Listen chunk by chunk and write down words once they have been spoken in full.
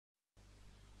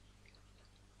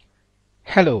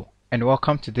Hello and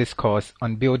welcome to this course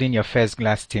on building your first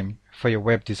glass theme for your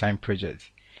web design project.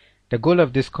 The goal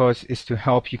of this course is to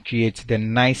help you create the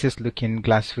nicest looking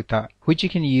glass footer which you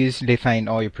can use later in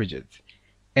all your projects.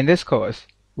 In this course,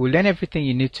 we'll learn everything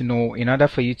you need to know in order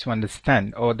for you to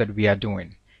understand all that we are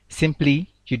doing. Simply,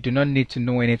 you do not need to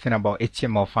know anything about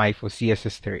HTML5 or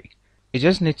CSS3. You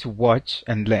just need to watch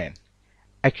and learn.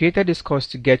 I created this course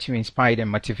to get you inspired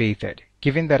and motivated,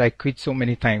 given that I quit so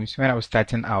many times when I was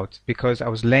starting out because I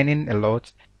was learning a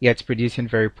lot yet producing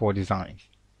very poor designs.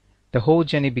 The whole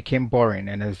journey became boring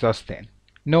and exhausting.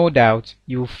 No doubt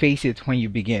you will face it when you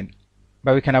begin,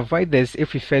 but we can avoid this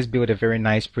if we first build a very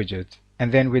nice project,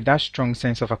 and then with that strong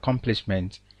sense of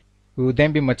accomplishment, we will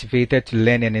then be motivated to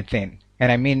learn anything,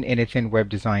 and I mean anything web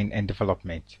design and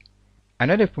development. I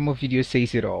know the promo video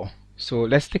says it all, so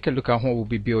let's take a look at what we'll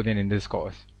be building in this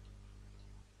course.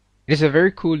 It is a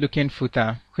very cool looking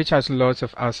footer which has lots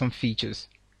of awesome features.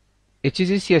 It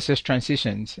uses CSS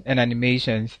transitions and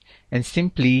animations, and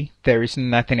simply there is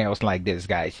nothing else like this,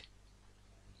 guys.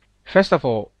 First of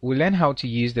all, we'll learn how to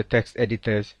use the text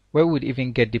editors, where we'll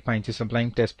even get deeper into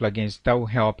Sublime text plugins that will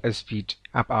help us speed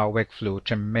up our workflow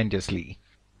tremendously.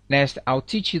 Next, I'll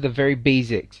teach you the very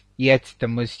basics, yet the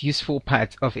most useful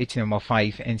part of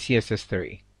HTML5 and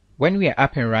CSS3. When we are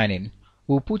up and running,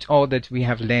 we'll put all that we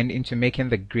have learned into making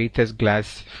the greatest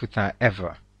glass footer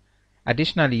ever.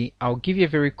 Additionally, I'll give you a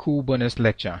very cool bonus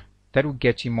lecture that will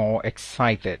get you more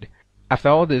excited. After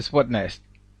all this, what next?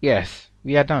 Yes,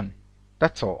 we are done.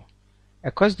 That's all.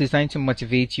 A course designed to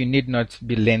motivate you need not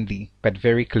be lengthy, but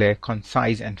very clear,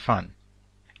 concise, and fun.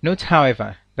 Note,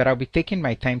 however, that I'll be taking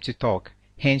my time to talk,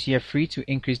 hence you are free to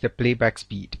increase the playback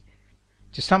speed.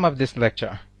 To sum up this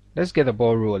lecture, let's get the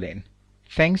ball rolling.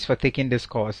 Thanks for taking this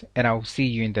course, and I will see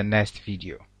you in the next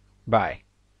video. Bye.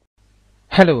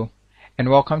 Hello, and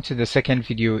welcome to the second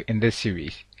video in this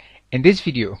series. In this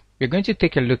video, we're going to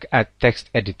take a look at text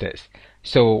editors.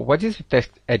 So, what is a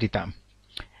text editor?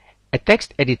 A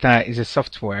text editor is a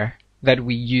software that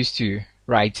we use to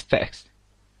write text,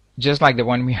 just like the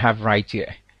one we have right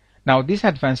here. Now, these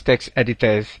advanced text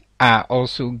editors are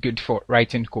also good for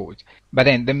writing code, but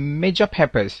then the major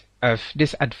purpose of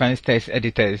these advanced text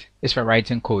editors is for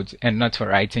writing code and not for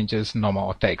writing just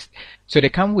normal text. So they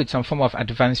come with some form of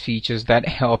advanced features that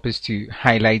help us to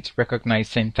highlight, recognize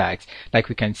syntax. Like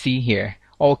we can see here,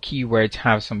 all keywords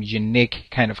have some unique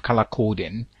kind of color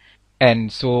coding,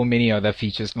 and so many other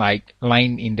features like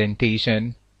line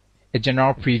indentation, a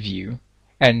general preview,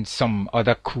 and some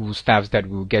other cool stuff that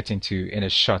we'll get into in a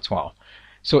short while.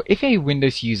 So if you're a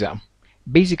Windows user,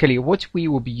 basically what we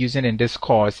will be using in this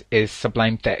course is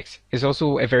Sublime Text. It's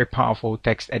also a very powerful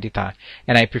text editor,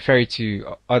 and I prefer it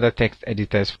to other text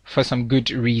editors for some good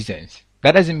reasons.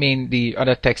 That doesn't mean the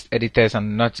other text editors are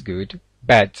not good,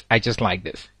 but I just like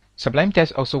this. Sublime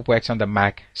Text also works on the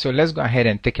Mac, so let's go ahead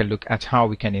and take a look at how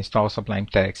we can install Sublime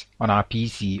Text on our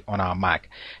PC on our Mac.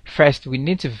 First, we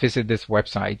need to visit this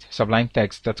website,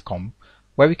 sublimetext.com,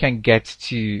 where we can get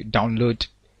to download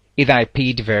either a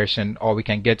paid version or we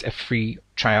can get a free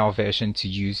trial version to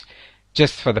use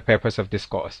just for the purpose of this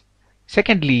course.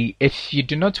 Secondly, if you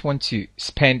do not want to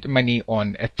spend money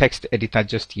on a text editor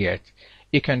just yet,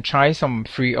 you can try some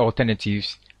free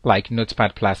alternatives like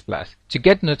Notepad++. To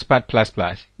get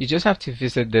Notepad++, you just have to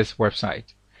visit this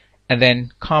website and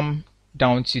then come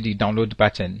down to the download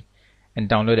button and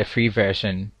download a free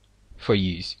version for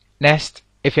use. Next,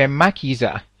 if you're a Mac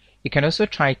user, you can also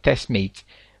try TestMate,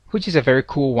 which is a very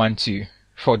cool one too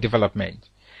for development.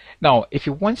 Now, if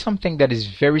you want something that is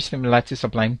very similar to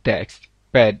Sublime Text,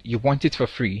 but you want it for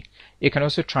free, you can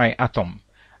also try Atom.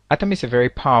 Atom is a very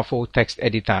powerful text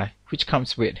editor which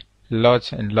comes with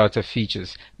lots and lots of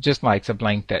features, just like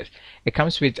Sublime Text. It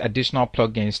comes with additional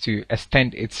plugins to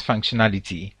extend its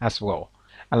functionality as well.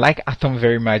 I like Atom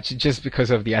very much just because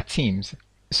of their themes.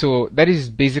 So that is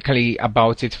basically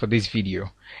about it for this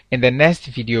video. In the next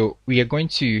video, we are going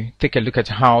to take a look at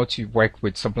how to work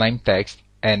with Sublime Text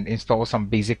and install some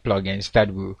basic plugins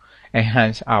that will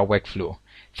enhance our workflow.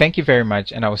 Thank you very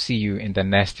much, and I'll see you in the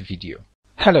next video.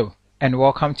 Hello, and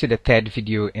welcome to the third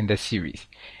video in the series.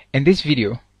 In this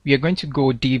video, we are going to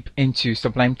go deep into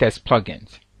Sublime Text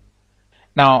plugins.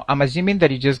 Now, I'm assuming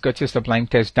that you just got your Sublime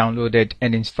Text downloaded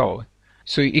and installed,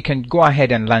 so you can go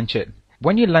ahead and launch it.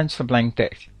 When you launch Sublime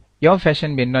Text, your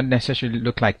version may not necessarily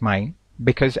look like mine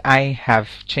because I have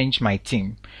changed my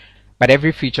theme, but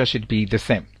every feature should be the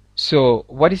same. So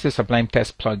what is the Sublime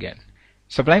Text plugin?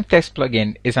 Sublime Text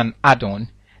plugin is an add-on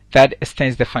that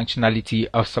extends the functionality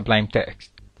of Sublime Text.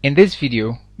 In this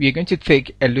video, we are going to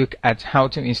take a look at how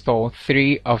to install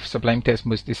 3 of Sublime Text's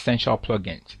most essential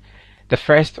plugins. The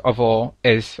first of all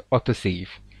is autosave.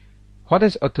 What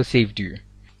does autosave do?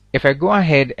 If I go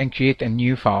ahead and create a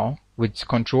new file with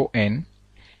Control N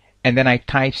and then I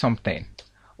type something,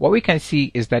 what we can see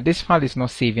is that this file is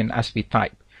not saving as we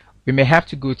type. We may have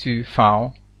to go to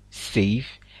File, Save,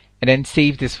 and then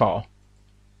save this file.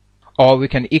 Or we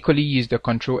can equally use the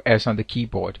Control S on the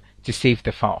keyboard to save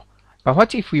the file. But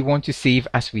what if we want to save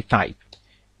as we type?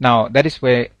 Now that is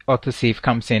where autosave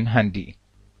comes in handy.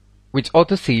 With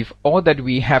autosave, all that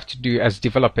we have to do as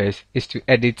developers is to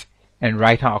edit and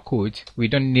write our code. We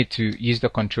don't need to use the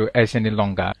Control S any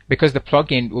longer because the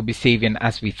plugin will be saving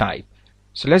as we type.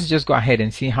 So let's just go ahead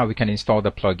and see how we can install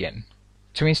the plugin.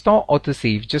 To install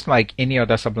autosave, just like any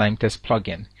other Sublime Text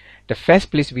plugin, the first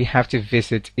place we have to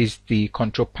visit is the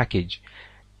control package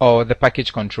or the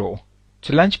package control.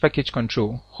 To launch package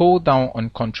control, hold down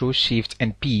on Ctrl Shift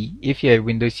and P if you're a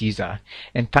Windows user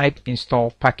and type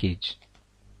install package.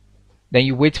 Then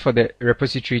you wait for the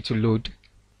repository to load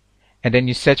and then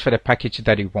you search for the package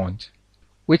that you want,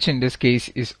 which in this case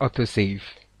is autosave.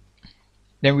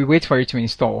 Then we wait for it to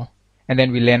install and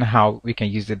then we learn how we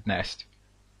can use it next.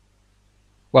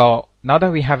 Well, now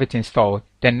that we have it installed,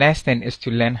 the next thing is to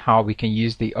learn how we can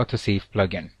use the autosave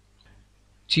plugin.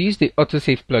 To use the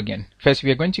autosave plugin, first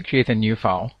we are going to create a new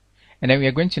file and then we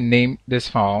are going to name this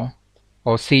file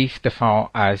or save the file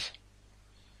as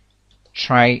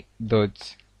try.html.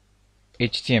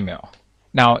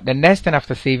 Now the next thing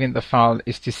after saving the file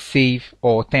is to save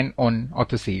or turn on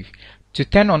autosave. To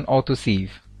turn on autosave,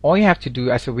 all you have to do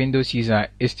as a Windows user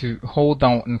is to hold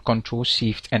down on Ctrl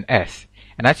Shift and S.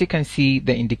 And as you can see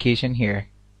the indication here,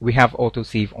 we have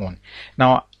autosave on.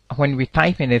 Now when we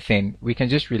type anything, we can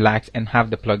just relax and have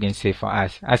the plugin save for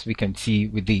us, as we can see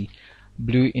with the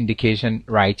blue indication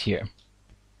right here.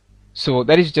 So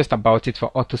that is just about it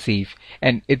for autosave,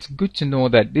 and it's good to know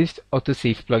that this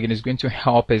autosave plugin is going to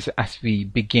help us as we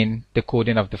begin the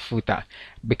coding of the footer,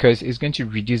 because it's going to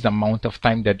reduce the amount of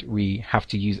time that we have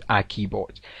to use our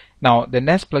keyboard. Now the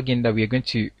next plugin that we are going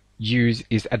to use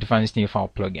is Advanced New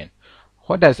File plugin.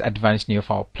 What does Advanced New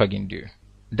File plugin do?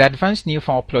 The Advanced New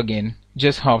File plugin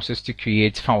just helps us to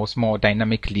create files more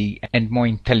dynamically and more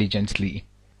intelligently.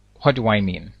 What do I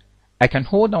mean? I can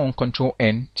hold down Ctrl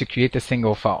N to create a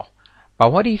single file.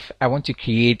 But what if I want to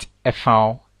create a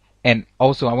file and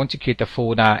also I want to create a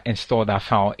folder and store that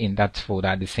file in that folder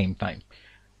at the same time?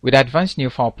 With Advanced New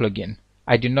File plugin,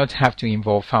 I do not have to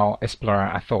involve File Explorer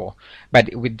at all.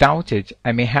 But without it,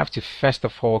 I may have to first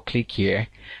of all click here,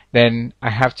 then I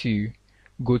have to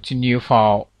go to New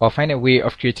File or find a way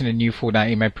of creating a new folder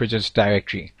in my projects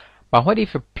directory. But what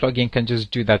if a plugin can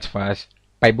just do that for us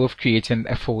by both creating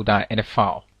a folder and a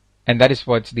file? And that is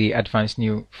what the Advanced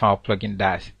New File plugin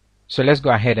does. So let's go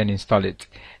ahead and install it.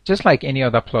 Just like any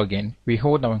other plugin, we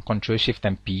hold down Ctrl Shift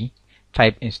and P,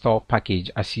 type install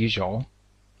package as usual,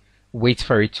 wait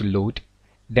for it to load,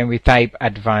 then we type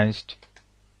Advanced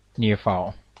New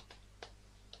File.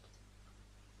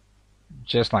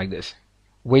 Just like this.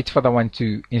 Wait for the one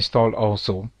to install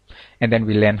also, and then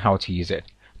we learn how to use it.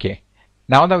 Okay,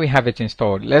 now that we have it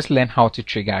installed, let's learn how to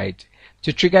trigger it.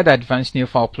 To trigger the Advanced New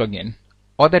File plugin,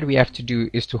 all that we have to do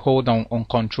is to hold down on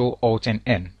Ctrl Alt and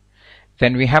N.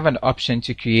 Then we have an option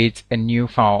to create a new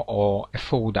file or a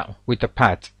folder with a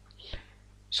path.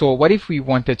 So what if we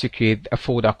wanted to create a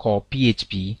folder called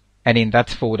PHP, and in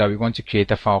that folder we want to create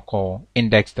a file called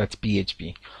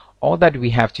index.php? All that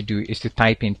we have to do is to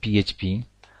type in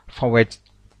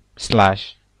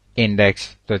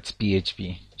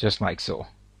php/index.php, just like so.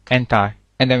 Enter,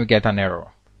 and then we get an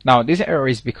error. Now this error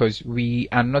is because we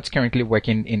are not currently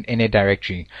working in any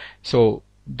directory, so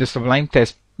the Sublime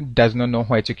Text does not know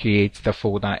where to create the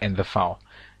folder and the file.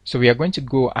 So we are going to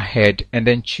go ahead and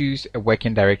then choose a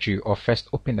working directory, or first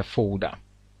open the folder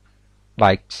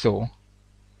like so.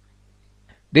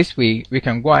 This way we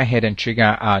can go ahead and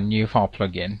trigger our new file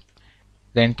plugin,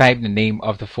 then type the name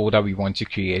of the folder we want to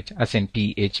create as in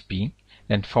PHP,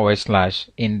 then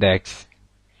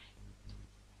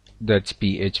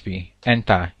 /index.php,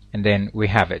 enter, and then we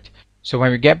have it. So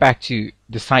when we get back to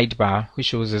the sidebar, which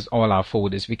shows us all our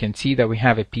folders, we can see that we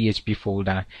have a PHP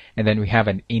folder and then we have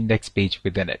an index page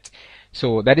within it.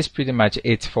 So that is pretty much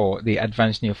it for the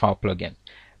Advanced New File plugin.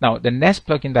 Now the next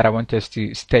plugin that I want us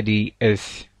to study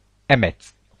is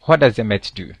Emmet. What does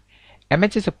Emmet do?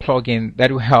 Emmet is a plugin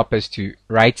that will help us to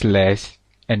write less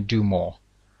and do more.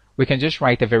 We can just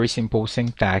write a very simple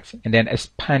syntax and then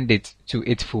expand it to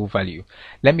its full value.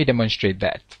 Let me demonstrate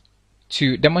that.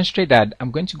 To demonstrate that,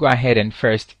 I'm going to go ahead and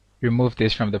first remove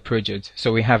this from the project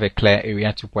so we have a clear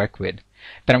area to work with.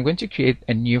 Then I'm going to create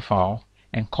a new file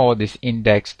and call this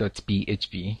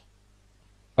index.php.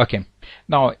 Okay,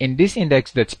 now in this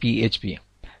index.php,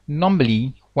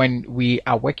 Normally, when we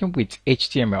are working with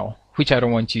HTML, which I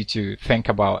don't want you to think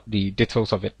about the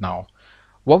details of it now,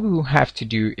 what we will have to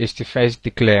do is to first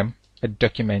declare a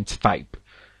document type.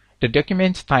 The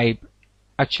document type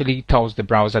actually tells the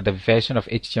browser the version of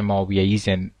HTML we are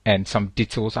using and some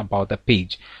details about the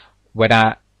page,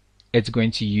 whether it's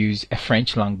going to use a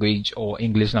French language or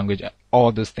English language,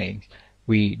 all those things.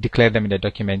 We declare them in the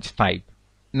document type.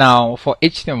 Now for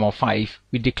HTML5,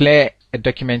 we declare a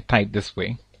document type this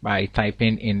way by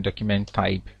typing in document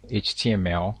type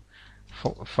HTML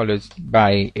followed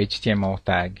by HTML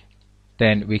tag.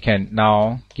 Then we can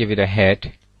now give it a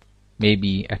head,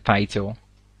 maybe a title,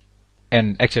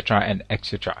 and etc. and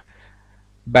etc.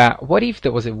 But what if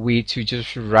there was a way to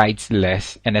just write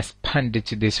less and expand it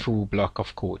to this full block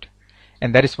of code?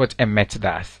 And that is what Emmet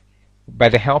does. By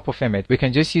the help of Emmet, we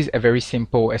can just use a very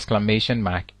simple exclamation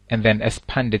mark and then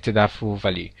expand it to that full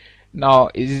value. Now,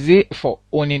 is it for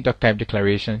only doc-type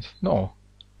declarations? No.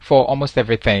 For almost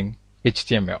everything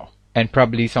HTML and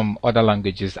probably some other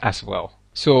languages as well.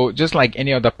 So just like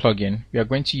any other plugin, we are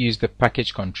going to use the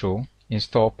package control,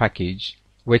 install package,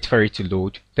 wait for it to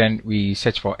load, then we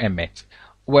search for Emmet.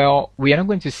 Well, we are not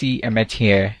going to see Emmet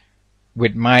here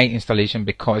with my installation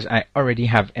because I already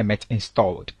have Emmet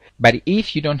installed. But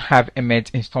if you don't have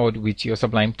Emmet installed with your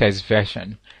Sublime Text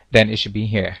version, then it should be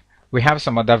here. We have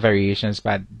some other variations,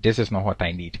 but this is not what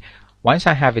I need. Once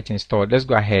I have it installed, let's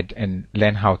go ahead and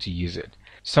learn how to use it.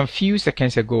 Some few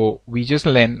seconds ago, we just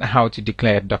learned how to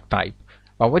declare a doc type.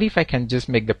 But what if I can just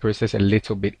make the process a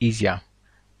little bit easier?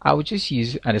 I will just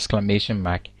use an exclamation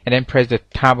mark and then press the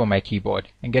tab on my keyboard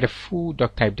and get a full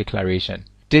doc type declaration.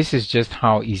 This is just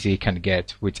how easy it can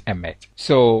get with Emmet.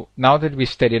 So now that we've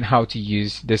studied how to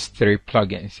use these 3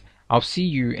 plugins, I'll see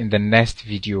you in the next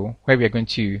video where we are going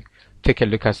to take a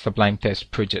look at Sublime Text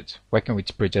project, working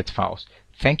with project files.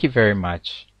 Thank you very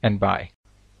much and bye.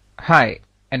 Hi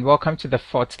and welcome to the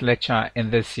 4th lecture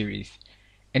in this series.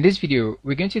 In this video,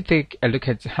 we're going to take a look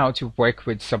at how to work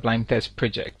with Sublime Text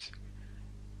projects.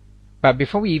 But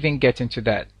before we even get into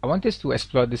that, I want us to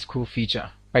explore this cool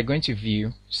feature by going to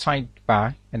View,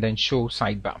 Sidebar, and then Show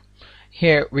Sidebar.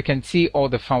 Here we can see all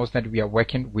the files that we are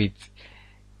working with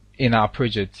in our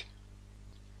project.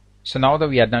 So now that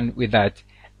we are done with that,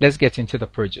 let's get into the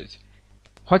project.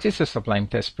 What is a Sublime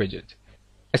Text project?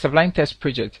 A Sublime Text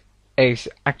project is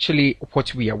actually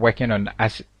what we are working on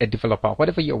as a developer.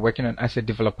 Whatever you're working on as a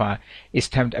developer is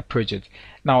termed a project.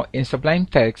 Now in Sublime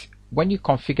Text, when you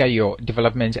configure your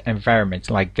development environment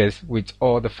like this with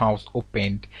all the files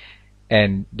opened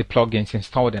and the plugins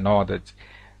installed and all that,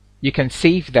 you can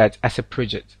save that as a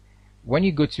project. When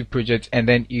you go to project and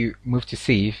then you move to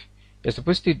save, you're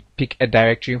supposed to pick a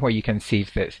directory where you can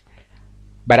save this.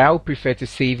 But I would prefer to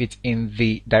save it in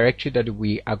the directory that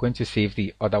we are going to save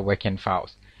the other working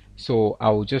files. So I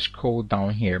will just scroll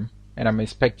down here and I'm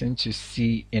expecting to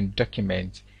see in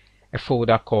document a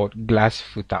folder called glass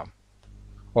footer.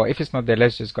 Or if it's not there,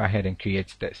 let's just go ahead and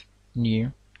create this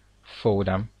new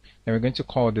folder. Then we're going to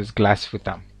call this glass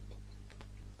footer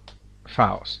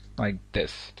files like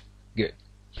this. Good.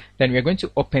 Then we're going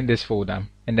to open this folder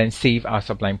and then save our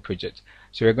Sublime project.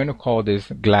 So we're going to call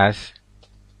this glass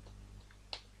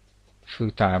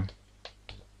footer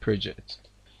project.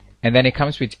 And then it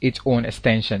comes with its own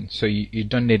extension. So you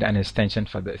don't need an extension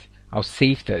for this. I'll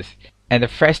save this. And the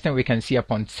first thing we can see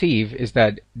upon save is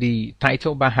that the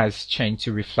title bar has changed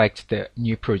to reflect the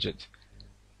new project.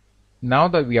 Now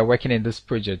that we are working in this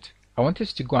project, I want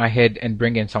us to go ahead and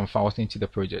bring in some files into the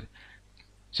project.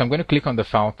 So I'm going to click on the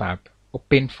File tab,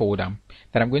 Open Folder.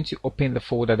 Then I'm going to open the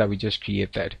folder that we just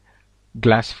created,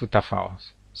 Glass Footer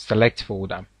Files, Select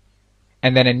Folder.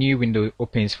 And then a new window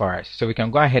opens for us. So we can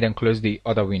go ahead and close the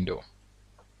other window.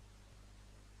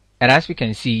 And as we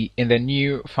can see in the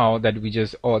new file that we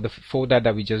just, or the folder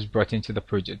that we just brought into the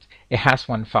project, it has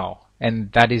one file,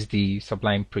 and that is the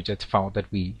Sublime project file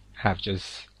that we have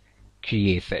just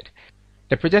created.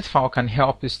 The project file can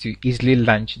help us to easily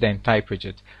launch the entire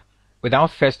project.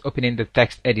 Without first opening the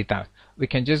text editor, we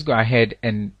can just go ahead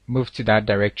and move to that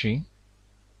directory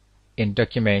in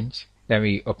Document, then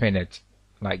we open it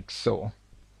like so,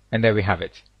 and there we have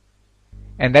it.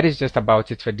 And that is just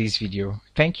about it for this video.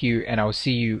 Thank you, and I'll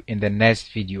see you in the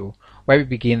next video where we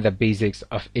begin the basics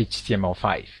of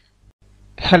HTML5.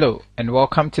 Hello, and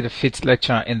welcome to the 5th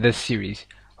lecture in this series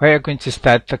where we're going to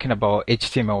start talking about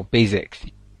HTML basics.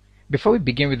 Before we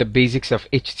begin with the basics of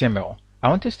HTML, I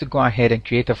want us to go ahead and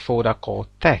create a folder called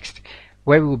text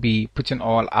where we will be putting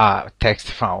all our text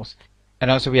files,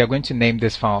 and also we are going to name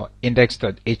this file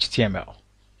index.html.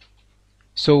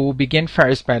 So we'll begin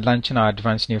first by launching our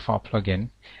advanced new file plugin.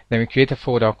 Then we create a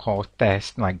folder called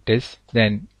test like this.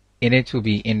 Then in it will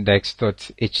be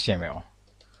index.html.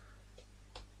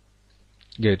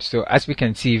 Good. So as we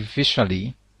can see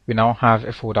visually, we now have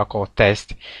a folder called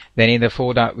test. Then in the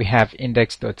folder we have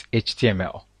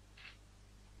index.html.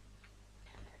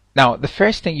 Now, the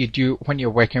first thing you do when you're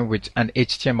working with an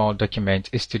HTML document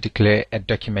is to declare a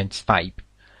document type.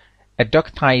 A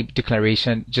doc type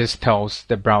declaration just tells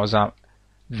the browser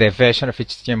the version of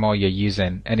HTML you're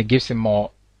using, and it gives you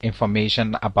more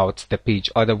information about the page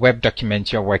or the web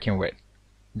document you're working with.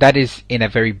 That is in a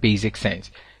very basic sense.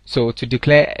 So to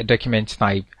declare a document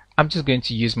type, I'm just going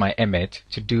to use my emmet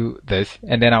to do this,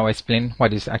 and then I'll explain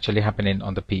what is actually happening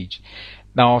on the page.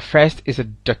 Now, first is a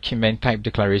document type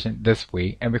declaration this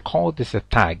way, and we call this a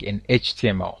tag in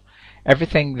HTML.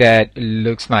 Everything that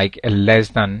looks like a less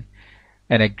than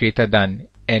and a greater than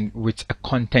and with a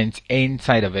content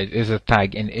inside of it is a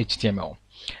tag in HTML.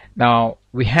 Now,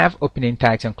 we have opening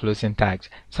tags and closing tags.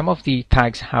 Some of the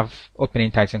tags have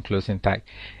opening tags and closing tag.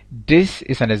 This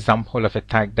is an example of a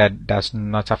tag that does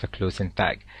not have a closing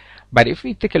tag. But if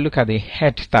we take a look at the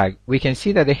head tag, we can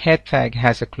see that the head tag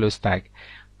has a close tag.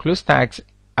 Close tags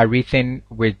are written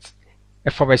with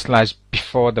a /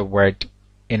 before the word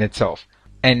in itself.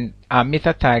 And our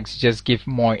meta tags just give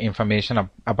more information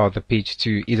about the page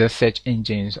to either search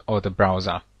engines or the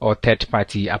browser or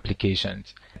third-party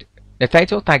applications. The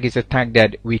title tag is a tag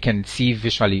that we can see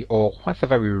visually, or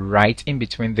whatever we write in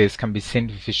between this can be seen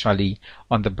visually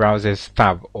on the browser's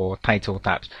tab or title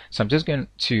tabs. So I'm just going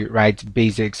to write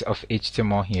basics of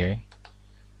HTML here.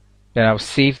 Then I'll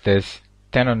save this,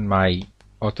 turn on my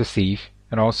autosave,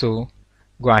 and also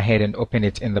go ahead and open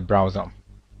it in the browser.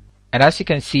 And as you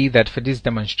can see that for this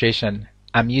demonstration,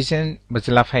 I'm using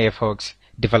Mozilla Firefox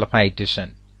Developer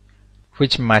Edition,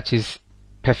 which matches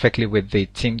perfectly with the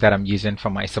theme that I'm using for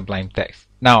my Sublime text.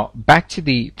 Now, back to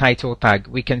the title tag,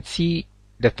 we can see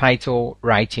the title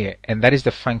right here, and that is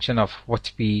the function of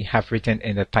what we have written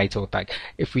in the title tag.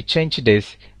 If we change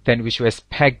this, then we should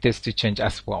expect this to change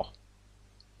as well.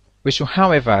 We should,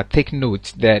 however, take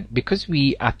note that because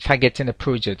we are targeting a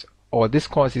project, or this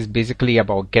course is basically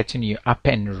about getting you up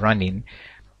and running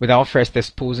without first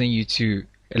exposing you to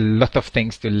a lot of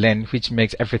things to learn, which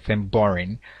makes everything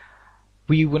boring,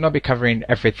 we will not be covering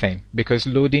everything, because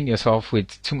loading yourself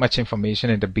with too much information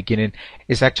in the beginning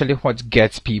is actually what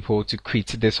gets people to quit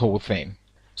this whole thing.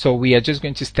 So we are just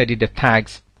going to study the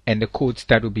tags and the codes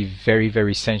that will be very,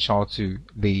 very essential to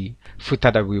the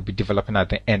footer that we'll be developing at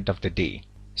the end of the day.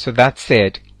 So that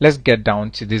said, let's get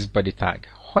down to this body tag.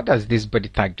 What does this body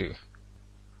tag do?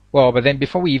 Well, but then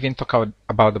before we even talk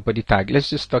about the body tag, let's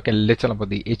just talk a little about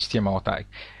the HTML tag.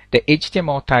 The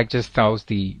HTML tag just tells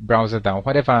the browser that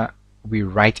whatever we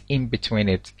write in between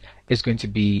it is going to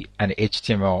be an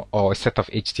HTML or a set of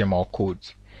HTML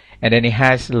codes. And then it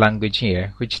has language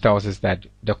here, which tells us that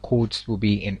the codes will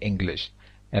be in English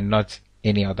and not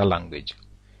any other language.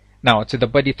 Now to the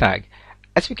body tag.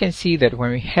 As we can see that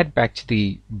when we head back to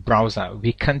the browser,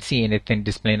 we can't see anything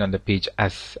displaying on the page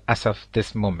as of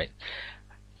this moment.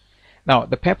 Now,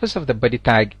 the purpose of the body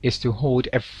tag is to hold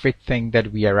everything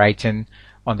that we are writing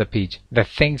on the page, the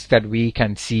things that we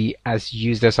can see as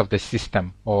users of the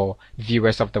system or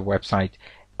viewers of the website.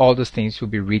 All those things will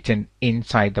be written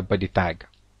inside the body tag.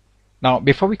 Now,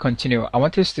 before we continue, I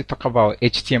want us to talk about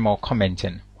HTML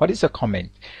commenting. What is a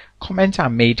comment? Comments are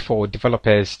made for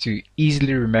developers to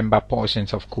easily remember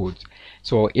portions of code.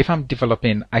 So if I'm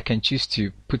developing, I can choose to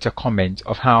put a comment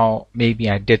of how maybe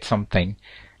I did something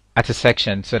at a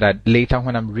section so that later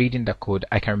when I'm reading the code,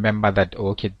 I can remember that,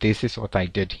 okay, this is what I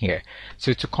did here.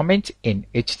 So to comment in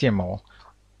HTML,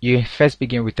 you first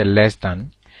begin with a less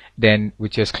than, then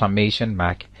with your exclamation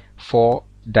mark, 4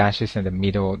 dashes in the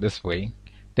middle this way,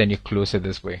 then you close it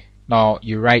this way. Now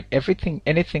you write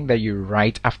anything that you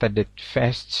write after the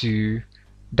first 2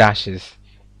 dashes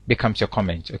becomes your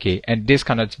comment, okay? And this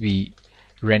cannot be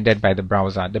rendered by the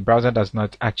browser. The browser does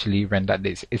not actually render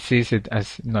this. It sees it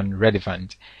as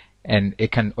non-relevant, and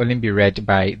it can only be read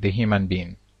by the human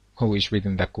being who is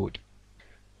reading the code.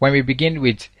 When we begin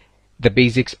with the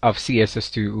basics of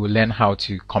CSS2, we'll learn how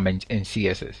to comment in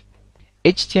CSS.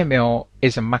 HTML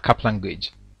is a markup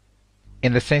language,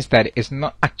 in the sense that it's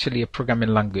not actually a programming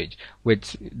language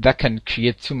that can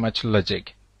create too much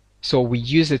logic. So we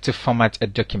use it to format a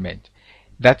document.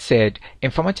 That said,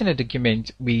 in formatting a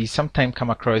document, we sometimes come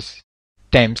across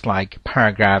terms like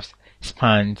paragraphs,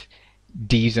 spans,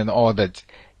 divs and all that.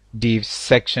 Divs,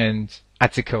 sections,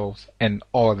 articles, and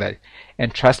all that.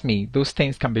 And trust me, those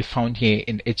things can be found here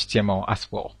in HTML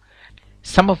as well.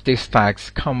 Some of these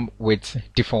tags come with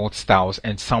default styles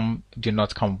and some do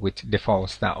not come with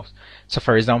default styles. So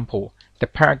for example, the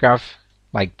paragraph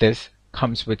like this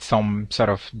comes with some sort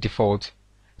of default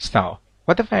style.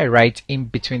 Whatever I write in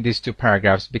between these two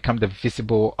paragraphs become the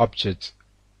visible object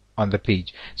on the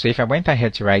page. So if I went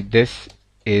ahead to write this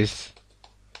is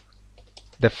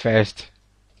the first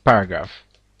paragraph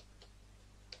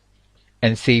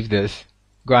and save this,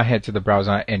 go ahead to the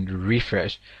browser and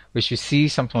refresh, we should see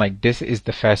something like this is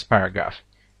the first paragraph.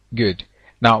 Good.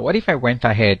 Now what if I went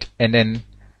ahead and then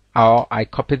I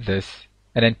copied this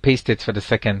and then paste it for the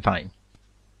second time?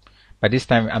 But this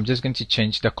time I'm just going to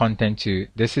change the content to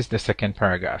this is the second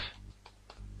paragraph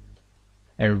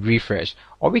and refresh.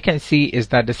 All we can see is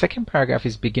that the second paragraph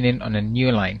is beginning on a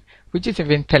new line, which is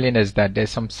even telling us that there's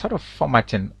some sort of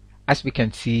formatting. As we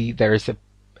can see, there is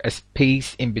a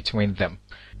space in between them.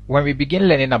 When we begin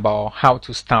learning about how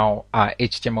to style our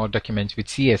HTML documents with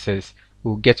CSS,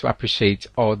 we'll get to appreciate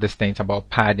all these things about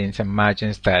paddings and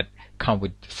margins that come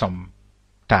with some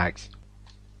tags.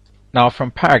 Now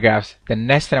from paragraphs, the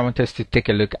next thing I want us to take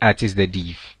a look at is the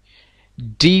div.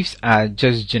 Divs are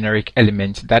just generic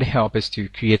elements that help us to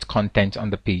create content on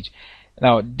the page.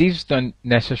 Now divs don't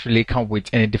necessarily come with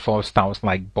any default styles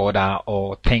like border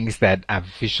or things that are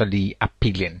visually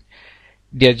appealing.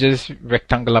 They're just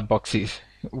rectangular boxes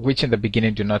which in the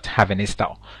beginning do not have any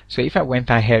style. So if I went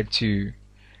ahead to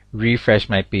refresh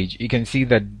my page, you can see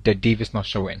that the div is not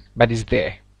showing, but it's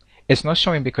there. It's not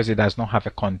showing because it does not have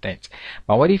a content.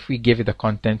 But what if we give it the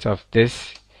content of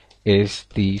this is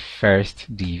the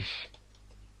first div?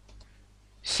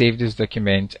 Save this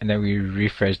document and then we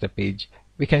refresh the page.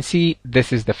 We can see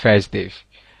this is the first div.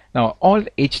 Now all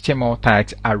HTML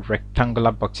tags are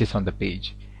rectangular boxes on the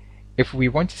page. If we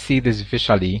want to see this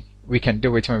visually, we can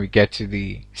do it when we get to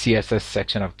the CSS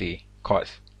section of the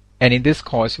course. And in this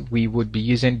course, we would be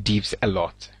using divs a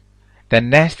lot. The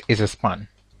next is a span.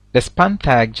 The span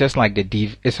tag, just like the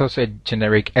div, is also a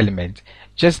generic element,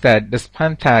 just that the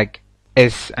span tag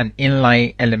is an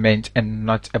inline element and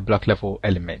not a block level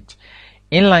element.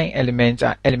 Inline elements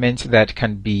are elements that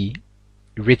can be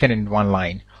written in one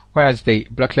line, whereas the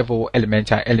block level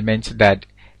elements are elements that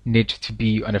need to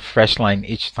be on a fresh line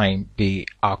each time they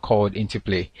are called into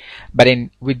play. But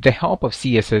with the help of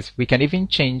CSS, we can even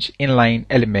change inline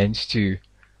elements to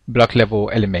block level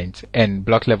elements and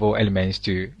block level elements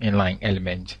to inline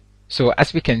elements. So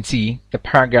as we can see, the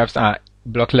paragraphs are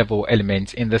block level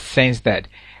elements in the sense that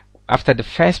after the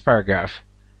first paragraph,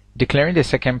 declaring the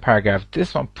second paragraph,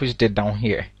 this one pushed it down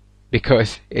here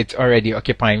because it's already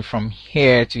occupying from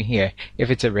here to here if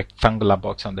it's a rectangular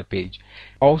box on the page.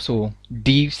 Also,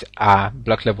 divs are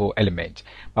block level elements.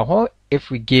 But what if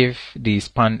we give the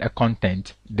span a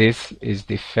content? This is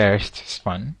the first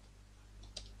span.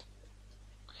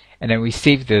 And then we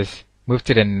save this, move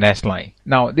to the next line.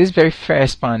 Now this very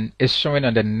first span is showing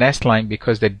on the next line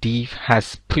because the div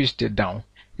has pushed it down.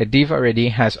 The div already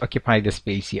has occupied the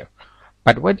space here.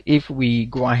 But what if we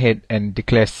go ahead and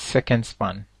declare second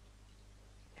span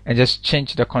and just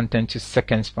change the content to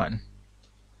second span?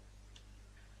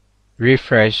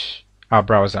 Refresh our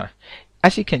browser.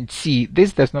 As you can see,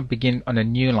 this does not begin on a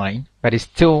new line, but is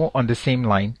still on the same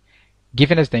line,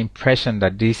 giving us the impression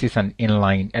that this is an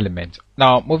inline element.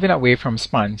 Now, moving away from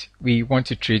spans, we want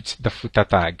to treat the footer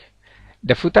tag.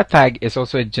 The footer tag is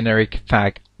also a generic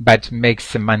tag, but makes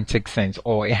semantic sense,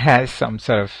 or it has some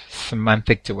sort of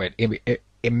semantic to it.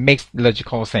 It makes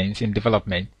logical sense in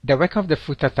development. The work of the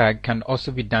footer tag can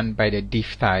also be done by the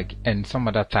div tag and some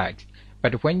other tags.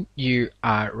 But when you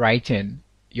are writing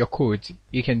your code,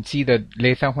 you can see that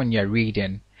later when you're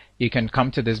reading, you can come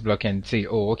to this block and say,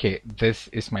 oh, okay, this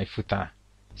is my footer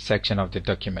section of the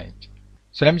document.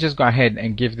 So let me just go ahead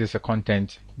and give this a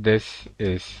content. This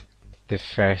is the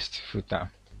first footer.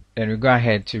 Then we go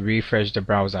ahead to refresh the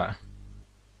browser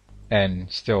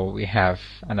and still we have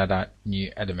another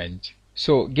new element.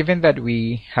 So given that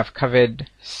we have covered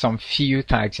some few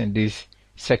tags in this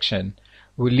section,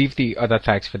 we'll leave the other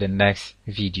tags for the next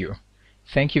video.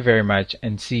 Thank you very much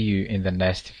and see you in the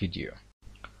next video.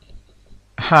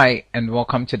 Hi and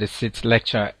welcome to the 6th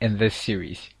lecture in this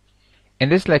series. In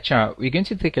this lecture, we're going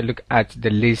to take a look at the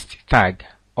list tag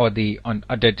or the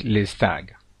unordered list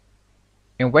tag.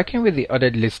 In working with the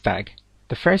ordered list tag,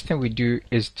 the first thing we do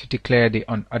is to declare the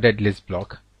unordered list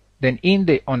block. Then in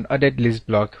the unordered list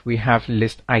block, we have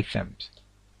list items.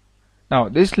 Now,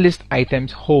 these list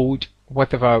items hold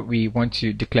whatever we want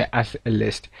to declare as a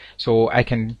list. So I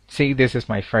can say this is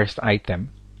my first item.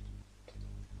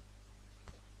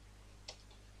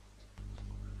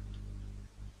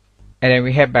 And then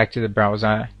we head back to the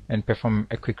browser and perform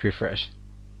a quick refresh.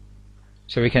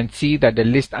 So we can see that the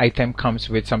list item comes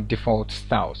with some default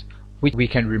styles, which we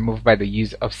can remove by the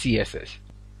use of CSS.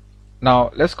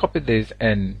 Now let's copy this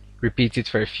and repeat it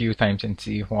for a few times and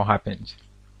see what happens.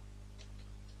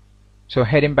 So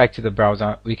heading back to the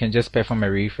browser, we can just perform a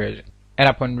refresh, and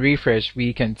upon refresh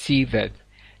we can see that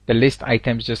the list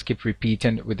items just keep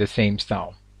repeating with the same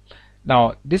style.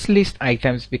 Now these list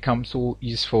items become so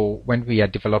useful when we are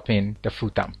developing the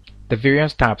footer. The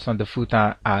various tabs on the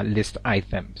footer are list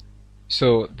items.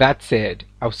 So that said,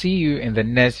 I'll see you in the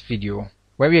next video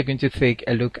where we are going to take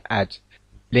a look at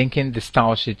linking the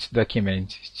style sheet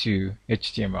document to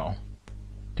HTML.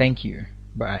 Thank you.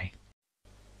 Bye.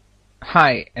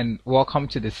 Hi, and welcome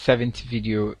to the 7th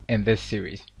video in this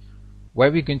series,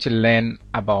 where we're going to learn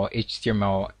about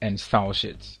HTML and style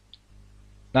sheets.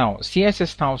 Now, CSS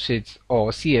style sheets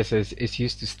or CSS is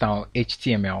used to style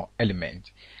HTML element.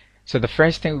 So the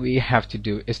first thing we have to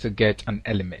do is to get an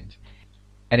element.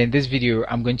 And in this video,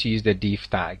 I'm going to use the div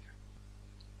tag.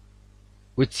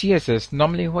 With CSS,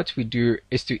 normally what we do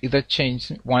is to either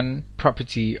change one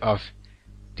property of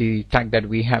the tag that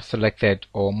we have selected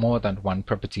or more than one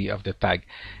property of the tag.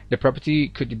 The property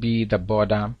could be the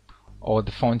border or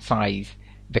the font size,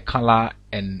 the color,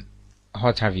 and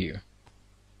what have you.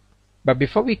 But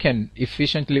before we can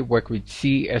efficiently work with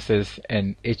CSS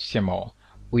and HTML,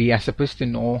 we are supposed to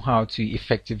know how to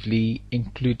effectively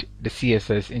include the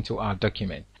CSS into our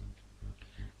document.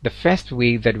 The first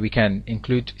way that we can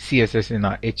include CSS in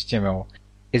our HTML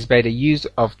is by the use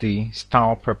of the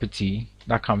style property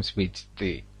that comes with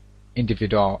the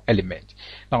individual element.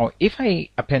 Now, if I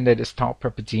appended a style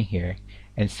property here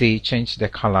and say change the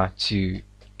color to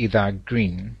either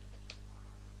green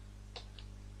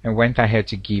and went ahead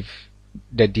to give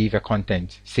the div a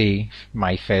content, say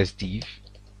my first div,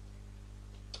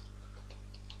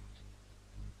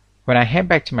 when I head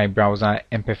back to my browser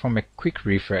and perform a quick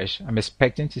refresh, I'm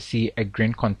expecting to see a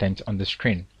green content on the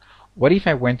screen. What if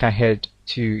I went ahead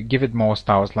to give it more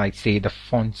styles, like say the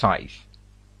font size,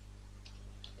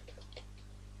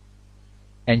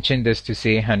 and change this to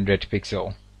say 100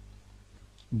 pixel?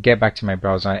 Get back to my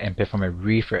browser and perform a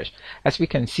refresh. As we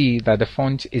can see that the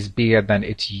font is bigger than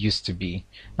it used to be.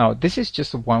 Now this is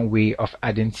just one way of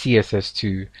adding CSS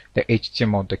to the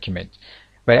HTML document.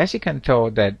 But as you can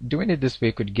tell that doing it this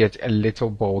way could get a little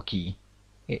bulky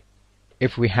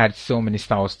if we had so many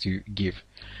styles to give.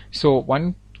 So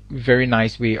one very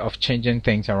nice way of changing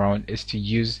things around is to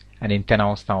use an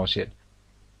internal style sheet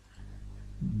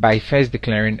by first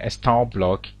declaring a style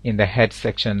block in the head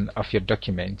section of your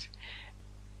document.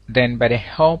 Then by the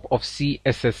help of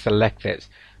CSS selectors,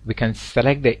 we can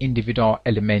select the individual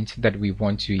element that we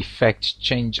want to effect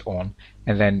change on,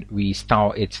 and then we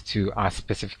style it to our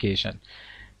specification.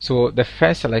 So the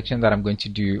first selection that I'm going to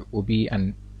do will be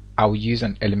I'll use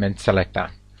an element selector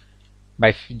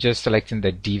by just selecting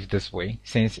the div this way.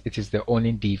 Since it is the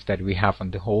only div that we have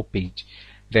on the whole page,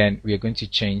 then we are going to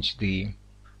change the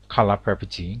color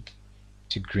property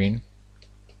to green,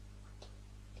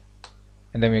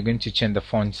 and then we're going to change the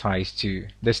font size to,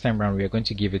 this time around we are going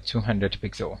to give it 200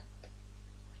 pixel.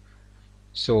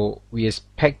 So we're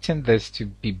expecting this to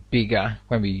be bigger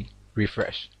when we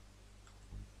refresh,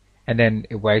 and then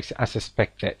it works as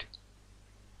expected.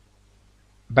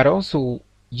 But also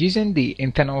using the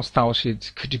internal style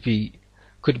sheet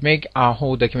could make our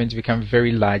whole document become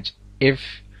very large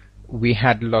if we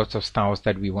had lots of styles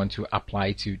that we want to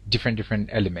apply to different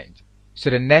elements. So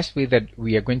the next way that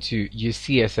we are going to use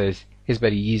CSS is by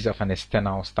the use of an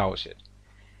external style sheet.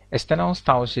 External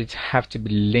style sheets have to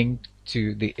be linked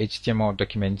to the HTML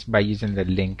document by using the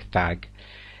link tag,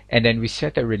 and then we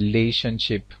set a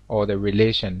relationship or the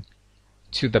relation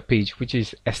to the page, which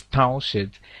is a style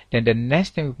sheet. Then the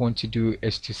next thing we want to do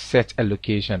is to set a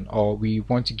location, or we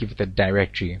want to give it a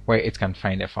directory where it can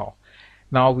find a file.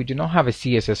 Now we do not have a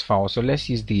CSS file, so let's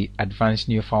use the advanced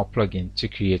new file plugin to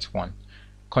create one.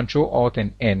 Control Alt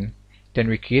and N, then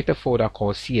we create a folder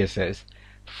called CSS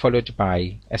followed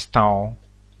by a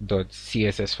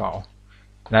style.css file.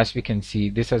 And as we can see,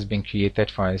 this has been created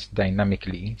for us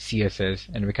dynamically, CSS,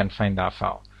 and we can find our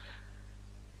file.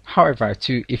 However,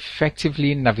 to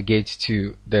effectively navigate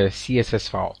to the CSS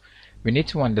file, we need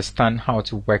to understand how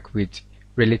to work with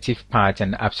relative paths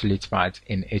and absolute paths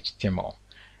in HTML.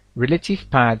 Relative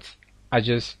paths are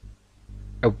just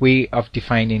a way of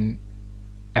defining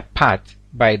a path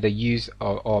by the use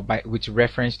or by with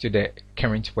reference to the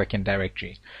current working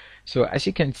directory. So as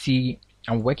you can see,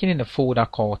 I'm working in a folder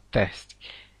called test,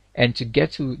 and to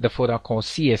get to the folder called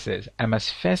CSS, I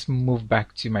must first move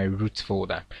back to my root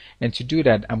folder, and to do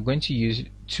that I'm going to use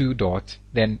 2 dot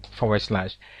then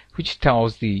 /, which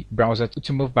tells the browser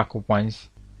to move back once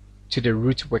to the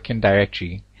root working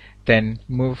directory, then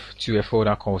move to a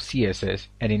folder called CSS,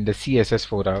 and in the CSS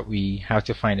folder we have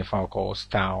to find a file called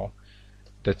style.css.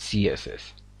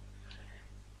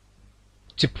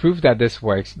 To prove that this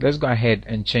works, let's go ahead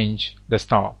and change the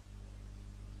style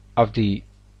of the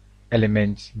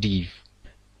element div.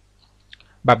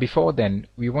 But before then,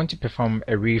 we want to perform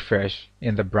a refresh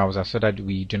in the browser so that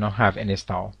we do not have any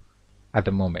style at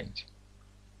the moment.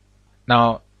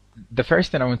 Now, the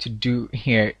first thing I want to do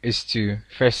here is to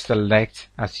first select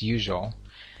as usual.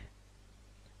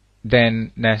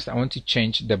 Then next, I want to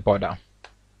change the border.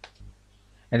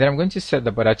 And then I'm going to set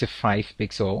the border to 5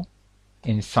 pixels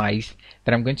in size.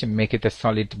 Then I'm going to make it a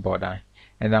solid border.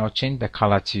 And then I'll change the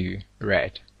color to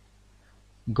red.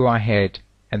 Go ahead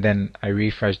and then I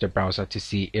refresh the browser to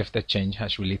see if the change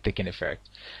has really taken effect.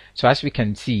 So as we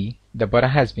can see, the border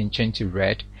has been changed to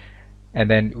red, and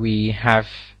then we have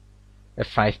a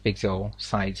 5 pixel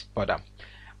size border.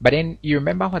 But then you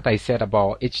remember what I said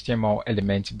about HTML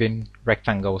elements being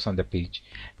rectangles on the page.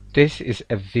 This is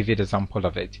a vivid example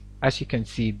of it. As you can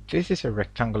see, this is a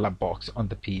rectangular box on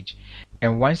the page,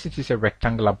 and once it is a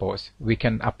rectangular box, we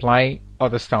can apply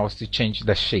other styles to change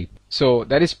the shape. So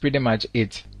that is pretty much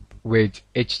it with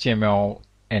HTML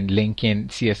and linking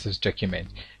CSS document.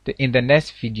 In the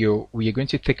next video, we are going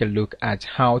to take a look at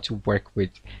how to work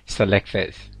with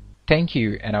selectors. Thank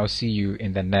you, and I'll see you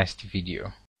in the next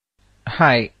video.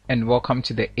 Hi, and welcome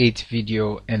to the 8th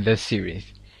video in this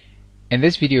series. In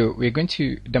this video, we're going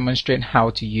to demonstrate how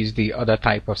to use the other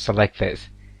type of selectors.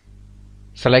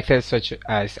 Selectors such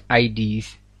as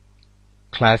IDs,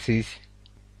 classes,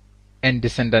 and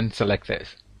descendant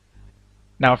selectors.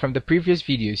 Now, from the previous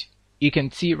videos, you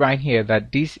can see right here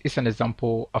that this is an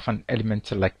example of an element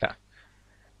selector.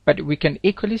 But we can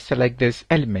equally select this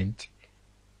element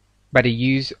by the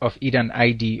use of either an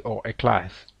ID or a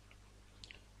class.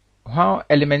 How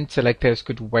element selectors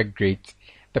could work great.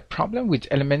 The problem with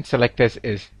element selectors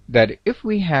is that if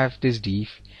we have this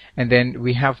div and then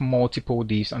we have multiple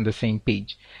divs on the same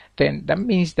page, then that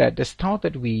means that the style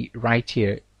that we write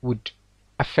here would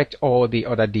affect all the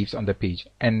other divs on the page,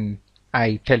 and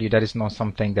I tell you that is not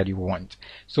something that you want.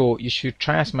 So you should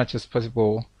try as much as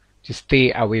possible to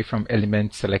stay away from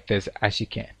element selectors as you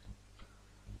can.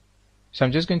 So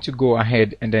I'm just going to go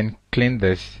ahead and then clean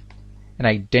this and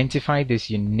identify this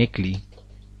uniquely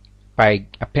by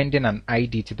appending an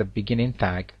ID to the beginning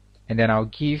tag, and then I'll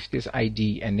give this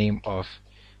ID a name of,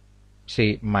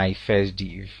 say, my first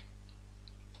div.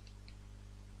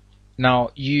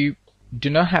 Now, you do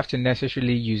not have to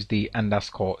necessarily use the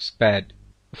underscores, but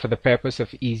for the purpose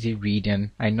of easy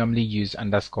reading, I normally use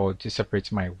underscore to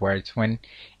separate my words when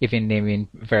even naming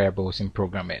variables in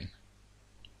programming.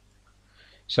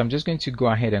 So I'm just going to go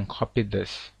ahead and copy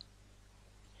this,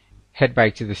 head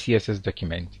back to the CSS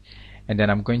document, and then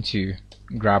I'm going to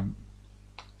grab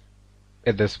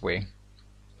it this way,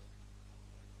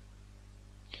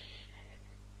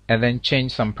 and then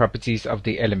change some properties of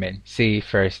the element. Say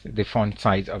first the font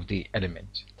size of the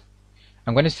element.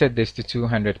 I'm going to set this to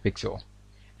 200 pixels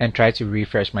and try to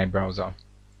refresh my browser.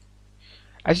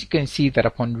 As you can see that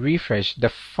upon refresh, the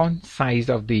font size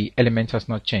of the element has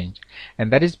not changed,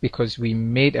 and that is because we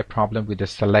made a problem with the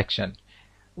selection.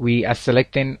 We are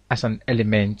selecting as an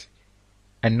element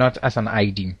and not as an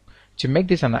ID. To make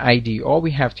this an ID, all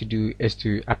we have to do is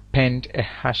to append a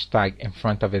hashtag in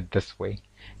front of it this way.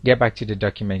 Get back to the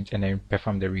document and then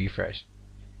perform the refresh.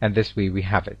 And this way we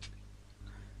have it.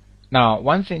 Now,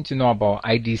 one thing to know about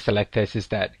ID selectors is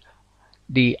that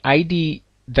the ID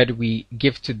that we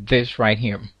give to this right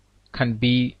here can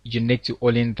be unique to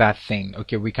only that thing.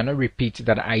 Okay, we cannot repeat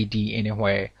that ID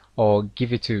anywhere or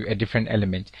give it to a different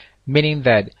element, meaning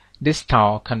that this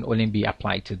style can only be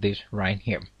applied to this right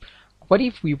here. What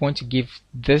if we want to give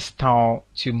this style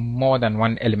to more than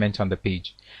one element on the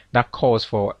page? That calls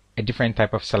for a different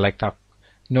type of selector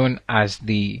known as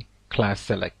the class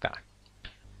selector.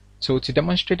 So to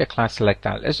demonstrate the class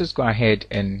selector, let's just go ahead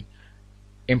and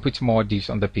input more divs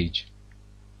on the page.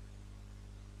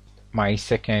 My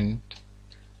second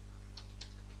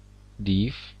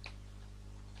div,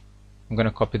 I'm going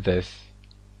to copy this,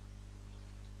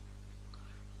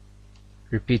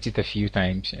 repeat it a few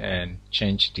times, and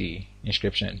change the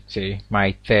inscription. Say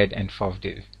my third and fourth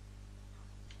div.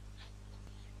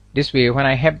 This way, when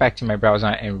I head back to my browser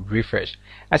and refresh,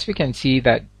 as we can see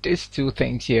that these two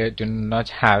things here do not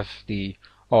have these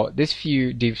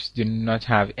few divs do not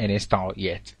have any style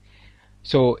yet.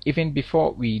 So even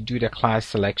before we do the class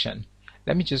selection,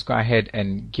 let me just go ahead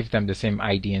and give them the same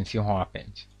ID and see what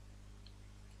happens.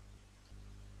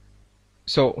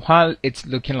 So while it's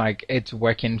looking like it's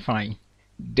working fine,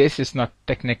 this is not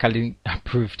technically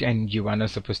approved and you are not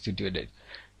supposed to do that.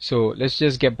 So let's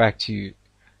just get back to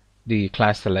the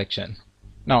class selection.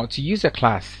 Now, to use a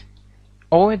class,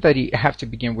 all that you have to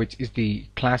begin with is the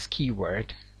class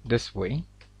keyword this way.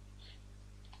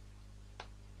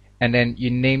 and then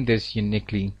you name this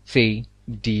uniquely, say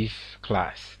div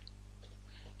class.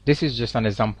 This is just an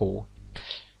example.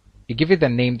 You give it the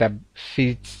name that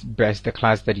fits best the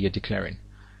class that you're declaring.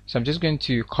 So I'm just going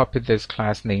to copy this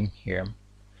class name here,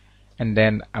 and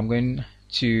then I'm going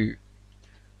to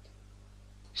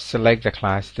select the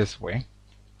class this way,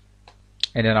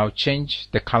 and then I'll change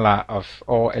the color of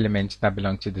all elements that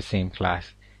belong to the same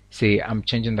class. Say I'm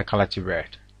changing the color to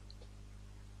red.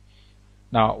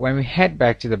 Now when we head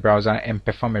back to the browser and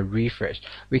perform a refresh,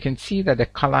 we can see that the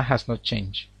color has not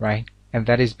changed, right? And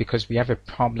that is because we have a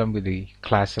problem with the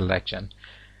class selection.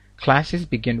 Classes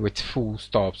begin with full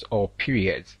stops or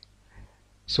periods.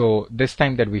 So this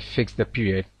time that we fixed the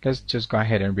period, let's just go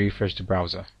ahead and refresh the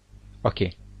browser.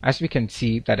 Okay, as we can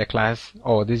see that the class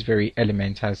or this very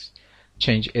element has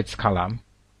changed its color,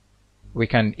 we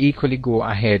can equally go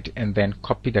ahead and then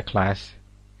copy the class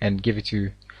and give it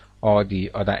to all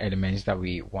the other elements that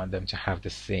we want them to have the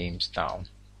same style.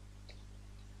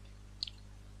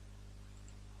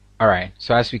 Alright,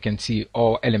 so as we can see,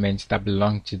 all elements that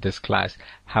belong to this class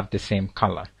have the same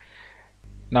color.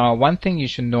 Now one thing you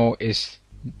should know is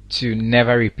to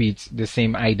never repeat the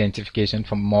same identification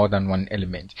for more than one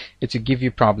element. It will give you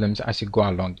problems as you go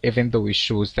along, even though it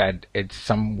shows that it's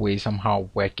some way somehow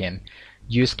working.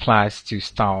 Use class to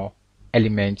style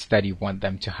elements that you want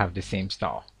them to have the same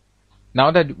style. Now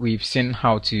that we've seen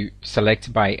how to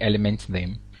select by element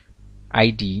name,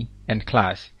 ID, and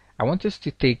class, I want us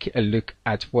to take a look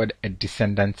at what a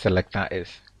descendant selector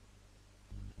is.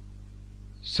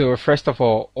 So first of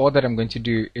all that I'm going to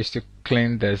do is to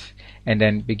clean this and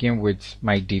then begin with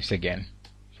my divs again.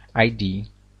 ID,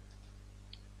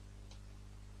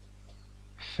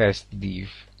 first div.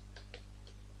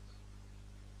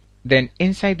 Then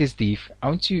inside this div, I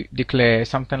want to declare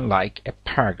something like a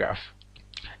paragraph.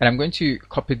 And I'm going to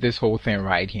copy this whole thing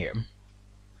right here. And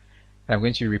I'm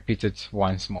going to repeat it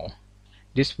once more.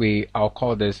 This way, I'll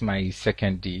call this my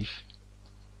second div.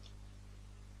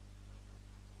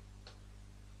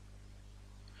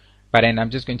 But then I'm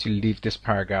just going to leave this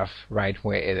paragraph right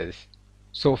where it is.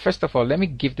 So first of all, let me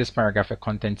give this paragraph a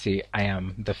content, say I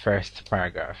am the first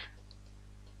paragraph,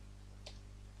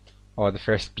 or the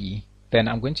first P. Then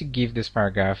I'm going to give this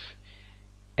paragraph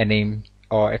a name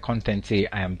or a content, say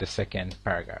I am the second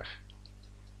paragraph.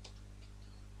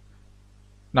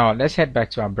 Now let's head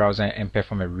back to our browser and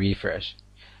perform a refresh.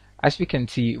 As we can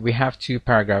see, we have two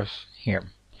paragraphs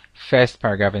here, first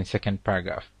paragraph and second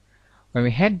paragraph. When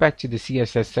we head back to the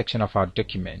CSS section of our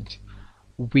document,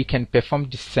 we can perform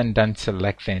descendant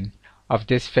selecting of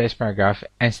this first paragraph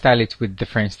and style it with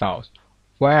different styles,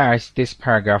 whereas this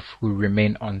paragraph will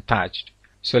remain untouched.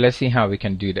 So let's see how we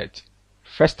can do that.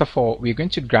 First of all, we're going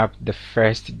to grab the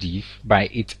first div by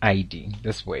its ID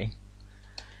this way.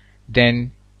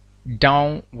 Then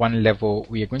down one level,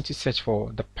 we are going to search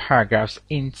for the paragraphs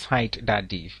inside that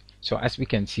div. So as we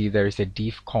can see, there is a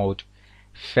div called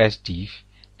first div.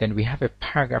 Then we have a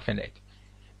paragraph in it.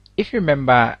 If you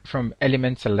remember from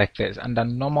element selectors, under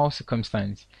normal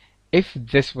circumstance, if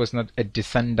this was not a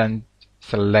descendant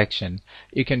selection,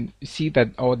 you can see that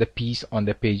all the P's on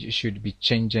the page should be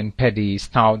changing per the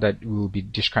style that we will be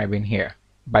describing here.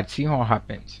 But see what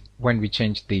happens when we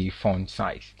change the font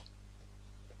size.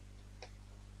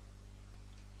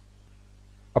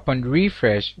 Upon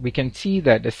refresh, we can see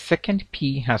that the second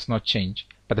P has not changed,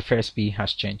 but the first P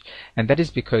has changed, and that is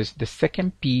because the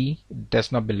second P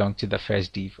does not belong to the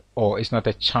first div, or is not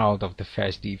a child of the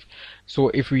first div. So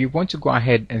if we want to go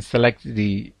ahead and select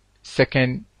the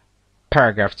second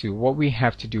paragraph too, what we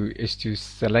have to do is to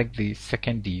select the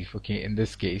second div, okay, in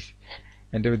this case,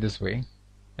 and do it this way,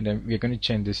 and then we're going to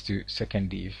change this to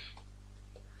second div.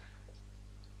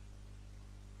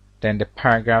 Then the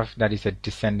paragraph that is a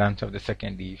descendant of the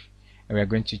second div, and we are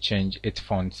going to change its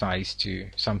font size to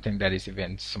something that is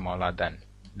even smaller than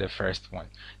the first one,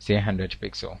 say 100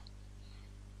 pixel,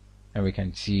 and we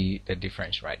can see the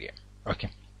difference right here.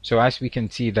 Okay, so as we can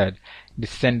see that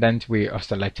descendant way of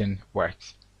selecting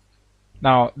works.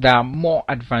 Now there are more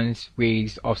advanced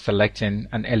ways of selecting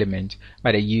an element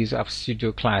by the use of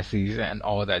pseudo classes and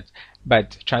all that,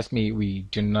 but trust me, we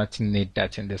do not need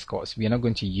that in this course. We are not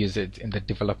going to use it in the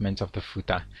development of the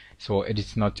footer, so it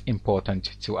is not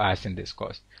important to us in this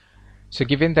course. So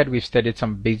given that we've studied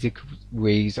some basic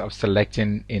ways of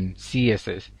selecting in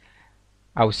CSS,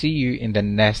 I'll see you in the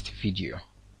next video.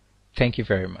 Thank you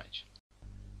very much.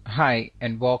 Hi,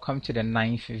 and welcome to the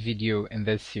 9th video in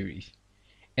this series.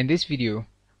 In this video,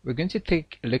 we're going to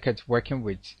take a look at working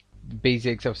with the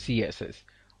basics of CSS,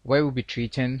 where we'll be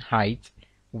treating height,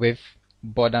 width,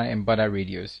 border and border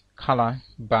radius, color,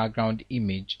 background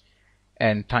image,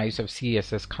 and types of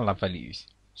CSS color values.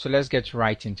 So let's get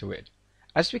right into it.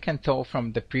 As we can tell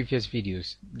from the previous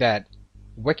videos that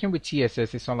working with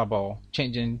CSS is all about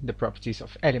changing the properties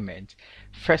of elements.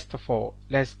 First of all,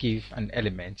 let's give an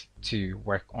element to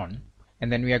work on,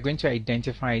 and then we are going to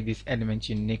identify this element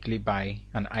uniquely by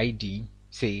an ID,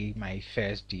 say my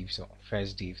first div, so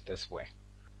first div this way.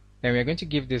 Then we are going to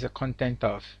give this a content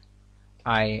of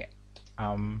I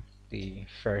am the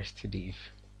first div.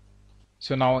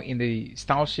 So now in the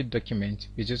style sheet document,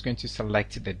 we're just going to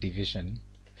select the division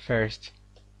first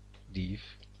div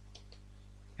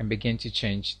and begin to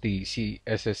change the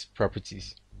CSS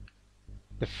properties.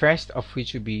 The first of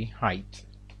which will be height,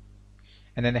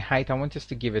 and then the height I want us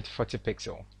to give it 40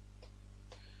 pixel.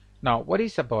 Now what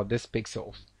is about this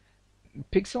pixels?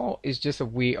 Pixel is just a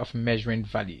way of measuring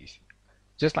values.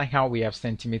 Just like how we have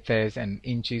centimeters and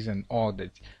inches and all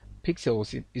that,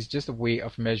 pixels is just a way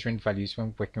of measuring values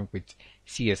when working with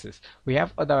CSS. We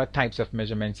have other types of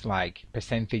measurements like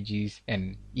percentages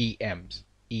and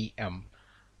EM,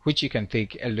 which you can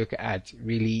take a look at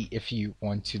really if you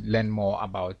want to learn more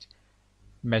about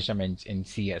measurements in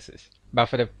CSS. But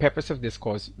for the purpose of this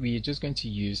course, we are just going to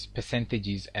use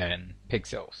percentages and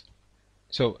pixels.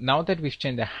 So now that we've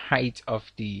changed the height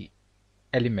of the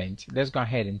element, let's go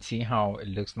ahead and see how it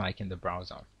looks like in the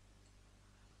browser.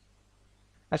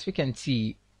 As we can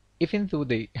see, even though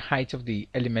the height of the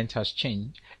element has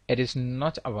changed, it is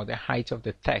not about the height of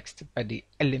the text but the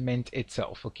element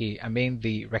itself. Okay, I mean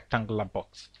the rectangular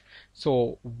box.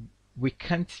 So we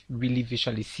can't really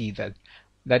visually see that.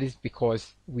 That is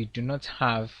because we do not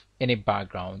have any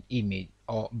background image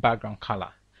or background color.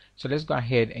 So let's go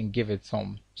ahead and give it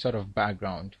some sort of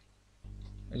background.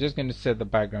 I'm just going to set the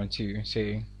background to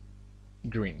say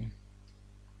green.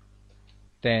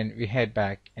 Then we head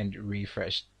back and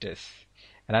refresh this,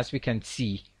 and as we can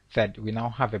see that we now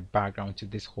have a background to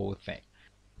this whole thing.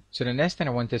 So the next thing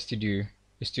I want us to do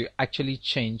is to actually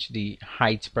change the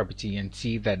height property and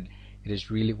see that it is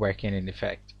really working in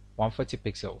effect. 140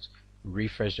 pixels.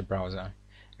 Refresh the browser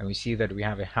and we see that we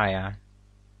have a higher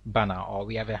banner, or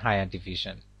we have a higher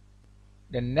division.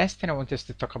 The next thing I want us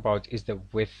to talk about is the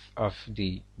width of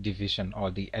the division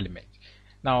or the element.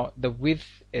 Now the width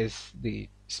is the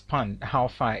span, how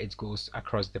far it goes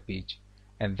across the page,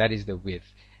 and that is the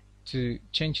width. To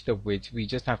change the width, we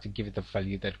just have to give it the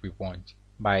value that we want.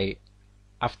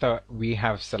 After we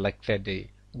have selected the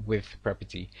width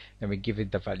property, then we give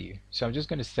it the value. So I'm just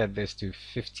going to set this to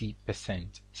 50%.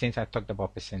 Since I talked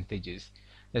about percentages,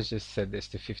 let's just set this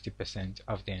to 50%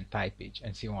 of the entire page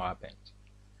and see what happens.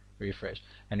 Refresh,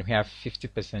 and we have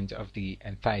 50% of the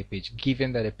entire page,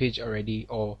 given that the page already,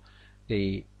 or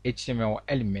the HTML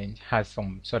element, has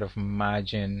some sort of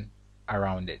margin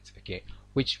around it, okay,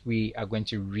 which we are going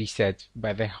to reset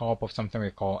by the help of something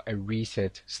we call a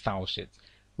reset style sheet.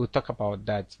 We'll talk about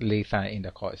that later in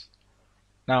the course.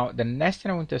 Now the next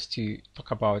thing I want us to talk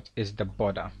about is the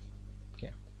border.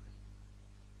 Okay,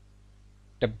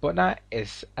 the border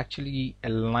is actually a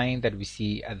line that we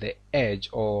see at the edge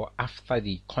or after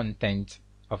the content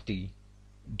of the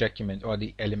document or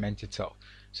the element itself.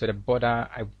 So the border,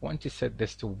 I want to set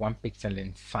this to 1 pixel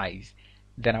in size.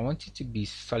 Then I want it to be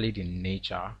solid in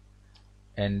nature,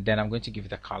 and then I'm going to give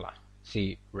it a color,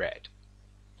 say red.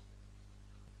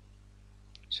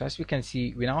 So as we can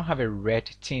see, we now have a red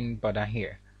thin border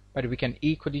here, but we can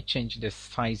equally change the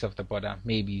size of the border,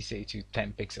 maybe say to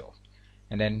 10 pixels,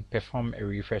 and then perform a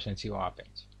refresh and see what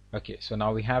happens. Okay, so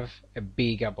now we have a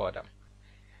bigger border.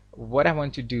 What I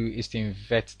want to do is to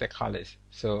invert the colors.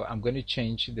 So I'm going to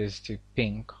change this to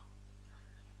pink,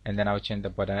 and then I'll change the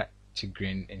border to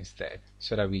green instead,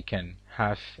 so that we can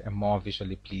have a more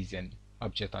visually pleasing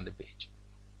object on the page.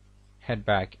 Head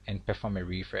back and perform a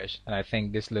refresh, and I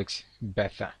think this looks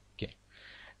better. Okay,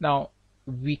 now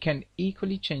we can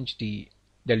equally change the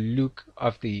look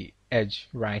of the edge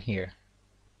right here,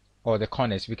 or the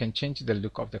corners. We can change the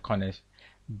look of the corners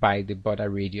by the border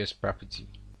radius property,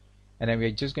 and then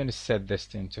we're just going to set this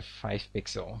thing to 5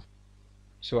 pixels.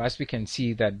 So as we can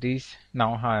see that this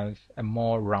now has a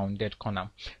more rounded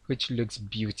corner, which looks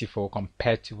beautiful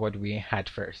compared to what we had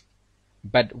first.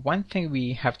 But one thing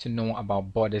we have to know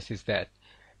about borders is that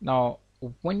now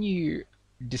when you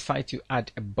decide to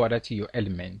add a border to your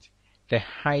element, the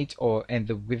height and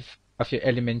the width of your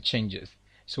element changes.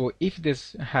 So if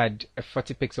this had a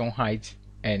 40 pixel height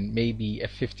and maybe a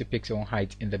 50 pixel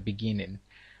height in the beginning,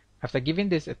 after giving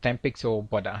this a 10 pixel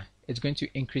border, it's going to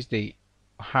increase the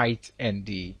height and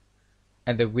the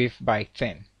width by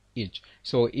 10 each.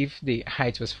 So if the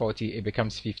height was 40, it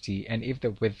becomes 50, and if the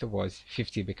width was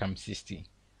 50, it becomes 60.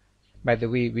 By the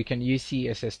way, we can use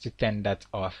CSS to turn that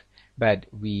off, but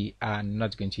we are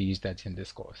not going to use that in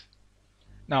this course.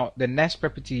 Now the next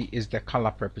property is the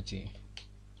color property,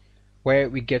 where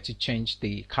we get to change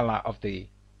the color of the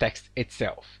text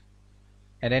itself.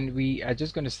 And then we are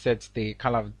just going to set the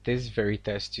color of this very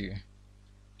text to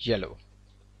yellow.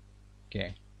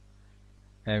 Okay,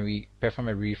 and we perform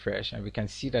a refresh and we can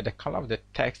see that the color of the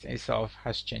text itself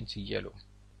has changed to yellow.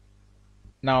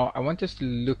 Now I want us to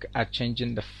look at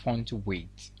changing the font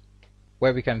weight,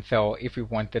 where we can tell if we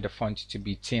wanted the font to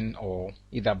be thin or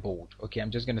either bold. Okay,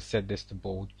 I'm just going to set this to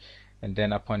bold, and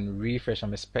then upon refresh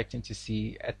I'm expecting to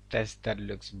see a text that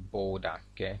looks bolder,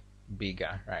 okay,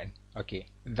 bigger, right? Okay,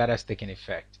 that has taken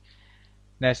effect.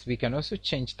 Next, we can also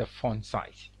change the font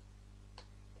size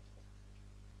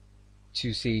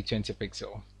to say 20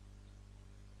 pixel,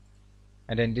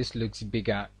 and then this looks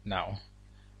bigger now.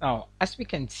 Now, as we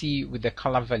can see with the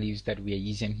color values that we are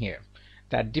using here,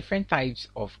 there are different types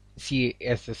of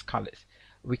CSS colors.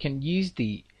 We can use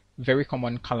the very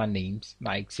common color names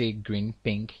like say green,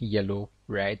 pink, yellow,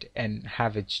 red, and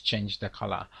have it change the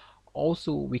color.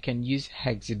 Also, we can use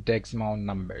hexadecimal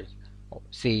numbers,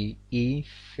 say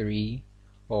E3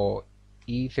 or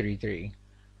E33,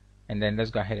 and then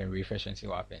let's go ahead and refresh and see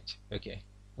what happens. Okay,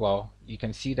 well, you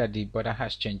can see that the border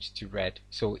has changed to red,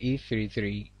 so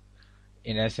E33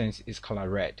 in essence is color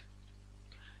red.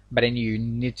 But then you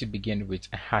need to begin with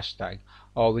a hashtag,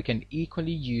 or we can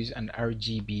equally use an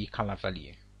RGB color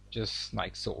value, just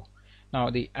like so. Now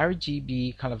the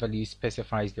RGB color value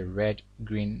specifies the red,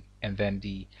 green, and then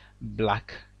the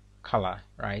black color,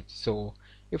 right? So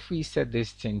if we set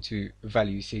this thing to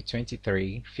value, say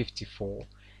 23, 54,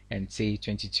 and say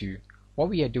 22, what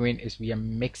we are doing is we are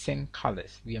mixing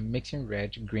colors. We are mixing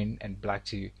red, green, and black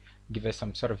to give us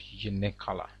some sort of unique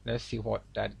color. Let's see what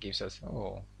that gives us.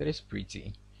 Oh, that is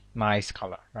pretty nice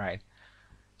color, right?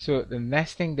 So the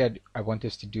next thing that I want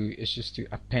us to do is just to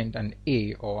append an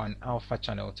A or an alpha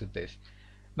channel to this.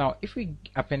 Now if we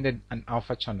appended an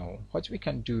alpha channel, what we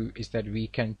can do is that we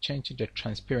can change the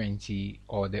transparency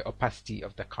or the opacity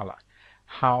of the color,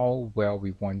 how well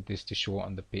we want this to show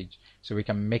on the page, so we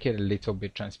can make it a little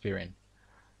bit transparent.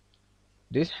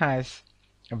 This has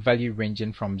a value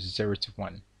ranging from 0 to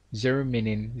 1. 0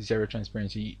 meaning zero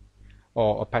transparency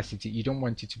or opacity. You don't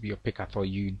want it to be opaque at all.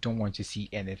 You don't want to see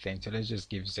anything. So let's just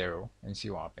give 0 and see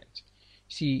what happens.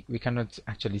 See, we cannot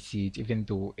actually see it even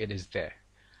though it is there.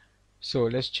 So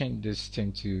let's change this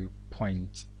thing to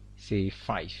point, say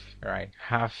 5, right?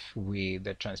 Halfway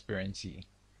the transparency,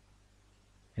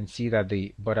 and see that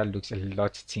the border looks a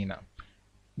lot thinner.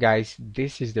 Guys,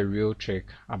 this is the real trick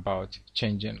about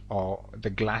changing or the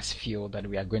glass feel that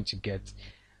we are going to get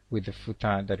with the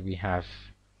footer that we have,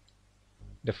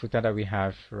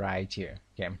 right here.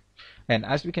 Okay, and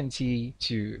as we can see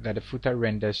too, that the footer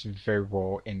renders very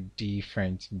well in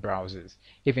different browsers,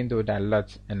 even though there are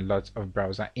lots and lots of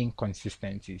browser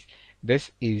inconsistencies.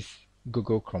 This is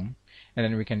Google Chrome, and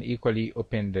then we can equally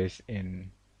open this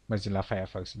in Mozilla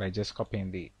Firefox by just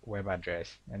copying the web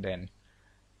address and then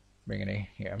bringing it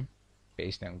here,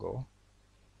 paste and go,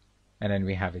 and then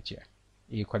we have it here,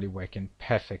 equally working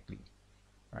perfectly,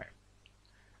 right?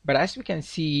 But as we can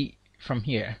see from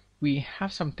here, we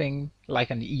have something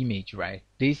like an image, right?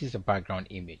 This is a background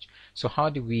image. So how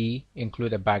do we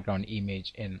include a background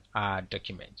image in our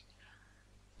document?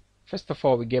 First of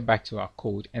all, we get back to our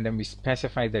code and then we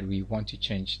specify that we want to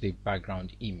change the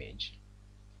background image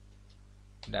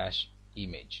dash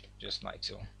image, just like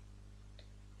so.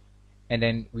 And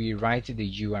then we write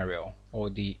the URL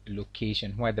or the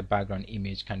location where the background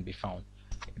image can be found.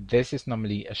 This is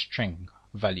normally a string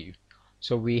value.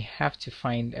 So we have to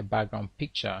find a background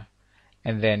picture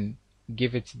and then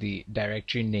give it the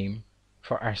directory name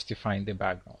for us to find the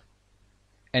background.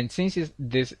 And since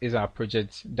this is our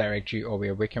project directory, or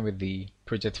we're working with the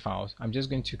project files, I'm just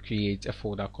going to create a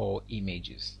folder called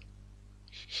images.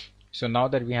 So now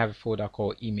that we have a folder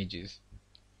called images,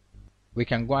 we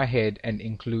can go ahead and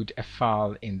include a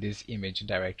file in this image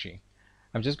directory.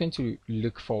 I'm just going to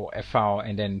look for a file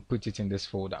and then put it in this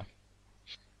folder.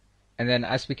 And then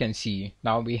as we can see,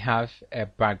 now we have a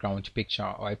background picture,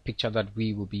 or a picture that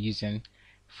we will be using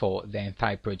for the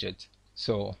entire project.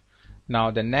 So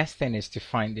now the next thing is to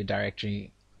find the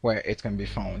directory where it can be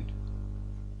found.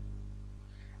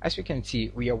 As we can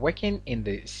see, we are working in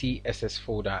the CSS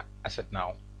folder as of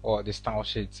now, or the style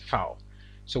sheets file.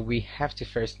 So we have to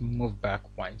first move back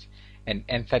once and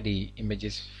enter the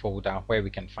images folder where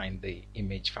we can find the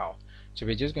image file. So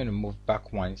we're just going to move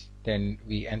back once, then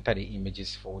we enter the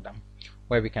images folder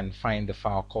where we can find the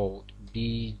file called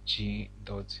bg.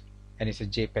 And it's a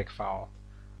JPEG file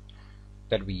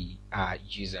that we are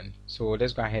using. So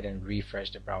let's go ahead and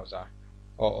refresh the browser,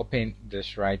 or open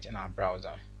this right in our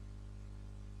browser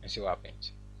and see what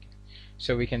happens.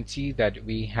 So we can see that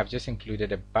we have just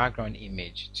included a background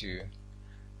image to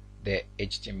the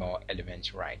HTML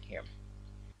element right here.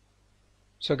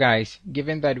 So guys,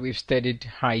 given that we've studied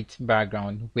height,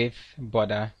 background, width,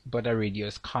 border, border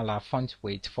radius, color, font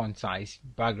weight, font size,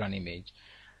 background image,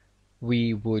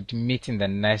 we would meet in the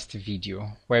next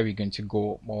video where we're going to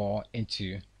go more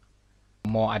into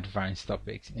more advanced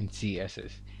topics in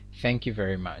CSS. Thank you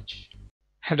very much.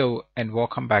 Hello and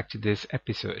welcome back to this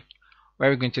episode where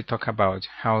we're going to talk about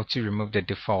how to remove the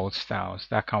default styles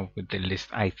that come with the list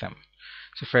item.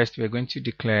 So first we're going to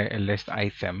declare a list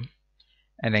item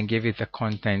and then give it the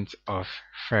content of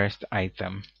first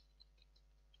item.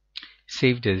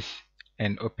 Save this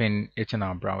and open it in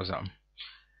our browser.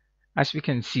 As we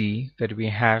can see that we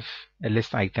have a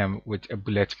list item with a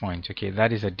bullet point. Okay,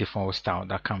 that is a default style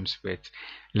that comes with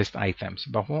list items.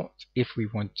 But what if we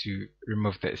want to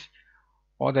remove this?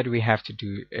 All that we have to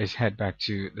do is head back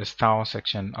to the style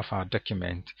section of our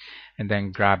document and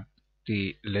then grab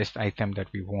the list item that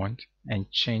we want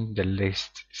and change the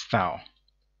list style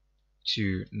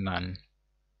to none.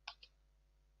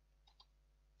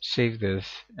 Save this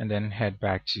and then head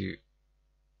back to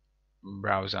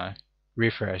browser,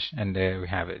 refresh, and there we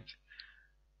have it.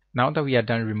 Now that we are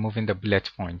done removing the bullet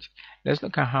point, let's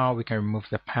look at how we can remove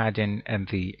the padding and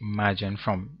the margin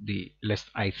from the list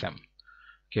item.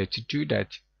 Okay, to do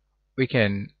that, we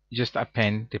can just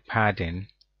append the padding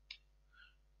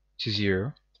to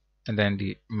 0 and then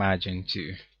the margin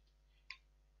to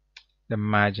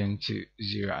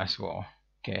 0 as well.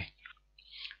 Okay,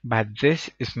 but this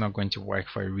is not going to work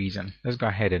for a reason. Let's go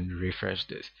ahead and refresh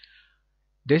this.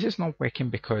 This is not working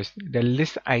because the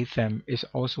list item is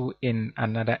also in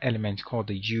another element called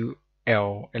the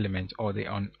UL element, or the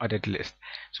unordered list.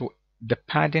 So the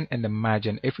padding and the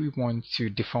margin, if we want to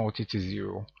default it to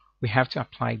 0, we have to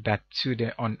apply that to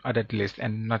the unordered list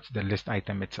and not the list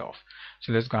item itself.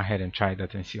 So let's go ahead and try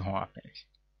that and see what happens.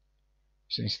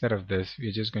 So instead of this,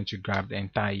 we're just going to grab the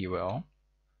entire UL,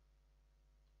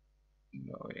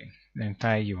 and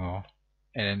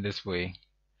then this way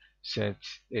set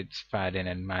its padding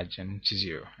and margin to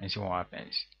 0 and see what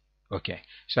happens. Okay,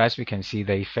 so as we can see,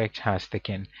 the effect has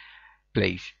taken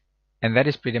place. And that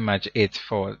is pretty much it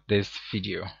for this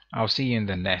video. I'll see you in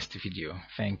the next video.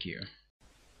 Thank you.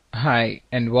 Hi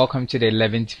and welcome to the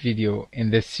 11th video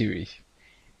in this series.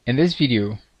 In this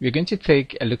video, we're going to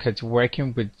take a look at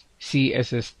working with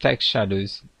CSS text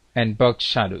shadows and box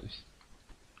shadows.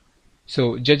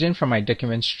 So judging from my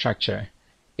document structure,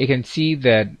 you can see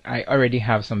that I already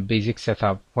have some basic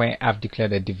setup where I've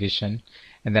declared a division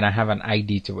and then I have an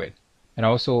ID to it. And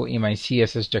also in my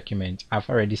CSS document,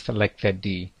 I've already selected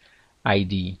the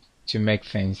ID to make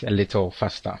things a little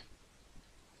faster.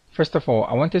 First of all,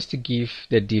 I want us to give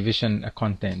the division a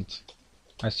content.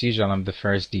 As usual, I'm the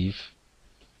first div.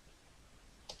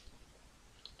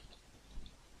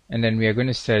 And then we are going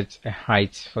to set a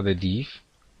height for the div,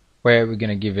 where we're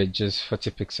going to give it just 40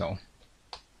 pixels.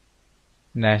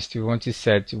 Next, we want to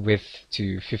set width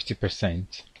to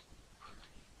 50%.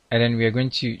 And then we are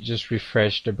going to just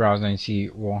refresh the browser and see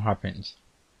what happens.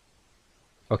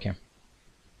 Okay.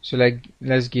 So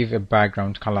let's give a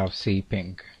background color of, say,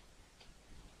 pink.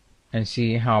 And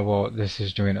see how well this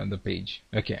is doing on the page.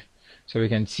 Okay. So we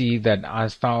can see that our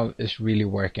style is really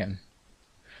working.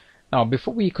 Now,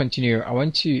 before we continue, I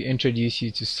want to introduce you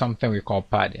to something we call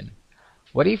padding.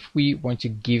 What if we want to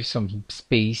give some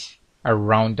space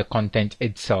around the content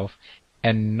itself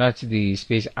and not the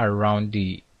space around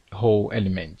the whole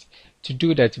element? To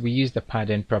do that, we use the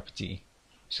padding property.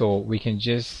 So we can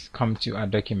just come to our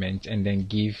document and then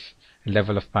give a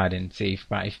level of padding, say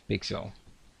 5 pixels.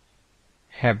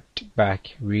 Head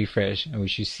back, refresh, and we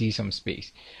should see some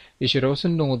space. You should also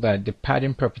know that the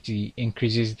padding property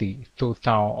increases the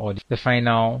total or the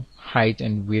final height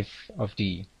and width of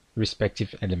the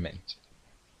respective element.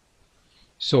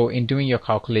 So in doing your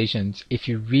calculations, if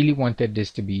you really wanted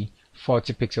this to be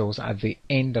 40 pixels at the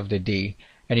end of the day,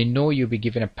 and you know you'll be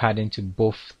given a padding to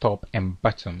both top and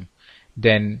bottom,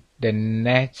 then the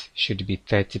net should be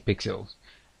 30 pixels.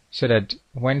 So that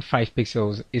when 5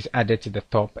 pixels is added to the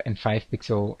top and 5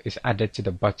 pixels is added to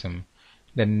the bottom,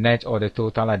 the net or the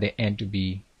total at the end will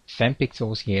be 10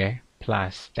 pixels here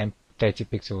plus 30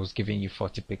 pixels, giving you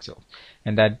 40 pixels.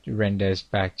 And that renders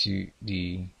back to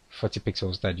the 40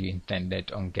 pixels that you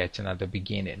intended on getting at the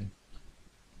beginning.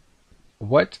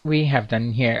 What we have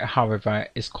done here, however,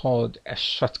 is called a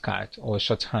shortcut or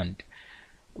shorthand.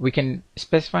 We can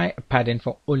specify a padding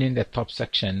for only the top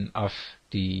section of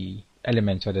the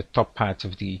element or the top part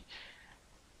of the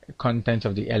content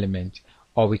of the element,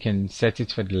 or we can set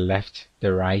it for the left,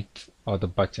 the right, or the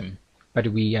bottom. But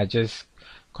we are just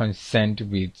concerned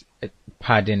with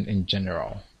padding in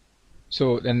general.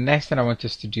 So the next thing I want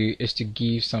us to do is to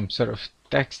give some sort of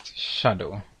text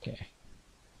shadow. Okay.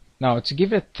 Now to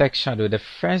give a text shadow, the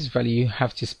first value you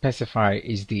have to specify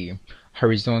is the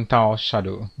horizontal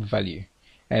shadow value.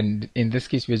 And in this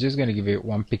case, we're just going to give it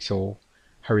 1 pixel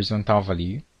horizontal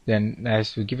value. Then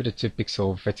next we'll give it a 2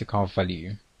 pixel vertical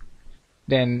value.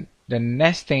 Then the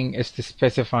next thing is to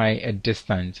specify a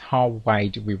distance, how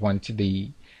wide we want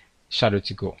the shadow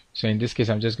to go. So in this case,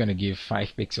 I'm just going to give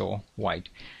 5 pixel wide.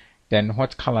 Then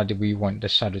what color do we want the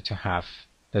shadow to have?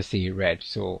 Let's say red,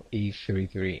 so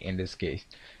A33 in this case.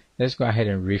 Let's go ahead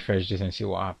and refresh this and see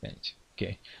what happens.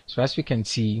 Okay, so as we can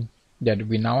see that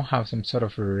we now have some sort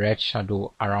of red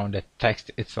shadow around the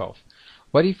text itself.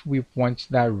 What if we want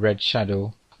that red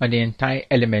shadow on the entire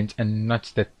element and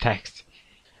not the text?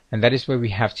 And that is where we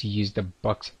have to use the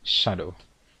box shadow.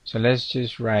 So let's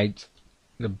just write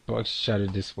the box shadow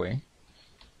this way.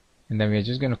 And then we're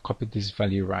just going to copy this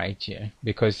value right here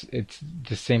because it's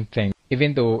the same thing.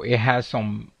 Even though it has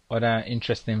some other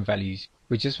interesting values,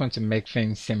 we just want to make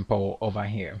things simple over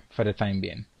here for the time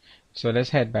being. So let's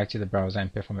head back to the browser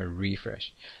and perform a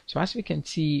refresh. So as we can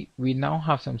see, we now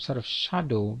have some sort of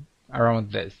shadow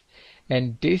around this.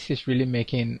 And this is really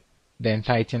making the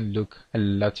entire thing look a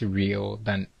lot real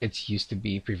than it used to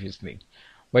be previously.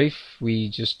 What if we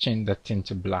just change that thing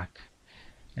to black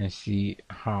and see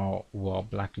how well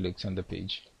black looks on the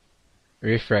page?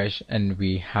 Refresh and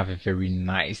we have a very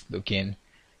nice looking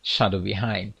shadow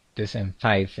behind this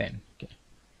entire thing. Okay.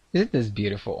 Isn't this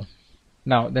beautiful?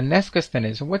 Now the next question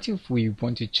is, what if we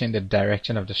want to change the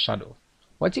direction of the shadow?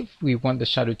 What if we want the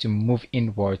shadow to move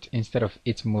inward instead of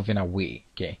it moving away?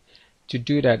 Okay. To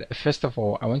do that, first of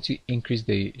all, I want to increase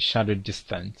the shadow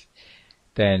distance.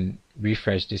 Then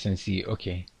refresh this and see,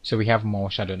 okay, so we have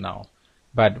more shadow now.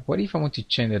 But what if I want to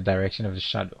change the direction of the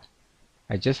shadow?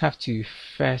 I just have to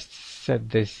first set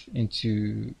this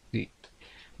into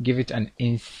give it an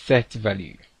insert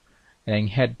value, and then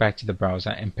head back to the browser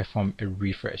and perform a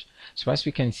refresh. So as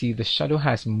we can see, the shadow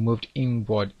has moved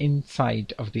inward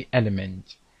inside of the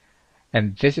element.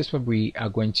 And this is what we are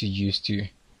going to use to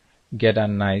get a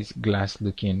nice glass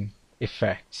looking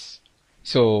effects.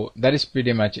 So that is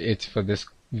pretty much it for this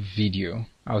video.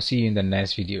 I'll see you in the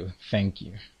next video. Thank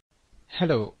you.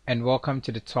 Hello and welcome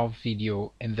to the 12th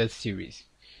video in this series.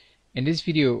 In this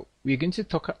video, we're going to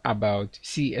talk about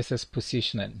CSS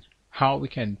positioning, how we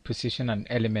can position an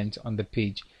element on the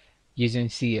page using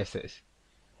CSS.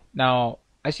 Now,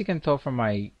 as you can tell from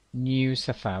my new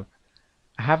setup,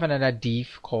 I have another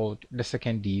div called the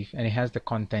second div, and it has the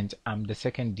content I'm the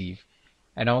second div,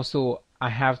 and also I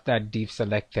have that div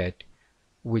selected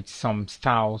with some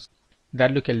styles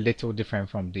that look a little different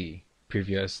from the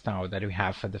previous style that we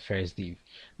have for the first div.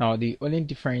 Now the only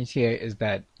difference here is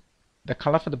that the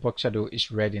color for the box shadow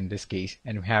is red in this case,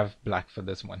 and we have black for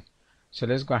this one. So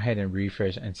let's go ahead and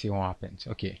refresh and see what happens.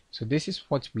 Okay, so this is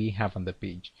what we have on the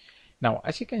page. Now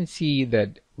as you can see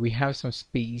that we have some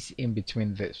space in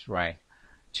between this, right?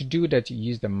 To do that, you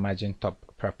use the margin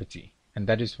top property, and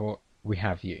that is what we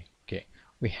have here. Okay,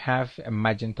 we have a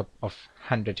margin top of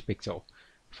 100 pixel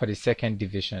for the second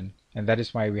division, and that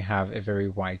is why we have a very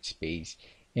wide space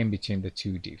in between the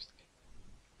two divs.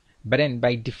 But then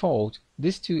by default,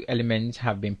 these two elements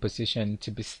have been positioned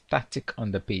to be static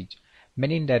on the page,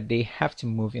 meaning that they have to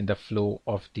move in the flow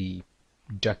of the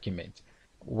document.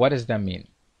 What does that mean?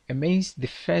 It means the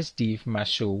first div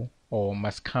must show or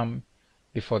must come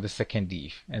before the second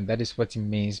div, and that is what it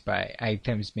means by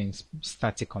items being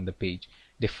static on the page.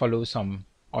 They follow some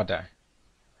order.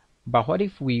 But what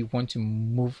if we want to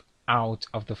move out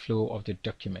of the flow of the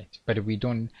document, but we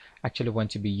don't actually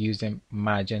want to be using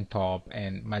margin top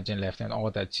and margin left and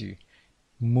all that to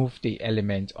move the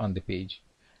element on the page?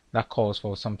 That calls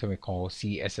for something we call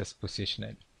CSS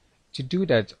positioning. To do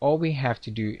that, all we have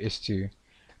to do is to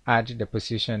add the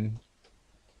position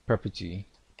property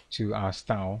to our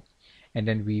style, and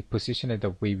then we position it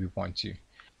the way we want to.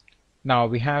 Now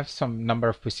we have some number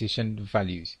of position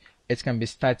values. It can be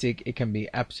static, it can be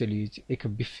absolute, it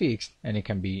can be fixed, and it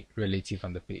can be relative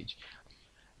on the page.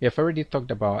 We have already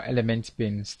talked about elements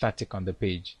being static on the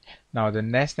page. Now the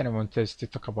next thing I want us to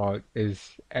talk about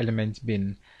is elements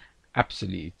being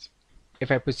absolute.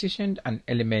 If I positioned an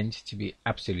element to be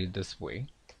absolute this way,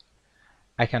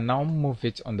 I can now move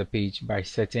it on the page by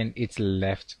setting its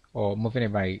left, or moving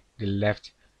it by the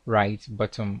left, right,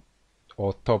 bottom,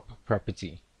 or top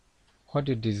property. What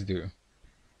did this do?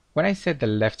 When I set the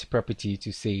left property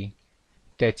to say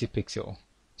 30 pixel,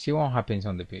 see what happens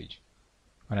on the page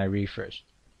when I refresh.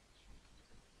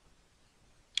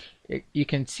 You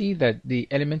can see that the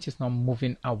element is now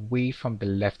moving away from the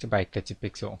left by 30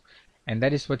 pixel, And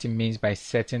that is what it means by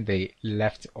setting the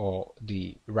left or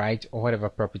the right or whatever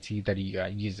property that you are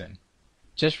using.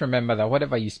 Just remember that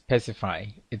whatever you specify,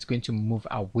 it's going to move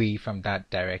away from that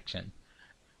direction.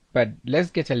 But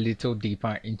let's get a little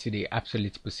deeper into the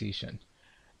absolute position.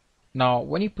 Now,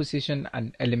 when you position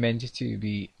an element to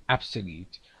be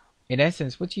absolute, in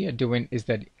essence, what you are doing is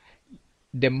that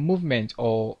the movement,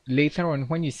 or later on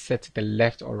when you set the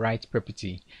left or right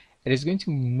property, it is going to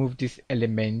move this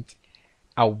element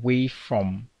away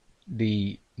from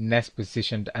the next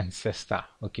positioned ancestor.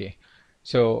 Okay,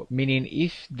 so meaning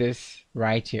if this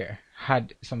right here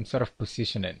had some sort of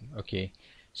positioning, okay,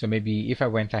 so maybe if I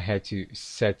went ahead to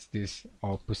set this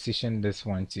or position this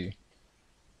one too,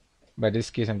 but in this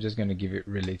case I'm just going to give it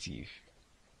relative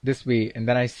this way, and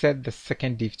then I set the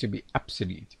second div to be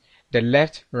absolute, the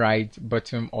left, right,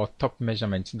 bottom or top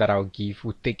measurement that I'll give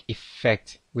will take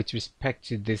effect with respect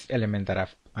to this element that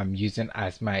I'm using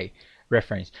as my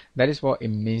reference. That is what it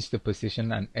means to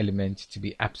position an element to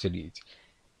be absolute.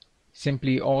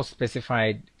 Simply all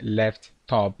specified left,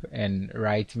 top and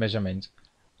right measurement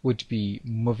would be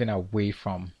moving away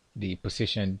from the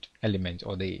positioned element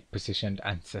or the positioned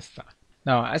ancestor.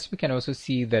 Now, as we can also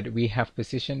see that we have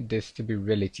positioned this to be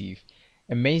relative,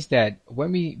 it means that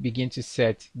when we begin to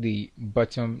set the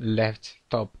bottom, left,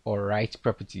 top or right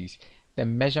properties, the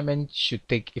measurement should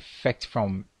take effect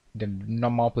from the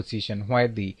normal position where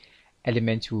the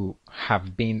element will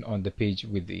have been on the page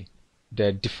with the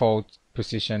default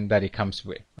position that it comes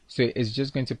with. So it's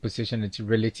just going to position it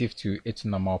relative to its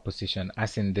normal position,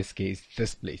 as in this case,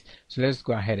 this place. So let's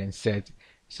go ahead and set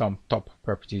some top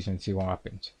properties and see what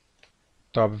happens.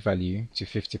 Top value to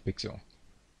 50 pixel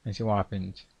and see what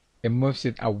happens. It moves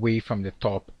it away from the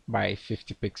top by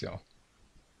 50 pixel.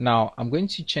 Now I'm going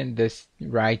to change this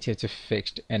right here to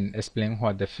fixed and explain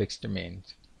what the fixed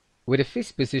means. With a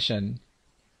fixed position,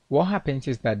 what happens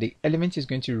is that the element is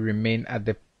going to remain at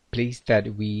the place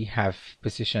that we have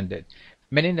positioned it,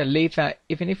 meaning that later,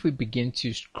 even if we begin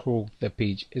to scroll the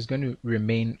page, it's going to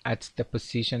remain at the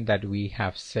position that we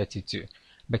have set it to,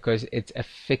 because it's a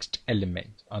fixed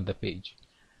element on the page.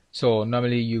 So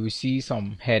normally you will see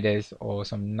some headers or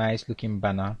some nice looking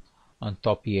banner on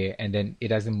top here, and then it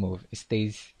doesn't move, it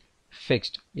stays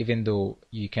fixed, even though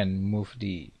you can move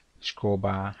the scroll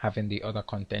bar, having the other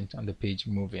content on the page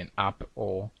moving up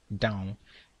or down.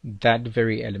 That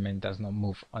very element does not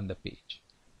move on the page.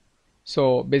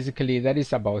 So basically that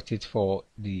is about it for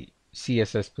the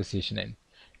CSS positioning.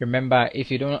 Remember,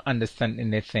 if you don't understand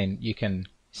anything, you can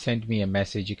send me a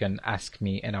message, you can ask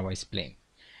me and I will explain.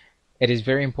 It is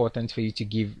very important for you to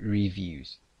give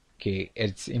reviews. Okay,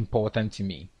 it's important to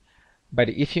me. But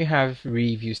if you have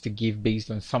reviews to give based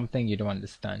on something you don't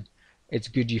understand, it's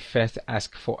good you first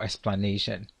ask for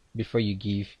explanation before you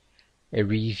give a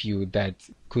review that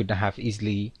could have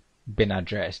easily been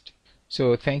addressed.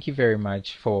 So thank you very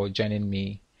much for joining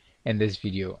me in this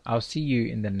video. I'll see you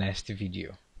in the next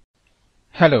video.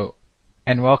 Hello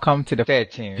and welcome to the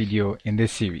 13th video in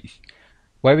this series,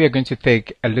 where we are going to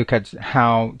take a look at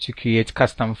how to create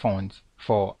custom fonts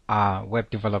for our web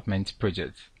development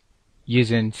projects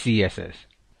using CSS.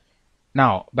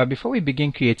 Now, but before we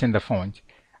begin creating the font,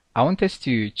 I want us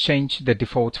to change the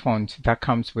default font that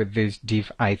comes with this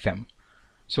div item.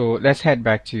 So let's head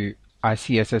back to our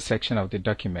CSS section of the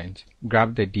document,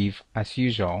 grab the div as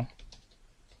usual,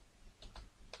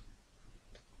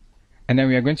 and then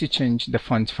we are going to change the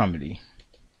font family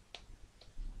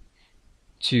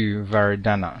to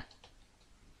Verdana.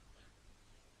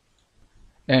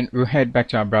 Then we'll head back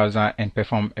to our browser and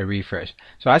perform a refresh.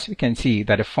 So as we can see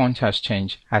that the font has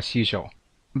changed as usual.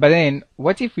 But then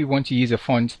what if we want to use a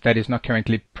font that is not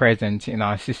currently present in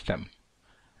our system?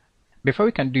 Before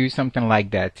we can do something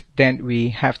like that, then we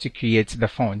have to create the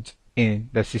font in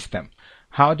the system.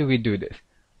 How do we do this?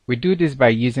 We do this by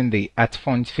using the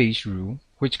 @font_face rule,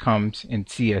 which comes in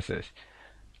CSS.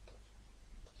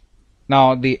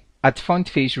 Now the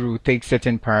 @font_face rule takes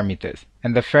certain parameters,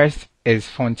 and the first is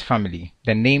font family,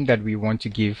 the name that we want to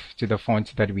give to the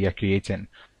font that we are creating,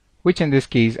 which in this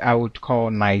case I would call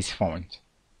nice font.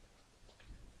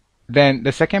 Then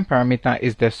the second parameter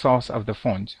is the source of the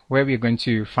font, where we're going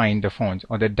to find the font,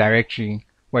 or the directory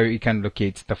where we can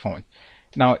locate the font.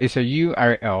 Now it's a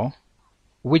URL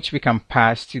which we can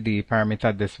pass to the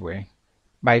parameter this way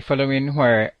by following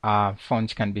where our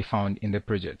font can be found in the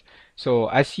project. So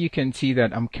as you can see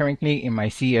that I'm currently in my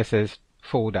CSS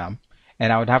folder,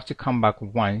 and I would have to come back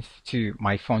once to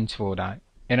my fonts folder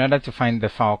in order to find the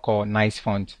file called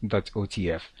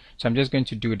nicefont.otf. So I'm just going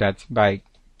to do that by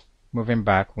moving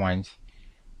back once.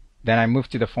 Then I move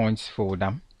to the fonts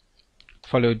folder,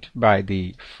 followed by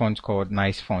the font called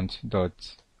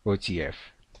nicefont.otf.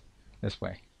 this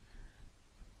way.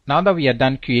 Now that we are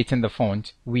done creating the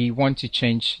font, we want to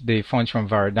change the font from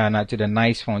Varadana to the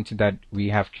nice font that we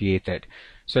have created.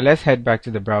 So let's head back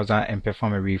to the browser and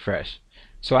perform a refresh.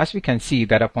 So as we can see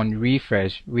that upon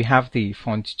refresh, we have the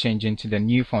font changing to the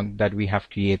new font that we have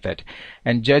created.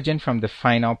 And judging from the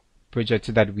final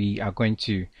project that we are going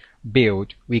to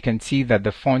build, we can see that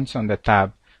the fonts on the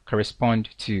tab correspond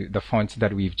to the font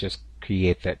that we've just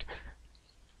created.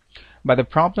 But the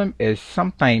problem is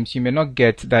sometimes you may not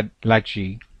get that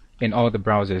luxury in all the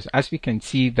browsers. As we can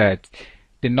see that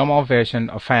the normal version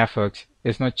of Firefox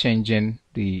is not changing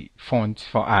the font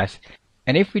for us.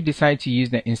 And if we decide to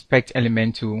use the inspect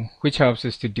element tool, which helps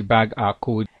us to debug our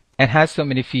code and has so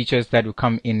many features that will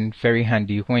come in very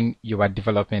handy when you are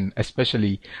developing,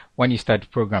 especially when you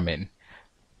start programming.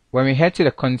 When we head to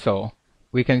the console,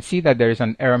 we can see that there is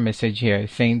an error message here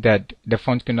saying that the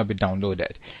font cannot be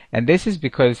downloaded. And this is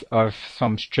because of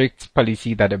some strict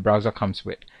policy that the browser comes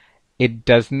with. It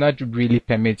does not really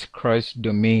permit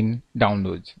cross-domain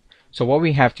downloads. So what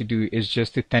we have to do is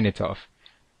just to turn it off.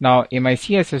 Now in my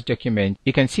CSS document,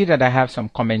 you can see that I have some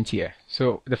comments here.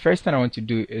 So the first thing I want to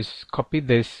do is copy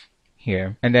this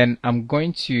here, and then I'm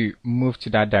going to move to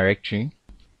that directory.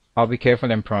 I'll be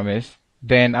careful and promise.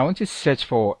 Then I want to search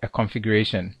for a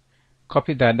configuration.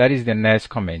 Copy that, that is the next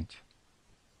comment.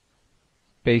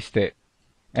 Paste it,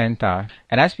 enter.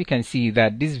 And as we can see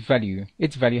that this value,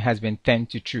 its value has been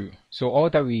turned to true. So all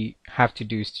that we have to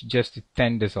do is just to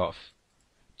turn this off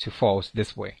to false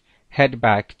this way. Head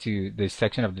back to the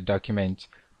section of the document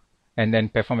and then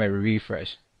perform a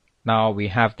refresh. Now we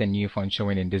have the new font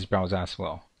showing in this browser as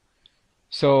well.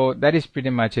 So that is pretty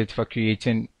much it for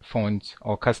creating fonts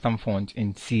or custom fonts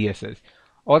in CSS.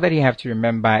 All that you have to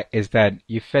remember is that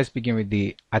you first begin with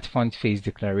the @font_face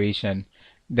declaration,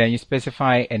 then you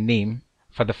specify a name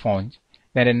for the font.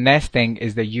 Then the next thing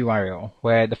is the URL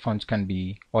where the font can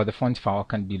be, or the font file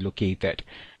can be located.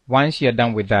 Once you're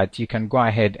done with that, you can go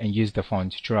ahead and use the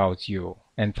font throughout your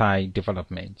entire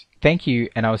development. Thank you,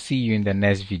 and I'll see you in the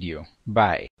next video.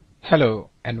 Bye.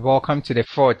 Hello, and welcome to the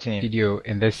 14th video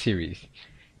in this series.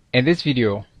 In this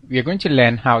video, we are going to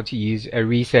learn how to use a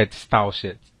reset style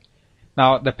sheet.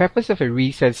 Now, the purpose of a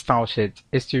reset style sheet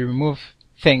is to remove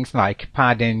things like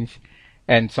paddings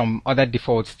and some other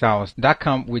default styles that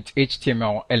come with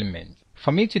HTML elements.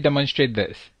 For me to demonstrate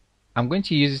this, I'm going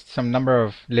to use some number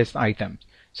of list items.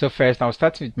 So first, I'll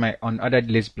start with my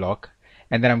unordered list block,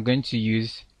 and then I'm going to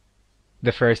use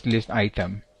the first list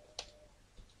item.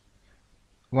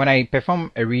 When I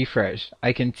perform a refresh,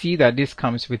 I can see that this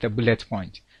comes with a bullet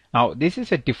point. Now, this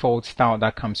is a default style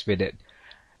that comes with it.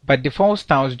 But default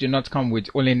styles do not come with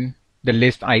only the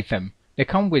list item. They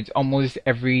come with almost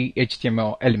every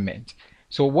HTML element.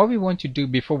 So what we want to do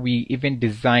before we even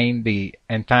design the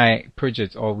entire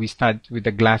project, or we start with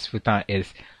the glass footer,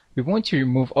 is we want to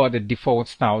remove all the default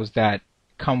styles that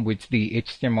come with the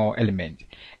HTML element.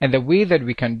 And the way that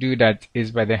we can do that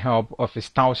is by the help of a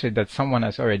style sheet that someone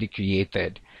has already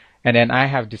created. And then I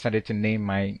have decided to name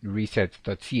my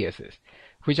reset.css,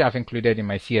 which I've included in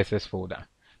my CSS folder.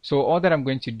 So all that I'm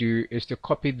going to do is to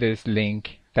copy this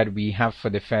link that we have for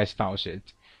the first style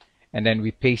sheet, and then we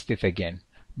paste it again.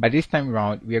 But this time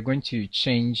around, we are going to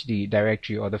change the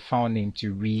directory or the file name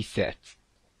to reset.css.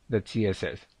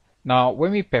 Now,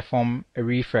 when we perform a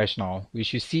refresh now, we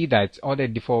should see that all the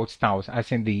default styles,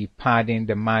 as in the padding,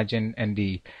 the margin, and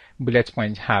the bullet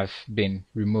points, have been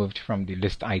removed from the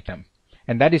list item.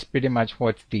 And that is pretty much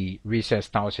what the reset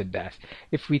style sheet does.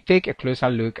 If we take a closer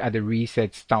look at the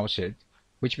reset style sheet,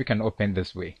 which we can open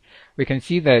this way, we can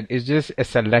see that it's just a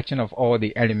selection of all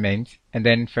the elements, and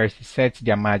then first set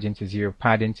their margin to 0,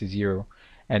 padding to 0,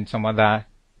 and some other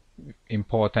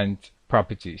important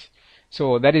properties.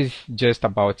 So that is just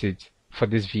about it for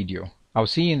this video. I'll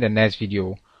see you in the next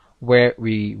video where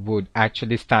we would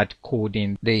actually start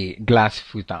coding the glass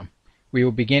footer. We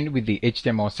will begin with the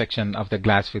HTML section of the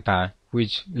glass footer,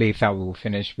 which later we will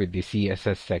finish with the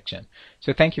CSS section.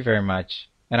 So thank you very much,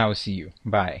 and I will see you.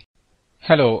 Bye.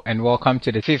 Hello, and welcome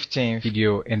to the 15th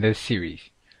video in this series,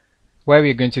 where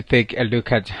we're going to take a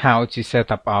look at how to set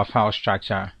up our file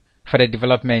structure for the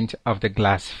development of the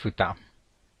glass footer.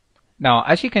 Now,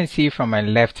 as you can see from my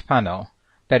left panel,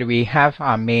 that we have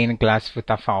our main glass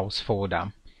footer files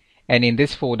folder. And in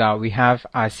this folder, we have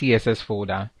our CSS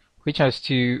folder, which has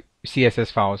two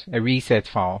CSS files, a reset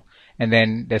file, and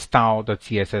then the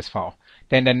style.css file.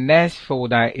 Then the next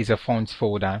folder is a fonts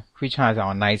folder, which has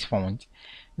our nice font.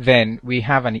 Then we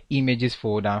have an images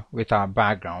folder with our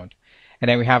background. And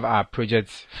then we have our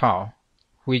projects file,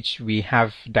 which we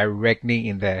have directly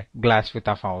in the glass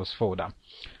footer files folder.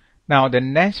 Now, the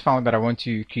next file that I want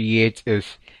to create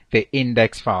is the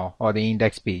index file or the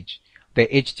index page, the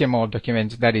HTML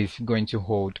document that is going to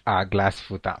hold our glass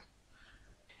footer.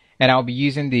 And I'll be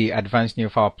using the advanced new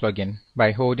file plugin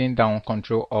by holding down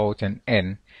Ctrl Alt and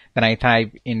N. Then I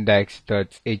type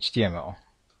index.html.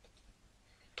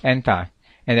 Enter.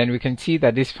 And then we can see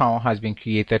that this file has been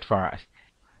created for us.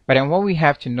 But then what we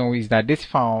have to know is that this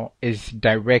file is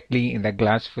directly in the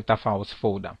glass footer files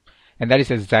folder. And that is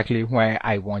exactly where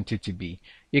I want it to be.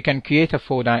 You can create a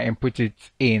folder and put it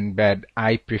in, but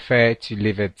I prefer to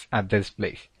leave it at this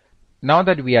place. Now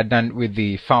that we are done with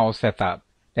the file setup,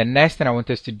 the next thing I want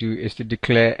us to do is to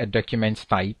declare a document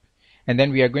type. And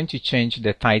then we are going to change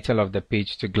the title of the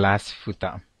page to glass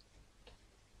footer.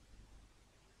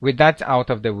 With that out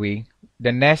of the way,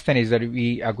 the next thing is that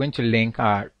we are going to link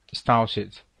our style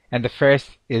sheets. And the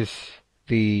first is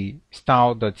the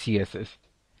style.css.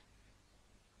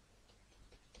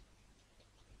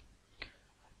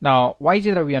 Now, why is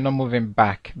it that we are not moving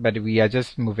back, but we are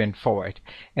just moving forward?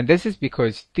 And this is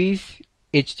because this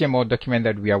HTML document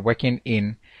that we are working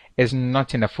in is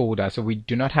not in a folder, so we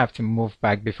do not have to move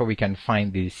back before we can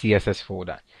find the CSS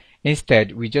folder.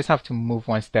 Instead, we just have to move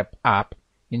one step up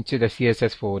into the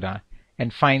CSS folder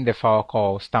and find the file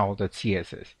called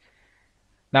style.css.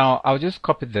 Now, I'll just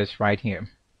copy this right here,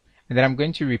 and then I'm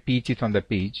going to repeat it on the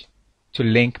page to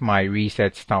link my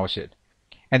reset style sheet.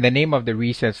 And the name of the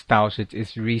reset style sheet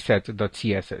is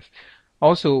reset.css.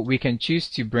 Also, we can choose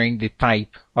to bring the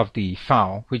type of the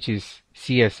file, which is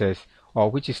CSS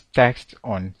or which is text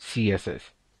on CSS.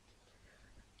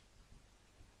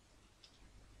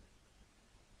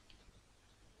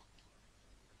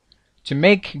 To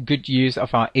make good use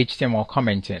of our HTML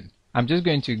commenting, I'm just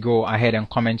going to go ahead and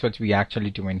comment what we are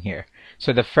actually doing here.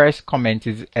 So the first comment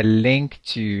is a link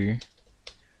to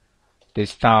the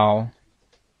style.css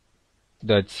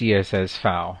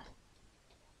file.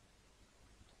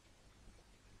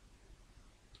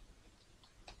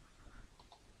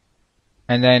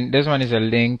 And then this one is a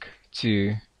link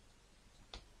to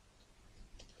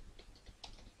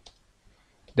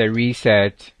the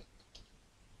reset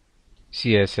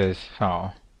CSS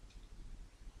file.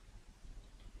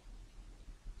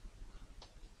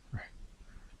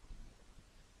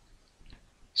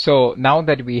 So now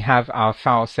that we have our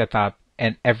file set up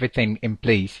and everything in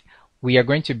place, we are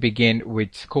going to begin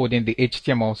with coding the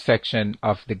HTML section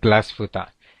of the glass footer.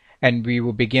 And we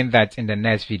will begin that in the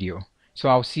next video. So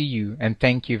I'll see you and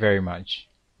thank you very much.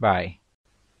 Bye.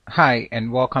 Hi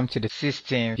and welcome to the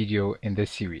 16th video in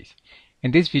this series.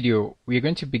 In this video, we are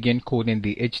going to begin coding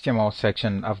the HTML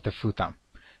section of the footer.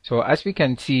 So as we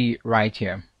can see right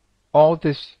here, all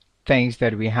these things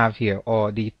that we have here,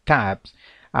 or the tabs,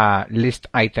 are list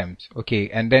items, okay?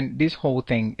 And then this whole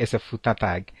thing is a footer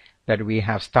tag that we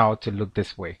have styled to look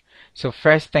this way. So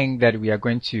first thing that we are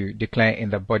going to declare in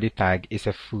the body tag is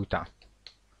a footer.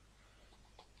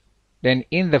 Then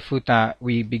in the footer,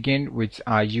 we begin with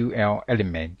our UL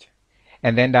element.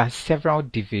 And then there are several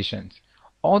divisions.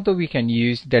 Although we can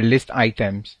use the list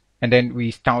items and then we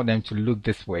style them to look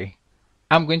this way,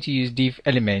 I'm going to use div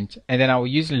element and then I will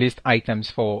use list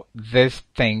items for these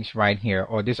things right here,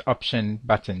 or this option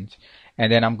buttons.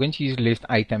 And then I'm going to use list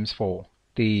items for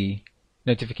the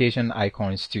notification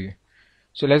icons too.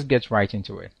 So let's get right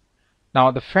into it. Now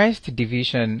the first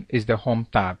division is the home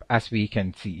tab, as we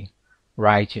can see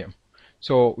right here.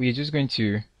 So we're just going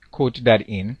to code that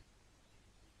in.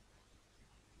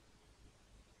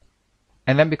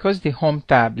 And then because the home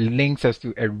tab links us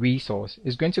to a resource,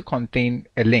 it's going to contain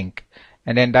a link.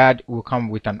 And then that will come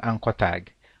with an anchor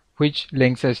tag, which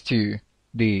links us to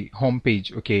the home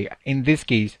page. Okay, in this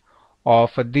case, or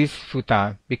for this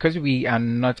footer, because we are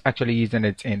not actually using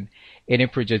it in any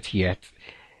project yet,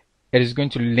 it is going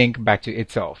to link back to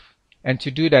itself. And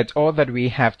to do that, all that we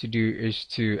have to do is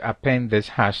to append this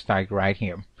hashtag right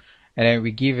here. And then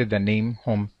we give it the name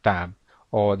home tab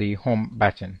or the home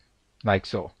button, like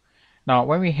so. Now,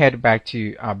 when we head back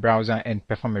to our browser and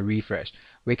perform a refresh,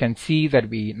 we can see that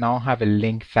we now have a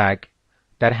link tag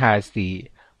that has the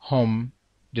home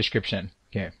description.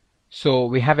 Okay, so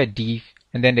we have a div,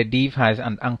 and then the div has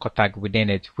an anchor tag within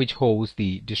it, which holds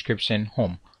the description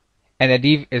home. And the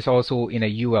div is also in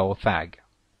a UL tag.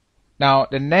 Now,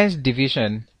 the next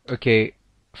division, okay,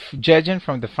 judging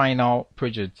from the final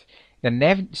project, the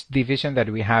next division that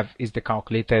we have is the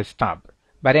calculators tab.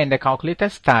 But then the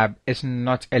calculators tab is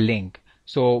not a link,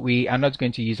 so we are not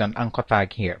going to use an anchor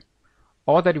tag here.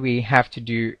 All that we have to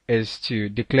do is to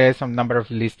declare some number of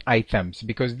list items,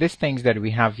 because these things that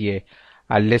we have here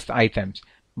are list items.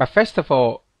 But first of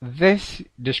all, this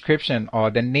description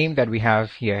or the name that we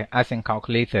have here as in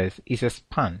calculators is a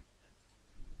span.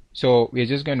 So we're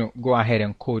just going to go ahead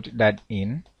and code that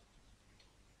in.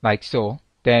 like so.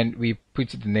 Then we put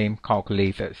the name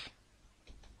calculators.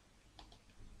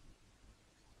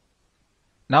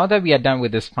 Now that we are done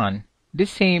with the span,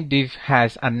 this same div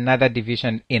has another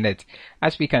division in it,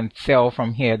 as we can tell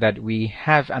from here that we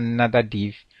have another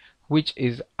div which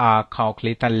is our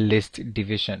calculator list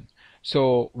division.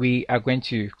 So we are going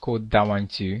to code that one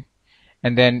too,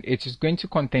 and then it is going to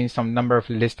contain some number of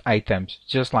list items,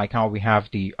 just like how we have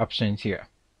the options here.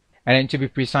 And then to be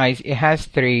precise, it has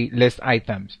 3 list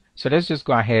items. So let's just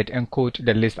go ahead and code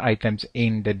the list items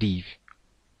in the div.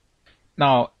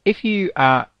 Now, if you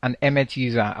are an Emmet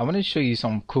user, I want to show you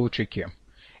some cool trick here.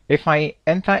 If I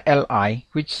enter li,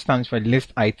 which stands for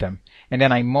list item, and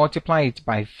then I multiply it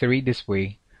by 3 this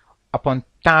way, upon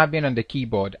tabbing on the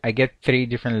keyboard, I get 3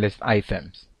 different list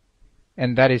items.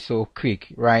 And that is so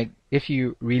quick, right? If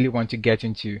you really want to get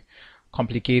into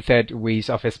complicated ways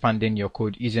of expanding your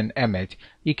code using Emmet,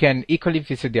 you can equally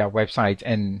visit their website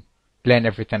and learn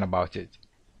everything about it.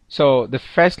 So the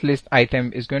first list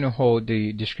item is going to hold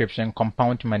the description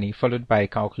compound money, followed by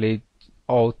calculate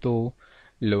auto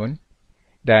loan.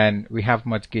 Then we have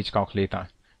mortgage calculator.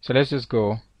 So let's just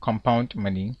go compound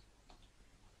money,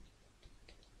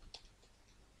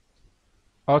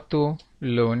 auto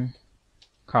loan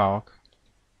calc.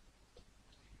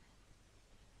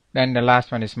 Then the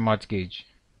last one is mortgage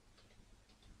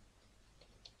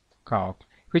calc,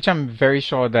 which I'm very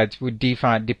sure that would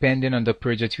differ depending on the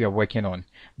project we are working on.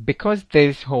 Because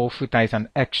this whole footer is an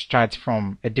extract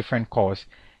from a different course,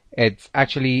 it's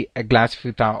actually a glass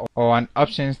footer or an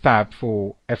options tab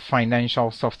for a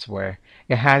financial software.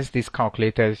 It has these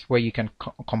calculators where you can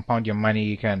compound your money,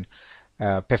 you can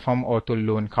perform auto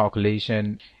loan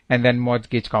calculation, and then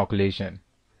mortgage calculation.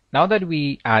 Now that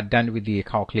we are done with the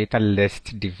calculator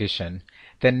list division,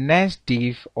 the next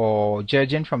div, or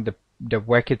judging from the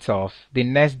work itself, the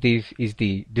next div is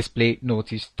the display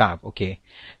notice tab. Okay,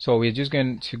 so we're just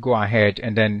going to go ahead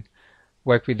and then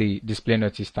work with the display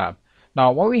notice tab.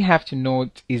 Now what we have to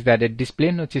note is that the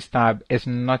display notice tab is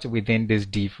not within this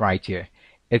div right here.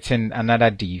 It's in another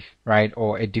div, right,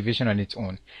 or a division on its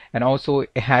own. And also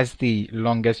it has the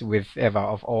longest width ever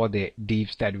of all the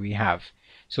divs that we have.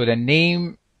 So the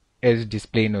name is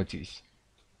display notice.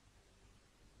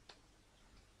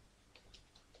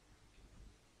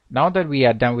 Now that we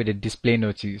are done with the display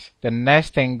notice, the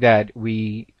next thing that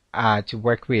we are to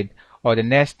work with, or the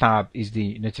next tab, is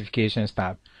the notifications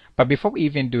tab. But before we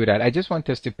even do that, I just want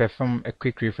us to perform a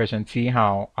quick refresh and see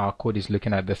how our code is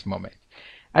looking at this moment.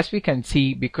 As we can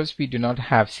see, because we do not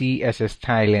have CSS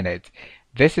style in it,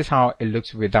 this is how it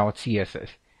looks without CSS.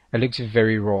 It looks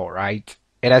very raw, right?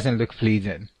 It doesn't look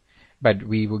pleasing, but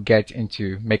we will get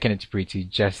into making it pretty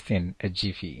just in a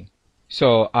jiffy.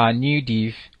 So our new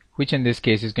div, which in this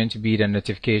case is going to be the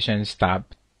notifications tab,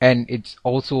 and it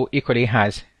also equally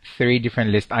has 3 different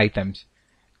list items: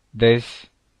 this,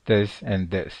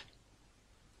 and this.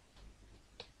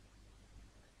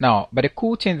 Now, but the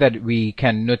cool thing that we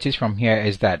can notice from here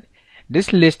is that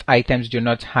these list items do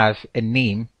not have a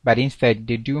name, but instead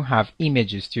they do have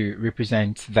images to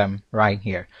represent them right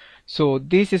here. So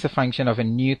this is a function of a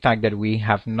new tag that we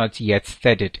have not yet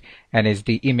studied, and is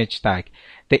the image tag.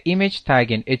 The image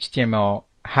tag in HTML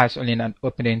has only an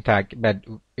opening tag, but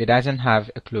it doesn't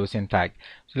have a closing tag.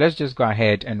 So let's just go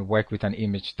ahead and work with an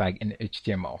image tag in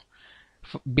HTML.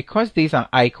 Because these are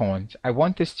icons, I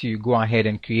want us to go ahead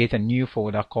and create a new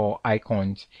folder called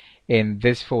icons in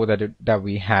this folder that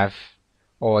we have,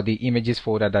 or the images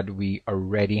folder that we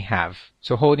already have.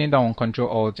 So holding down Ctrl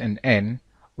Alt and N,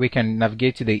 we can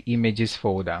navigate to the images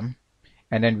folder,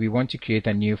 and then we want to create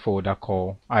a new folder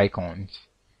called icons,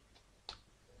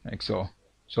 like so.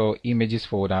 So images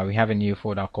folder, we have a new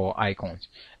folder called icons.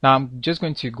 Now I'm just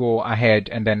going to go ahead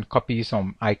and then copy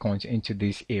some icons into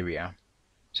this area.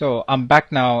 So I'm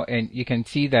back now, and you can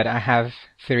see that I have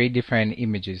 3 different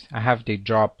images. I have the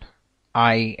drop,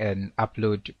 and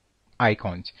upload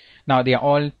icons. Now they are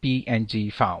all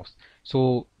PNG files.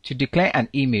 So to declare an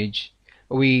image,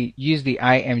 we use the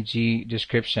img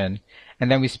description, and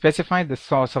then we specify the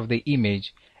source of the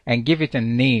image and give it a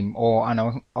name or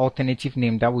an alternative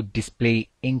name that would display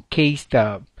in case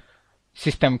the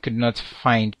system could not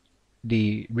find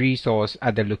the resource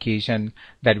at the location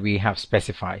that we have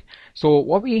specified. So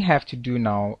what we have to do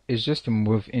now is just to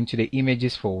move into the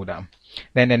images folder.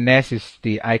 Then the next is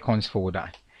the icons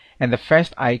folder. And the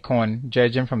first icon,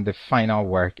 judging from the final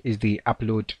work, is the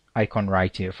upload icon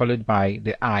right here, followed by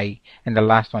the eye, and the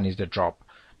last one is the drop.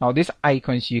 Now these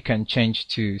icons you can change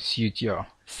to suit your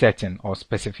setting or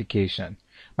specification.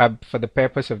 But for the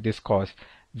purpose of this course,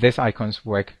 these icons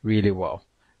work really well.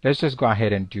 Let's just go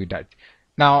ahead and do that.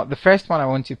 Now the first one I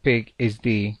want to pick is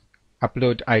the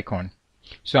upload icon.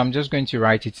 So I'm just going to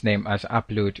write its name as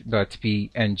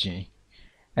upload.png,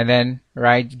 and then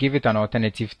give it an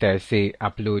alternative test, say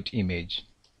upload image.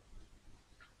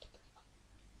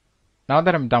 Now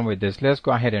that I'm done with this, let's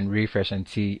go ahead and refresh and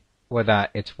see whether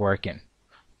it's working.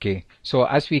 Okay, so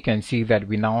as we can see that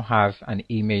we now have an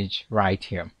image right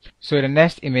here. So the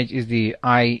next image is the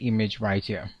eye image right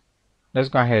here. Let's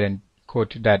go ahead and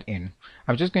code that in.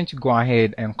 I'm just going to go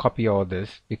ahead and copy all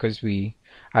this because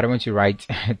I don't want to write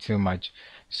too much.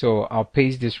 So I'll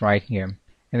paste this right here,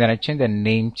 and then I change the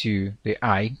name to the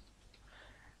eye.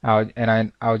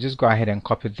 I'll just go ahead and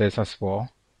copy this as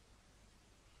well.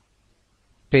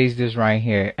 Paste this right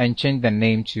here and change the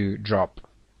name to drop.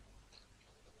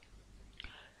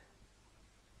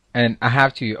 And I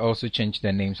have to also change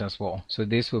the names as well. So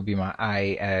this will be my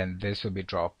eye and this will be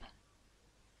drop.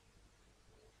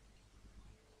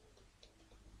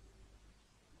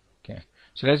 Okay,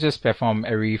 so let's just perform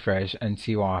a refresh and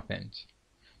see what happens.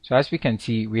 So as we can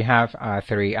see, we have our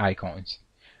 3 icons,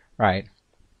 right?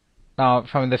 Now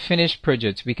from the finished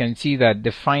project, we can see that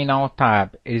the final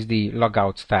tab is the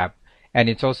logout tab, and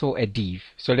it's also a div.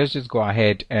 So let's just go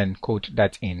ahead and code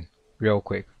that in real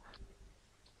quick.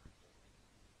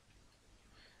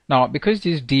 Now, because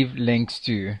this div links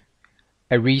to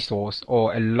a resource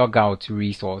or a logout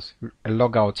resource, a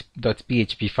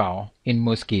logout.php file in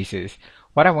most cases,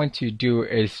 what I want to do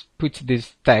is put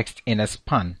this text in a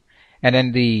span, and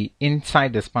then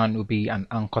inside the span will be an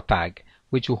anchor tag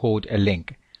which will hold a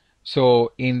link.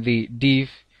 So in the div,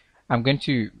 I'm going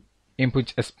to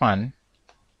input a span,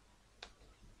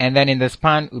 and then in the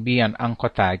span will be an anchor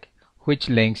tag which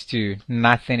links to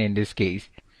nothing in this case,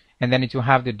 and then it will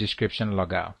have the description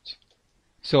logout.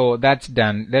 So that's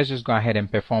done. Let's just go ahead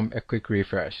and perform a quick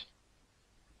refresh.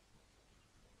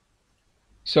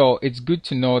 So it's good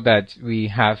to know that we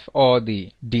have all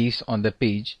the divs on the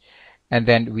page, and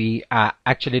then we are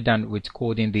actually done with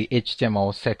coding the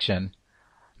HTML section.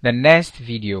 The next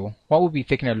video, what we'll be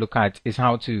taking a look at is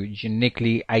how to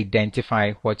uniquely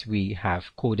identify what we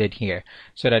have coded here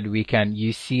so that we can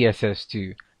use CSS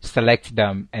to select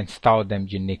them and style them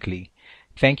uniquely.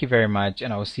 Thank you very much,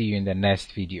 and I'll see you in the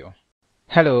next video.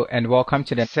 Hello and welcome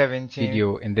to the 7th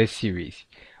video in this series,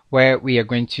 where we are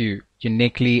going to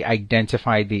uniquely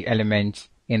identify the elements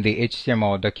in the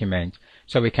HTML document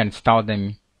so we can style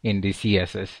them in the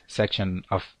CSS section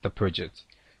of the project.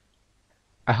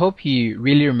 I hope you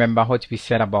really remember what we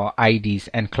said about IDs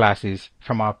and classes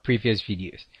from our previous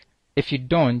videos. If you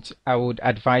don't, I would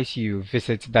advise you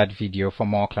visit that video for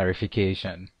more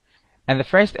clarification. And the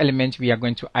first element we are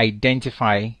going to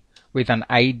identify with an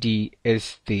ID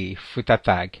is the footer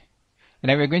tag. And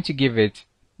then we're going to give it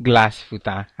glass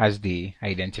footer as the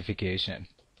identification.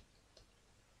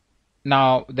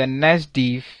 Now the next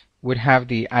div would have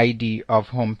the ID of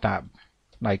home tab,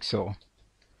 like so,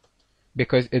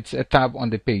 because it's a tab on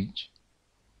the page.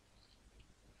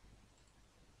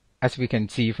 As we can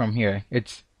see from here,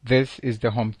 this is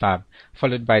the home tab,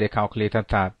 followed by the calculator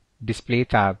tab, display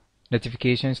tab,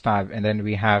 notifications tab, and then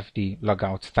we have the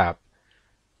logout tab.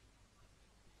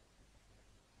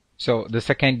 So the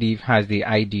second div has the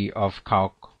ID of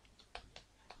calc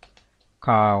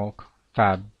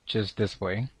tab, just this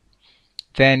way.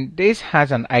 Then this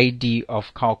has an ID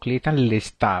of calculator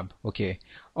list tab, okay,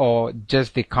 or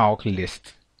just the calc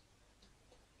list.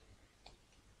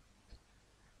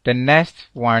 The next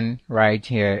one right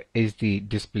here is the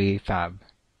display tab.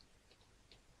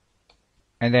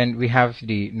 And then we have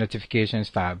the notifications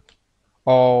tab,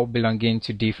 all belonging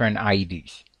to different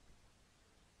IDs.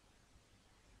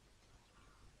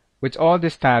 With all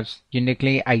these tabs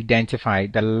uniquely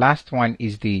identified, the last one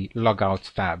is the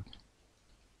logout tab.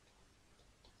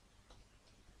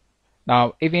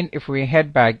 Now, even if we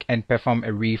head back and perform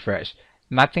a refresh,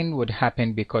 nothing would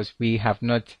happen because we have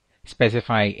not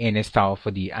specified any style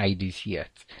for the IDs yet.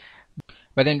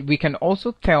 But then we can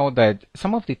also tell that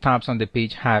some of the tabs on the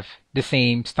page have the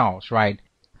same styles, right?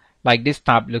 Like this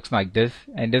tab looks like this,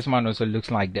 and this one also looks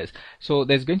like this. So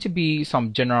there's going to be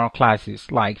some general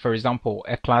classes, like for example,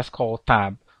 a class called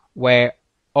tab, where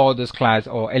all those classes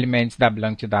or elements that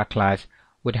belong to that class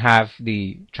would have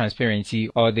the transparency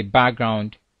or the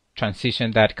background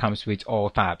transition that comes with all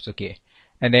tabs, okay?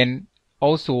 And then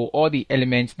also all the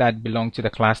elements that belong to the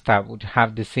class tab would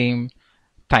have the same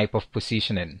type of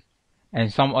positioning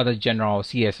and some other general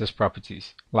CSS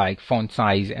properties like font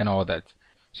size and all that.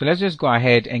 So let's just go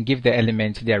ahead and give the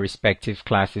elements their respective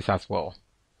classes as well.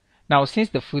 Now, since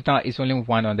the footer is only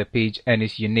one on the page and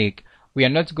is unique, we are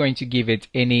not going to give it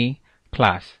any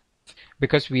class,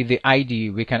 because with the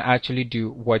ID we can actually do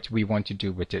what we want to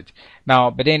do with it. Now,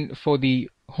 but then for the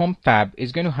home tab,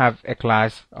 it's going to have a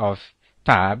class of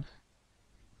tab,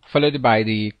 followed by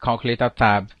the calculator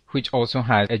tab, which also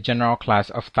has a general class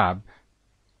of tab.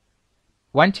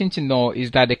 One thing to know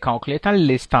is that the calculator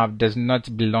list tab does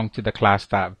not belong to the class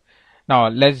tab. Now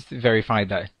let's verify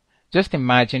that. Just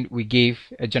imagine we gave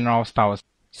a general style,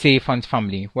 say font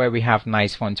family, where we have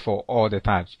nice fonts for all the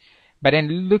tabs. But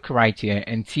then look right here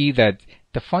and see that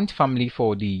the font family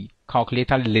for the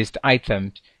calculator list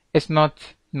items is not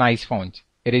nice font.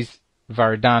 It is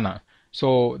Verdana.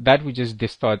 So that will just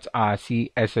distort our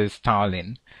CSS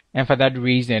styling. And for that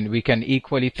reason, we can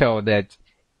equally tell that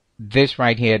this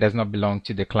right here does not belong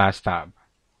to the class tab.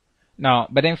 Now,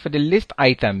 but then for the list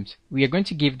items, we are going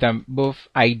to give them both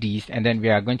IDs and then we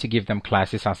are going to give them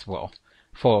classes as well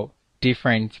for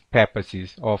different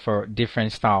purposes or for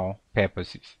different style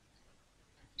purposes.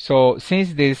 So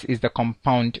since this is the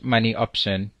compound money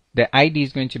option, the ID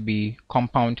is going to be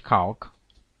compound calc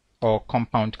or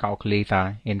compound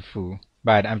calculator in full,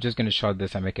 but I'm just going to short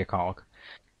this and make a calc.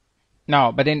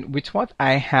 Now, but then with what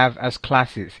I have as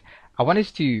classes, I want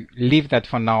us to leave that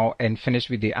for now and finish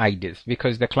with the IDs,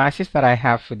 because the classes that I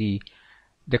have for the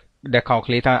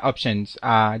calculator options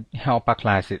are helper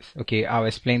classes. Okay, I'll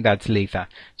explain that later.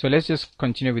 So let's just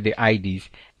continue with the IDs.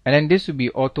 And then this will be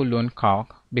auto loan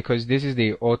calc, because this is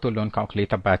the auto loan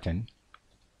calculator button.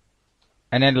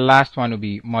 And then the last one will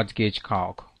be mortgage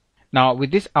calc. Now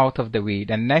with this out of the way,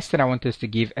 the next thing I want us to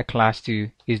give a class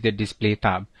to is the display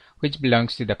tab, which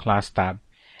belongs to the class tab.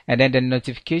 And then the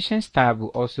notifications tab will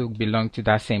also belong to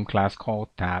that same class called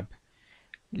tab,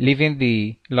 leaving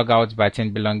the logout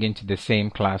button belonging to the same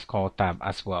class called tab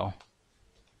as well.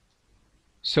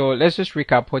 So let's just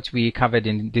recap what we covered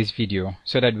in this video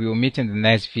so that we will meet in the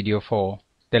next video for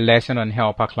the lesson on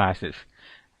helper classes.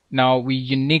 Now we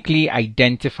uniquely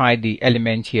identify the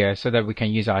element here so that we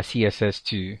can use our CSS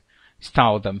to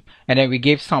style them. And then we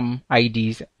gave some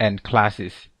IDs and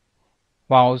classes,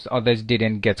 whilst others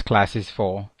didn't get classes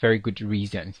for very good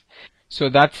reasons. So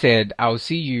that said, I'll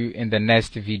see you in the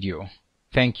next video.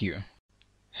 Thank you.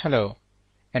 Hello,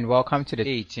 and welcome to the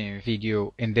 18th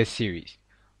video in this series,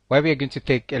 where we are going to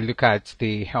take a look at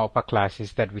the helper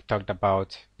classes that we talked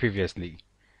about previously.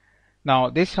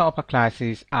 Now, these helper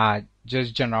classes are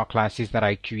just general classes that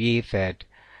I created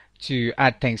to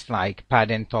add things like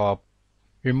padding top,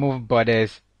 remove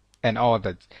borders, and all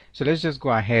that. So let's just go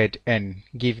ahead and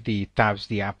give the tabs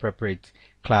the appropriate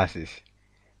classes.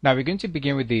 Now we're going to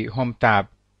begin with the home tab,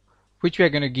 which we are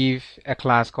going to give a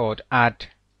class called add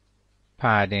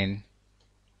padding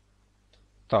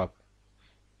top.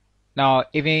 Now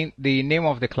even the name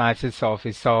of the class itself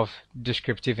is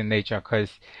self-descriptive in nature,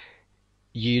 because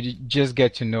you just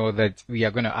get to know that we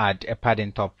are going to add a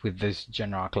padding top with this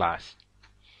general class.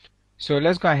 So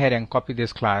let's go ahead and copy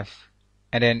this class,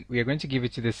 and then we are going to give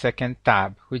it to the second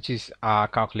tab, which is our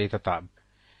calculator tab.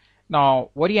 Now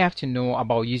what you have to know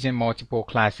about using multiple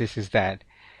classes is that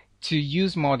to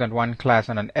use more than one class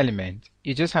on an element,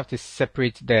 you just have to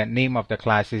separate the name of the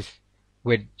classes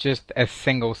with just a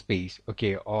single space,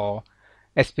 okay, or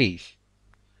a space.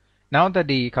 Now that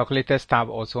the calculators tab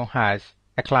also has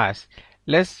a class,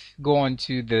 let's go on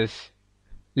to this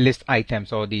list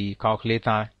items or the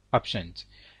calculator options.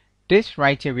 This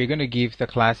right here, we're going to give the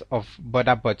class of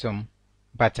border bottom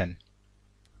button,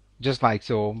 just like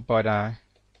so, border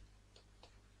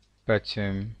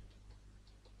bottom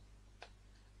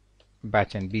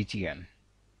button btn.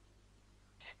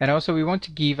 And also we want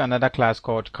to give another class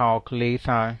called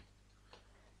calculator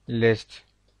list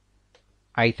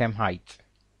item height.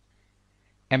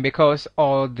 And because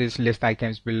all these list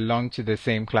items belong to the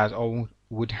same class or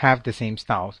would have the same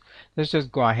styles, let's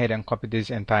just go ahead and copy this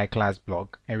entire class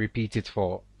block and repeat it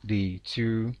for the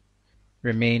two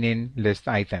remaining list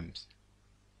items.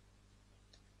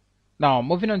 Now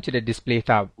moving on to the display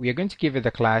tab, we are going to give it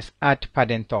the class add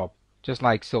padding top, just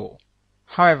like so.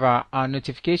 However, our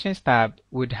notifications tab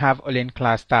would have only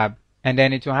class tab, and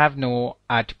then it will have no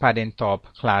add padding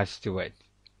top class to it.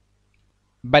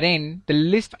 But then the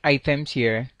list items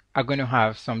here are going to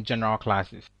have some general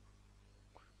classes,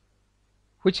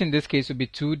 which in this case will be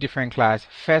two different classes.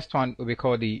 First one will be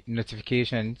called the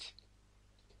notifications,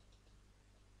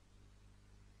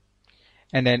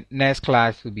 and then next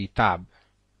class will be tab.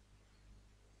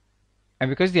 And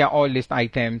because they are all list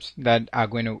items that are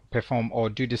going to perform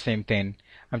or do the same thing,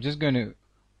 I'm just going to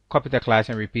copy the class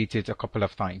and repeat it a couple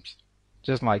of times,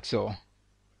 just like so.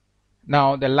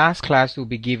 Now the last class we'll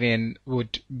be given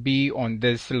would be on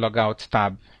this logout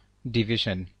tab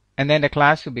division, and then the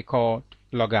class will be called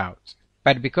logout.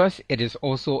 But because it is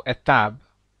also a tab,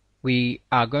 we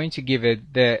are going to give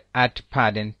it the add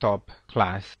padding top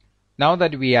class. Now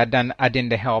that we are done adding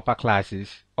the helper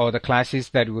classes, or the classes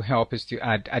that will help us to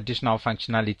add additional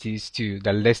functionalities to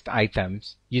the list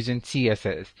items using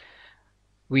CSS,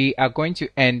 we are going to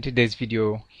end this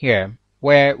video here,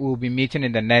 where we'll be meeting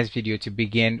in the next video to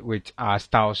begin with our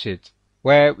style sheet,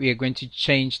 where we are going to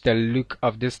change the look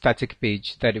of this static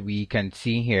page that we can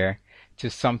see here to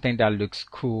something that looks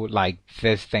cool, like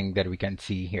this thing that we can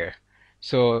see here.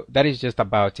 So that is just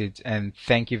about it, and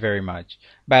thank you very much.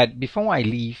 But before I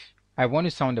leave, I want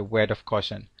to sound a word of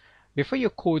caution. Before your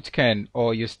code can,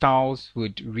 or your styles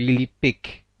would really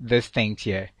pick these things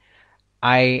here,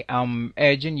 I am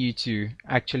urging you to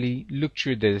actually look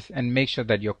through this and make sure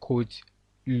that your codes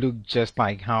look just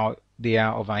like how they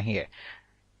are over here.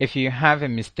 If you have a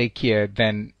mistake here,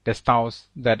 then the styles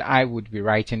that I would be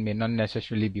writing may not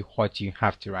necessarily be what you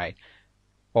have to write,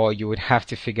 or you would have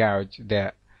to figure out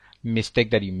the mistake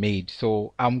that you made.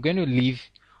 So I'm going to leave,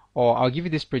 or I'll give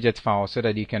you this project file so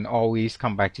that you can always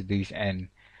come back to this and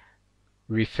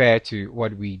refer to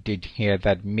what we did here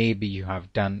that maybe you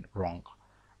have done wrong.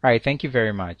 Alright, thank you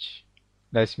very much.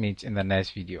 Let's meet in the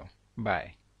next video.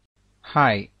 Bye.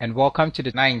 Hi, and welcome to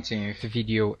the 19th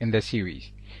video in the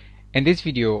series. In this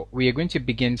video, we are going to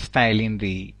begin styling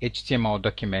the HTML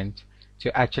document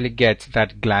to actually get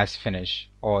that glass finish,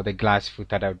 or the glass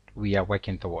footer that we are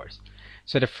working towards.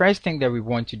 So the first thing that we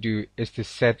want to do is to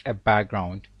set a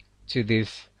background to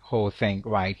this whole thing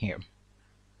right here.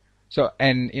 So,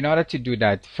 and in order to do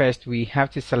that, first we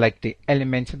have to select the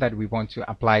element that we want to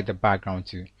apply the background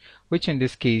to, which in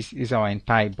this case is our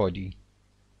entire body.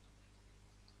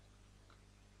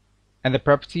 And the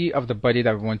property of the body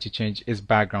that we want to change is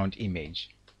background image.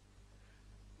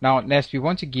 Now, next we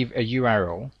want to give a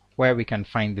URL where we can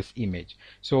find this image.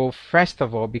 So first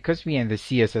of all, because we are in the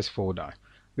CSS folder,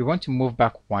 we want to move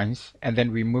back once, and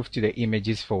then we move to the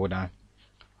images folder,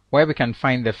 where we can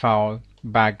find the file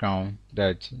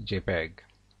background.jpg.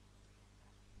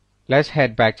 Let's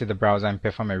head back to the browser and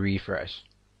perform a refresh.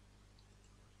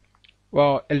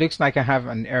 Well, it looks like I have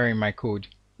an error in my code.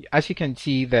 As you can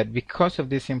see that because of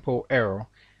this simple error,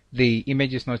 the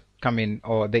image is not coming,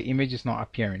 or the image is not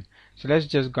appearing. So let's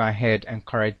just go ahead and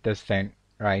correct this thing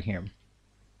right here.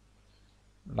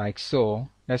 Like so.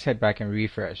 Let's head back and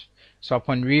refresh. So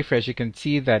upon refresh, you can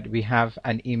see that we have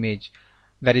an image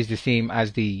that is the same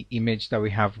as the image that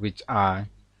we have with our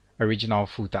original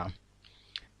footer.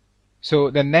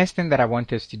 So the next thing that I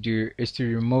want us to do is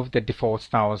to remove the default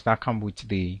styles that come with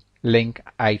the link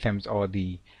items, or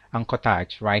the anchor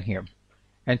tags right here.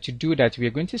 And to do that, we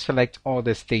are going to select all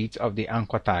the states of the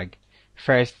anchor tag.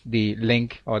 First, the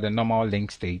link, or the normal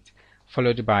link state,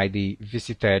 followed by the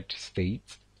visited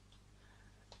state.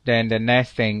 Then the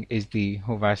next thing is the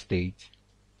hover state.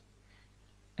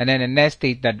 And then the next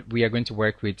state that we are going to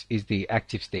work with is the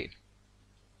active state.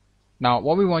 Now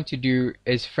what we want to do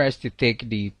is first to take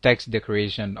the text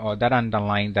decoration, or that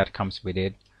underline that comes with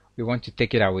it. We want to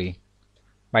take it away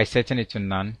by setting it to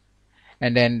none.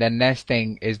 And then the next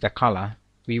thing is the color.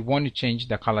 We want to change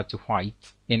the color to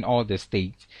white in all the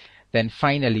states. Then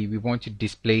finally we want to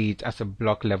display it as a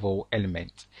block level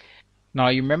element. Now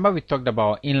you remember we talked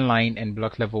about inline and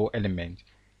block level element.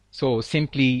 So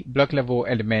simply block level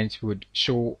elements would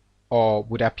show, or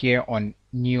would appear on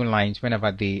new lines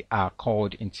whenever they are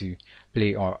called into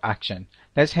play or action.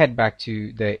 Let's head back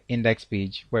to the index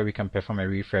page where we can perform a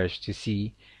refresh to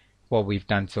see what we've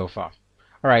done so far.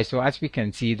 Alright, so as we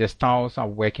can see, the styles are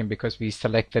working because we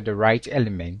selected the right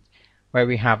element, where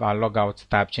we have our logout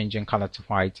tab changing color to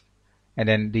white, and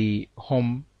then the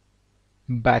home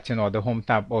button, or the home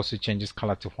tab, also changes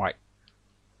color to white,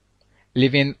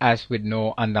 leaving us with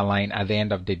no underline at the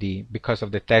end of the day because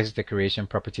of the text decoration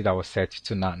property that was set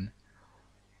to none.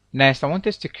 Next, I want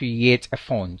us to create a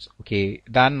font, okay,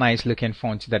 that nice looking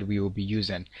font that we will be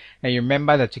using. And you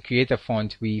remember that to create a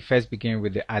font, we first begin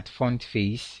with the add font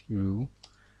face rule,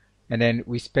 and then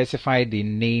we specify the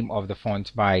name of the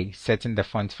font by setting the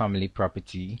font family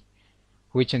property,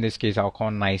 which in this case I'll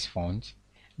call nice font.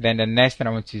 Then the next thing I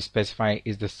want to specify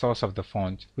is the source of the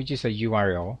font, which is a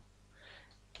URL,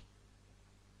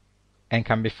 and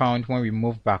can be found when we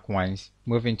move back once,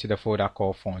 move into the folder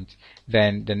called font.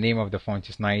 Then the name of the font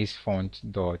is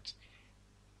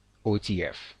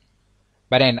nicefont.otf.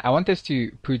 But then I want us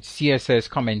to put CSS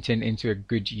commenting into a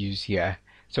good use here.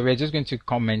 So we're just going to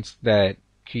comment that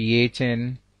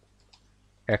creating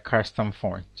a custom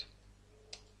font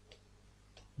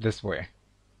this way.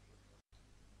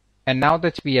 And now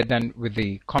that we are done with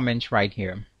the comment right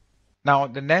here, now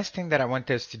the next thing that I want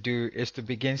us to do is to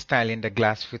begin styling the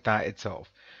glass footer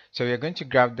itself. So we are going to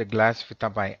grab the glass footer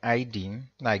by ID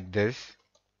like this,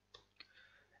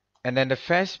 And then the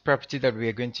first property that we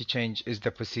are going to change is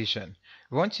the position.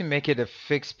 We want to make it a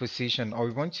fixed position, or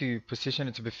we want to position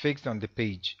it to be fixed on the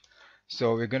page.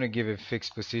 So we're going to give it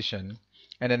fixed position.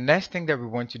 And the next thing that we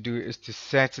want to do is to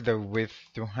set the width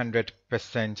to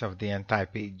 100% of the entire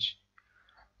page.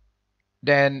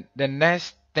 Then the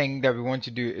next thing that we want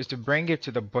to do is to bring it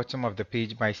to the bottom of the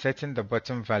page by setting the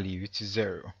bottom value to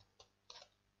 0.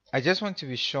 I just want to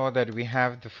be sure that we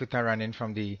have the footer running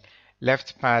from the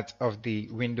left part of the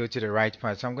window to the right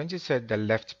part. So I'm going to set the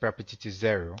left property to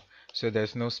 0, so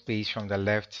there's no space from the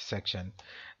left section.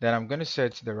 Then I'm going to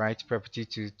set the right property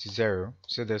to 0,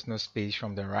 so there's no space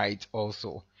from the right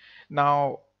also.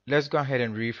 Now let's go ahead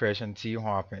and refresh and see what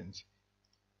happens.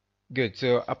 Good.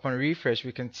 So upon refresh,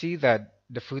 we can see that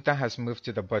the footer has moved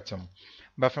to the bottom.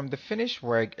 But from the finished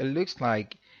work, it looks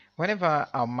like whenever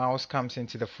our mouse comes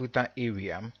into the footer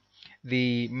area,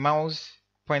 the mouse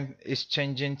point is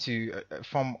changing to a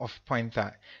form of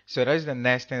pointer. So that's the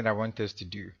next thing that I want us to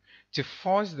do. To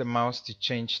force the mouse to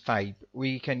change type,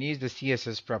 we can use the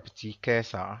CSS property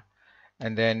cursor,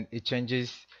 and then it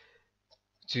changes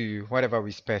to whatever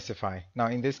we specify. Now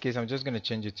in this case, I'm just going to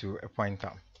change it to a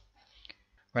pointer.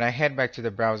 When I head back to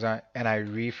the browser and I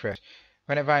refresh,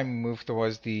 whenever I move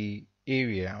towards the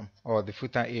area or the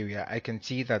footer area, I can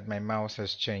see that my mouse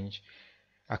has changed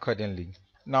accordingly.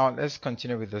 Now let's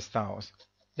continue with the styles.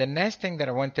 The next thing that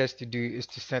I want us to do is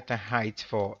to set a height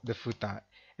for the footer,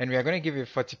 and we are going to give it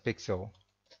 40 pixel.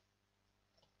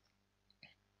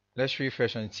 Let's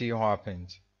refresh and see what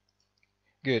happens.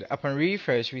 Good. Upon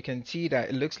refresh, we can see that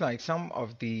it looks like some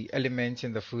of the elements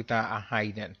in the footer are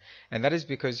hidden, and that is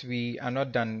because we are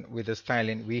not done with the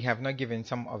styling. We have not given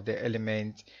some of the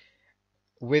elements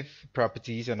with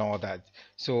properties and all that.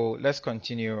 So let's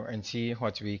continue and see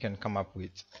what we can come up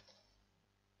with.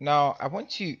 Now I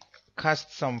want to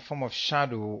cast some form of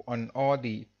shadow on all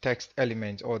the text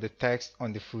elements or the text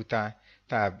on the footer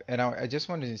tab, and I just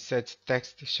want to set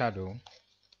text shadow.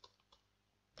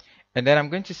 And then I'm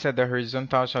going to set the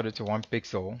horizontal shadow to 1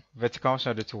 pixel, vertical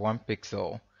shadow to 1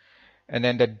 pixel, and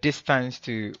then the distance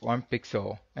to 1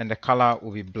 pixel, and the color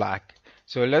will be black.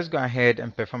 So let's go ahead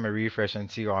and perform a refresh and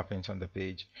see what happens on the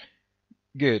page.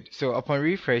 Good. So upon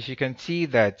refresh, you can see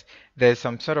that there's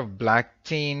some sort of black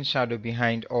thin shadow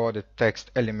behind all the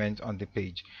text elements on the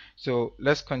page. So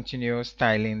let's continue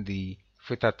styling the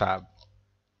footer tab.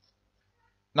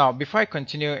 Now, before I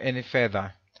continue any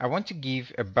further, I want to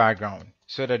give a background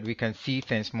so that we can see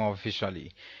things more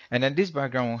visually. And then this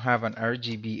background will have an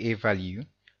RGBA value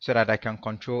so that I can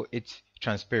control its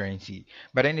transparency.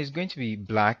 But then it's going to be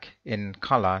black in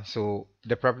color, so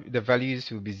the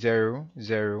values will be 0,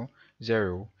 0,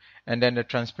 0, and then the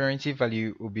transparency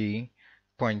value will be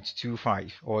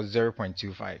 0.25 or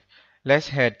 0.25. Let's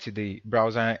head to the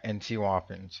browser and see what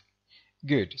happens.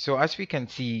 Good. So as we can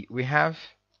see, we have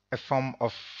a form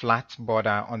of flat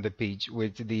border on the page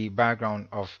with the background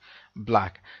of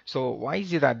black. So why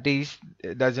is it that this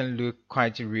doesn't look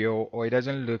quite real, or it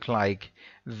doesn't look like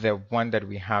the one that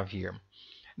we have here?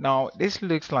 Now this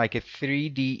looks like a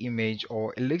 3D image,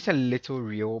 or it looks a little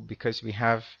real because we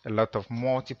have a lot of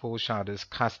multiple shadows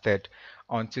casted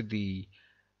onto the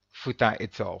footer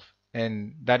itself,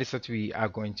 and that is what we are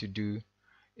going to do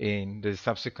in the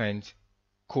subsequent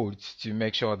codes to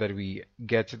make sure that we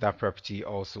get that property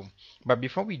also. But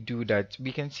before we do that,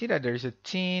 we can see that there is a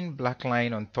thin black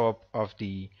line on top of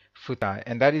the footer,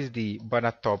 and that is the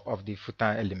border top of the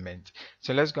footer element.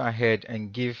 So let's go ahead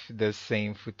and give the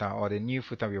same footer, or the new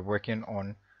footer we're working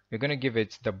on, we're going to give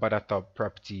it the border top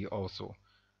property also.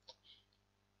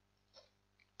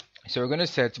 So we're going to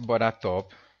set border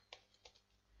top,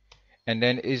 and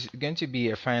then it's going to be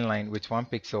a fine line with 1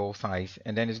 pixel size,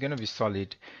 and then it's going to be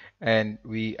solid, and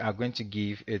we are going to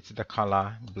give it the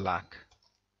color black.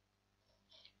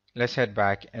 Let's head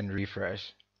back and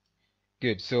refresh.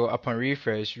 Good. So upon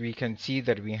refresh, we can see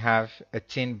that we have a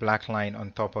thin black line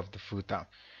on top of the footer.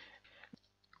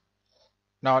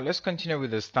 Now let's continue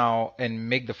with the style and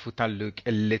make the footer look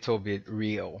a little bit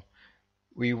real.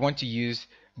 We want to use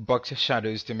box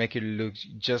shadows to make it look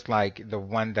just like the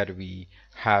one that we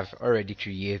have already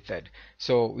created.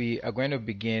 So we are going to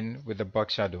begin with the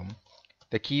box shadow.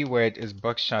 The keyword is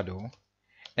box shadow,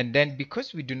 and then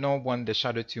because we do not want the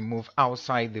shadow to move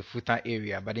outside the footer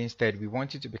area, but instead we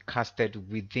want it to be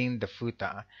casted within the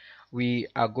footer, we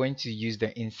are going to use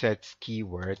the insert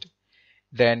keyword.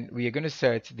 Then we are going to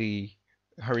set the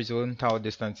horizontal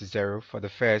distance to 0 for the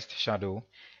first shadow,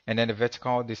 and then the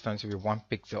vertical distance will be 1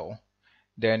 pixel.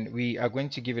 Then we are going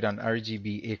to give it an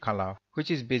RGBA color,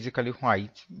 which is basically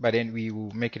white, but then we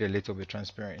will make it a little bit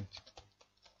transparent.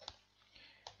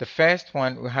 The first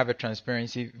one will have a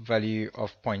transparency value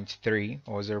of 0.3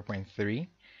 or 0.3.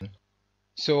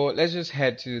 So let's just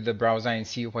head to the browser and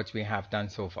see what we have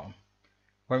done so far.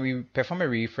 When we perform a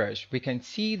refresh, we can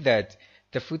see that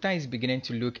the footer is beginning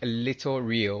to look a little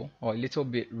real or a little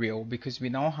bit real because we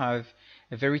now have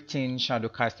a very thin shadow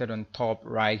casted on top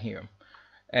right here.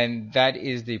 And that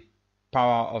is the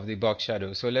power of the box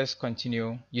shadow. So let's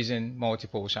continue using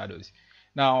multiple shadows.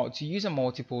 Now, to use a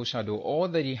multiple shadow, all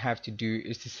that you have to do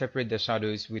is to separate the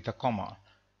shadows with a comma.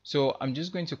 So I'm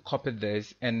just going to copy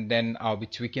this and then I'll be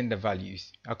tweaking the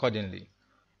values accordingly.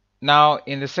 Now,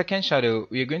 in the second shadow,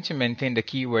 we are going to maintain the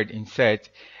keyword insert,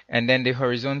 and then the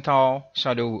horizontal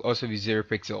shadow will also be 0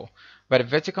 pixel. But the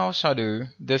vertical shadow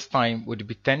this time would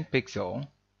be 10 pixel,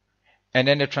 and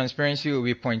then the transparency will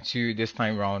be 0.2 this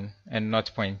time round and not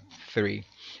 0.3.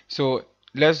 So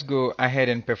let's go ahead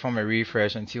and perform a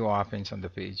refresh and see what happens on the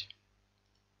page.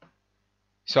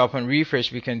 So upon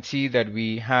refresh, we can see that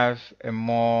we have a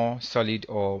more solid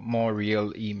or more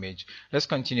real image. Let's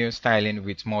continue styling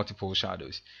with multiple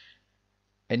shadows.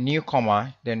 A new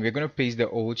comma, then we're going to paste the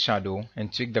old shadow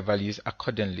and tweak the values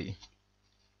accordingly.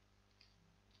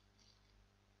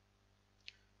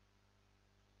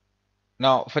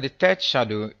 Now for the third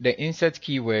shadow, the insert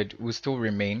keyword will still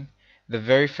remain. The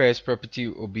very first property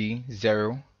will be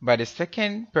 0, but the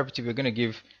second property we're going to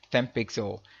give 10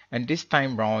 pixel, and this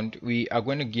time round we are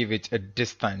going to give it a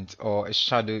distance or a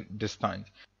shadow distance.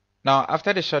 Now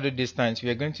after the shadow distance, we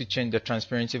are going to change the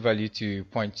transparency value to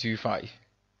 0.25.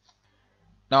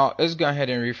 Now let's go ahead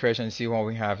and refresh and see what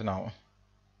we have now.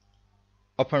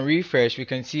 Upon refresh, we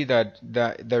can see that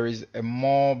there is a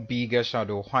more bigger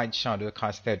shadow, white shadow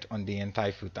casted on the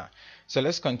entire footer. So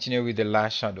let's continue with the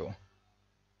last shadow.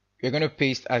 We're going to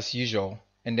paste as usual,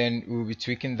 and then we'll be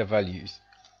tweaking the values.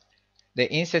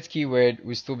 The insert keyword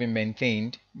will still be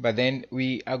maintained, but then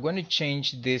we are going to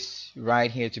change this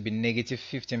right here to be negative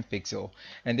 15 pixel,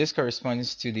 and this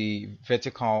corresponds to the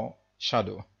vertical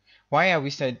shadow. Why are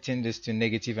we setting this to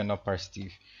negative and not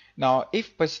positive? Now,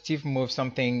 if positive moves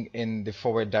something in the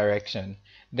forward direction,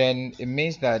 then it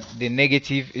means that the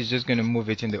negative is just going to move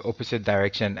it in the opposite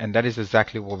direction, and that is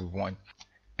exactly what we want.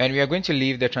 And we are going to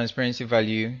leave the transparency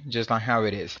value just like how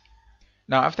it is.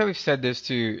 Now, after we've set this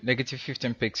to negative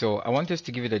 15 pixel, I want us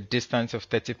to give it a distance of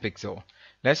 30 pixel.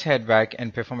 Let's head back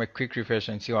and perform a quick refresh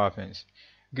and see what happens.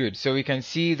 Good, so we can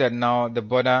see that now the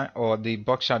border or the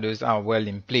box shadows are well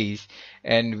in place,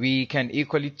 and we can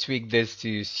equally tweak this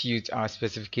to suit our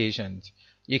specifications.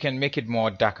 You can make it more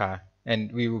darker,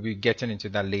 and we will be getting into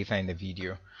that later in the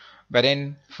video. But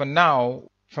then for now,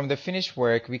 from the finished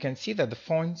work, we can see that the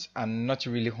fonts are not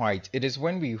really white. It is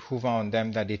when we hover on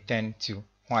them that they tend to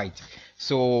white.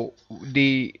 So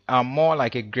they are more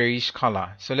like a grayish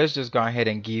color. So let's just go ahead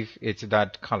and give it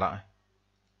that color.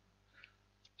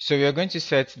 So we are going to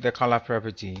set the color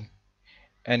property,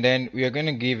 and then we are going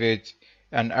to give it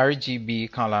an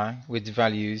RGB color with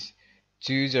values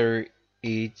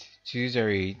 208,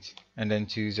 208, and then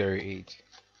 208.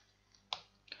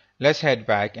 Let's head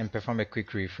back and perform a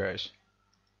quick refresh.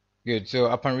 Good, so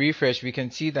upon refresh, we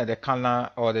can see that the color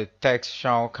or the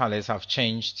textual colors have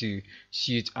changed to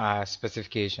suit our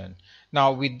specification.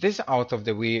 Now with this out of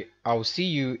the way, I'll see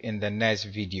you in the next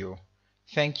video.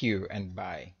 Thank you and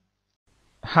bye.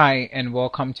 Hi and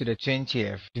welcome to the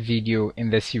 20th video in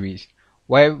the series,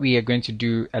 where we are going to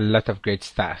do a lot of great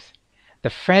stuff. The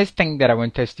first thing that I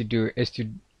want us to do is to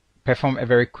perform a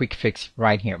very quick fix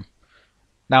right here.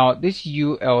 Now this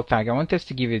UL tag, I want us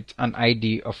to give it an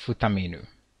ID of footer menu.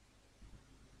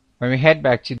 When we head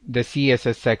back to the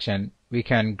CSS section, we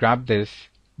can grab this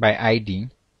by ID,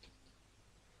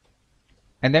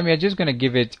 and then we are just going to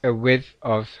give it a width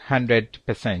of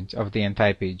 100% of the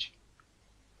entire page.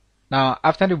 Now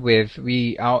after the width,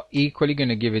 we are equally going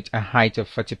to give it a height of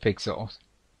 40 pixels.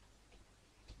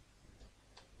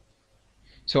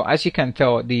 So as you can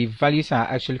tell, the values are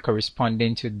actually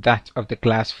corresponding to that of the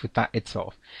glass footer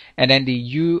itself, and then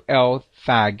the UL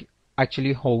tag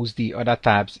actually holds the other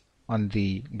tabs on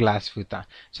the glass footer.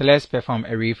 So let's perform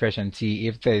a refresh and see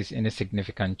if there is any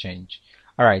significant change.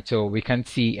 Alright, so we can't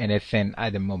see anything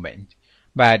at the moment,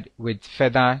 but with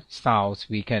further styles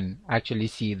we can actually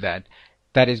see that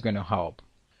that is going to help.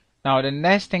 Now the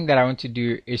next thing that I want to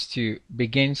do is to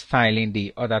begin styling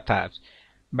the other tabs,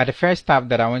 but the first tab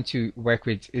that I want to work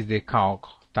with is the calc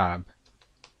tab.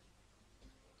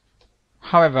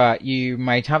 However, you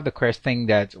might have the question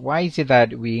that why is it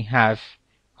that we have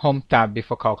home tab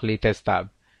before calculators tab,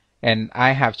 and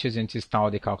I have chosen to style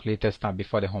the calculators tab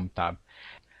before the home tab.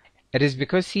 It is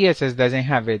because CSS doesn't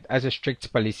have it as a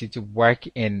strict policy to work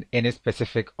in any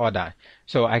specific order.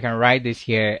 So I can write this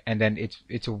here and then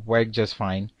it will work just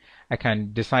fine. I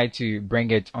can decide to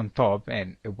bring it on top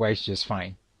and it works just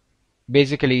fine.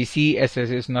 Basically,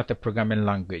 CSS is not a programming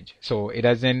language, so it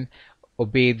doesn't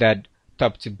obey that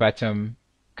top to bottom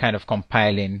kind of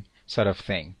compiling sort of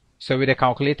thing. So with the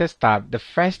calculators tab, the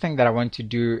first thing that I want to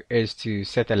do is to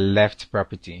set a left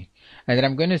property. And then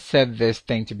I'm going to set this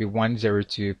thing to be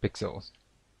 102 pixels.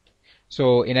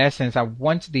 So in essence, I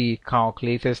want the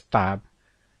calculators tab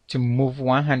to move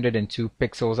 102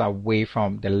 pixels away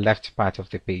from the left part of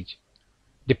the page,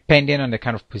 depending on the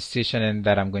kind of positioning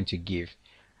that I'm going to give.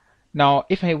 Now,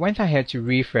 if I went ahead to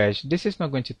refresh, this is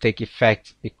not going to take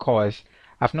effect because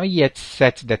I've not yet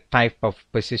set the type of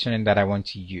positioning that I want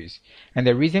to use. And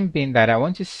the reason being that I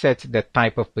want to set the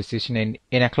type of positioning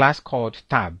in a class called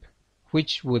tab,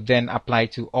 which would then apply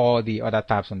to all the other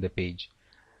tabs on the page.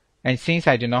 And since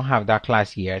I do not have that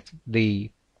class yet, the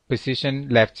position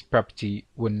left property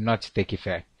will not take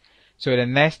effect. So the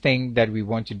next thing that we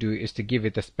want to do is to give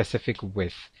it a specific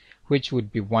width, which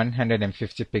would be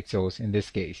 150 pixels in this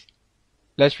case.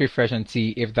 Let's refresh and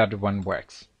see if that one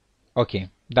works. Okay,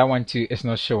 that one too is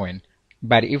not showing,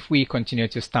 but if we continue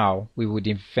to style, we would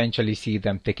eventually see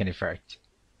them taking effect.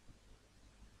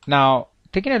 Now,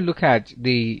 taking a look at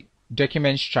the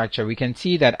document structure, we can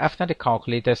see that after the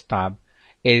calculators tab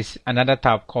is another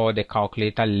tab called the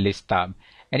calculator list tab.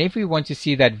 And if we want to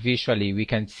see that visually, we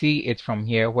can see it from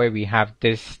here where we have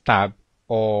this tab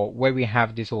or where we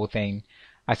have this whole thing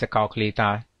as a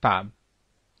calculator tab,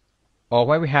 or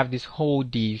where we have this whole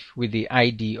div with the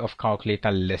ID of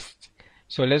calculator list.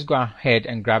 So let's go ahead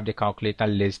and grab the calculator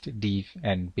list div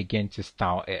and begin to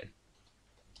style it.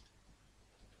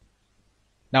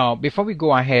 Now, before we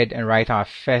go ahead and write our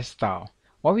first style,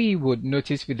 what we would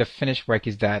notice with the finished work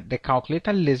is that the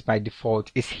calculator list by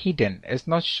default is hidden. It's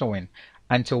not showing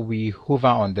until we hover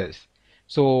on this.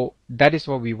 So that is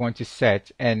what we want to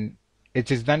set, and it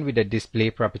is done with the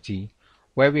display property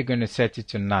where we're going to set it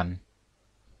to none.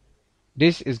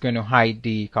 This is going to hide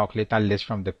the calculator list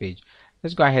from the page.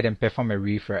 Let's go ahead and perform a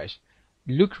refresh.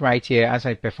 Look right here as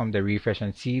I perform the refresh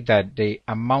and see that the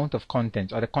amount of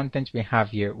content or the content we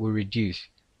have here will reduce.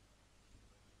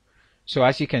 So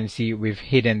as you can see, we've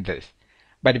hidden this.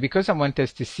 But because I want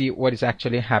us to see what is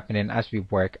actually happening as we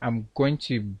work, I'm going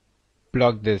to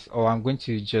block this, or I'm going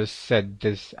to just set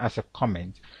this as a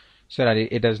comment so that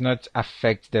it does not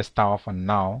affect the style for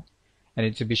now, and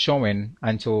it will be showing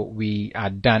until we are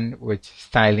done with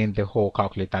styling the whole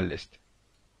calculator list.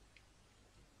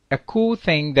 A cool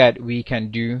thing that we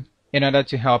can do in order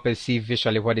to help us see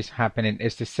visually what is happening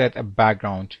is to set a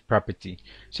background property.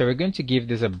 So we're going to give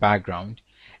this a background,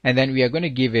 and then we are going to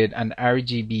give it an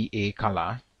RGBA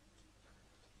color,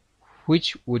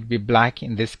 which would be black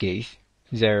in this case,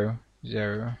 0,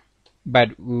 0,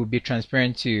 but will be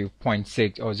transparent to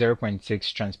 0.6 or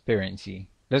 0.6 transparency.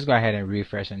 Let's go ahead and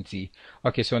refresh and see.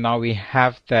 Okay, so now we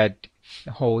have that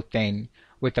whole thing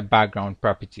with the background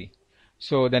property.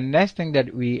 So the next thing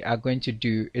that we are going to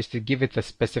do is to give it a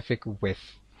specific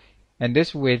width. And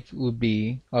this width will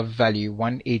be of value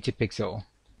 180 pixel.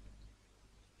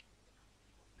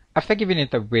 After giving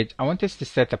it a width, I want us to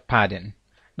set a padding.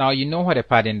 Now you know what a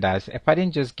padding does. A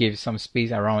padding just gives some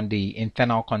space around the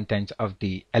internal content of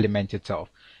the element itself.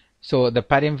 So the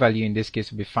padding value in this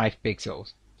case will be 5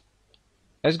 pixels.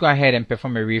 Let's go ahead and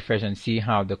perform a refresh and see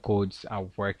how the codes are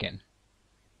working.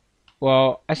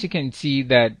 Well, as you can see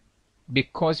that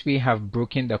because we have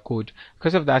broken the code,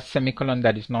 because of that semicolon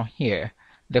that is not here,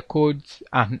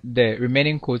 the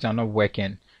remaining codes are not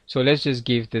working. So let's just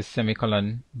give this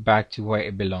semicolon back to where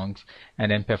it belongs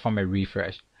and then perform a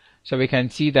refresh. So we can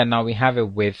see that now we have a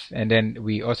width and then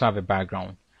we also have a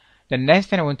background. The next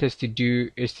thing I want us to do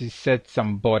is to set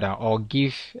some border or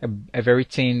give a very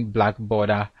thin black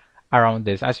border around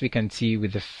this. As we can see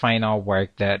with the final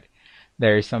work that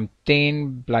there is some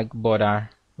thin black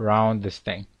border around this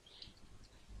thing.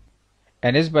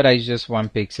 And this border is just 1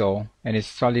 pixel and it's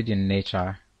solid in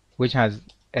nature, which has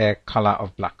a color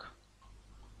of black.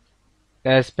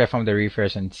 Let's perform the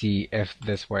refresh and see if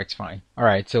this works fine.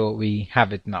 Alright, so we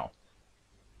have it now.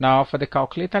 Now for the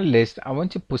calculator list, I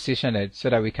want to position it so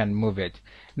that we can move it.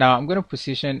 Now I'm going to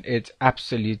position it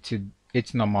absolute to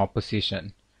its normal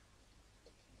position.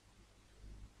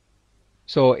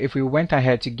 So if we went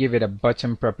ahead to give it a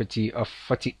bottom property of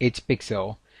 48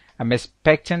 pixel, I'm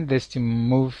expecting this to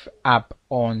move up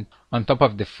on top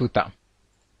of the footer.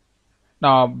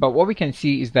 Now, but what we can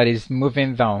see is that it's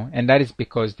moving down, and that is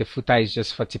because the footer is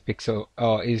just 40 pixel,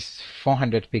 or is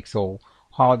 400 pixel,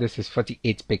 while this is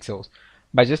 48 pixels.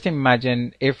 But just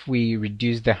imagine if we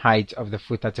reduce the height of the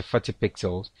footer to 40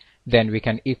 pixels, then we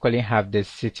can equally have this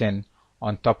sitting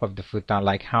on top of the footer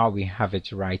like how we have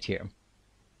it right here.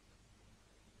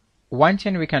 One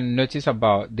thing we can notice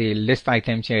about the list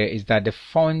items here is that the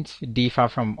fonts differ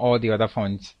from all the other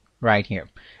fonts right here.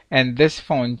 And this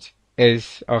font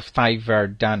is of type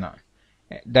Verdana.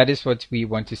 That is what we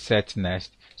want to set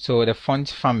next. So the font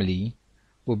family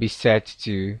will be set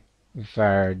to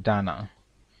Verdana.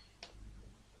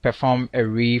 Perform a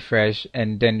refresh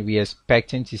and then we are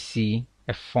expecting to see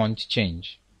a font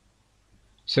change.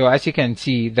 So as you can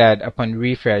see that upon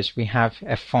refresh we have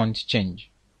a font change.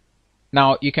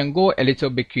 Now you can go a little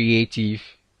bit creative,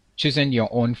 choosing your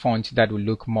own font that will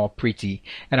look more pretty,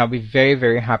 and I'll be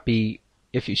very happy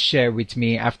if you share with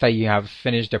me after you have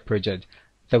finished the project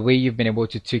the way you've been able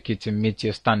to tweak it to meet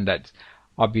your standards.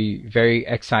 I'll be very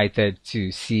excited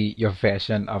to see your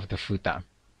version of the footer.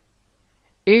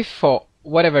 If for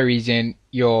whatever reason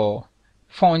your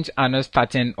fonts are not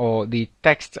starting or the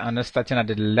text are not starting at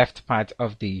the left part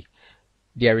of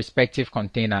their respective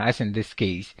container, as in this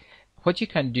case, what you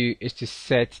can do is to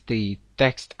set the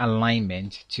text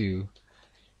alignment to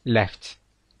left,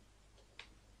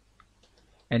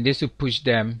 and this will push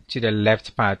them to the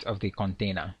left part of the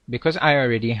container. Because I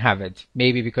already have it,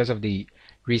 maybe because of the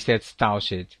reset style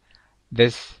sheet,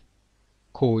 this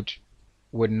code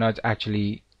would not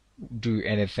actually do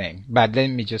anything, but let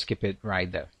me just keep it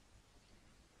right there.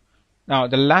 Now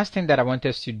the last thing that I want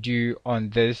us to do on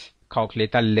this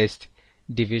calculator list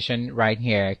division right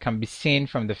here can be seen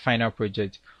from the final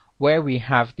project, where we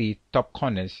have the top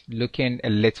corners looking a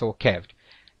little curved.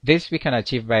 This we can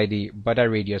achieve by the border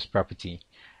radius property,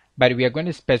 but we are going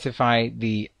to specify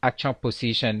the actual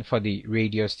position for the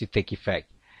radius to take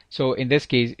effect. So in this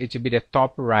case it will be the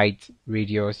top right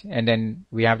radius, and then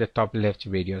we have the top left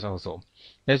radius also.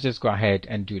 Let's just go ahead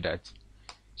and do that.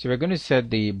 So we're going to set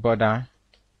the border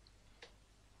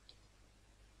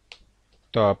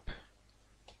top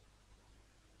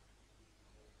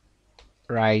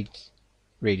right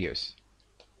radius.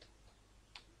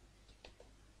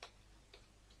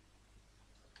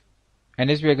 And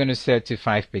this we're going to set to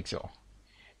 5 pixels.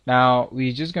 Now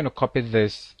we're just going to copy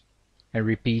this and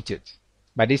repeat it,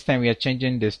 but this time we are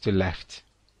changing this to left.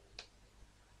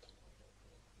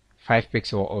 5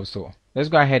 pixels also. Let's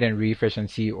go ahead and refresh and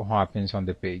see what happens on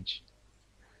the page.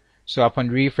 So upon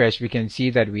refresh we can see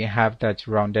that we have that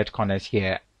rounded corners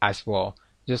here as well,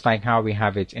 just like how we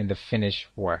have it in the finished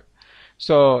work.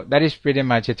 So that is pretty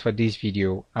much it for this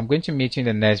video. I'm going to meet you in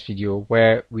the next video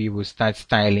where we will start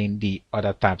styling the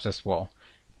other tabs as well.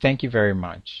 Thank you very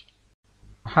much.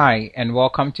 Hi and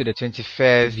welcome to the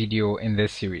 21st video in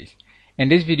this series. In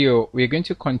this video we're going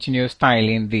to continue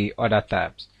styling the other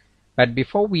tabs. But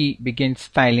before we begin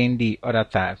styling the other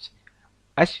tabs,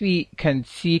 as we can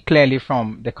see clearly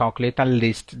from the calculator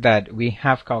list that we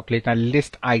have calculator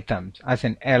list items, as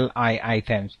in LI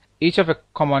items, each of a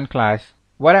common class.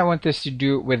 What I want us to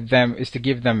do with them is to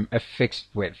give them a fixed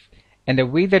width. And the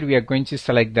way that we are going to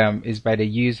select them is by the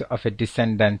use of a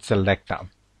descendant selector.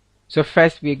 So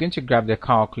first we are going to grab the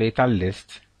calculator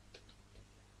list.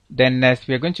 Then next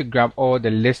we are going to grab all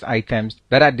the list items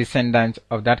that are descendants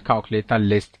of that calculator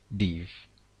list div.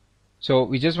 So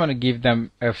we just want to give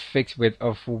them a fixed width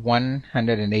of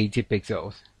 180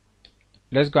 pixels.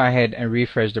 Let's go ahead and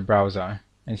refresh the browser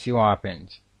and see what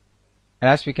happens. And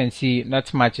as we can see,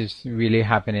 not much is really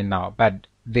happening now, but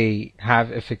they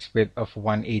have a fixed width of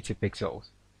 180 pixels.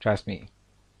 Trust me.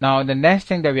 Now the next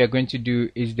thing that we are going to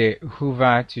do is the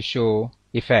hover to show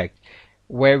effect,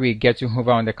 where we get to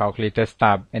hover on the calculators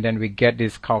tab and then we get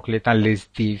this calculator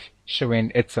list div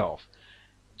showing itself.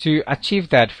 To achieve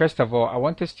that, first of all, I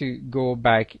want us to go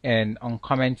back and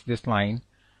uncomment this line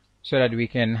so that we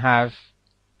can have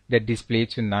the display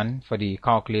to none for the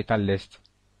calculator list,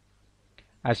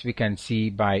 as we can see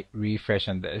by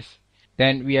refreshing this.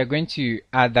 Then we are going to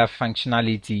add that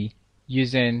functionality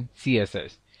using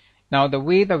CSS. Now the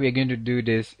way that we're going to do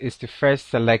this is to first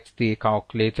select the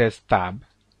calculators tab.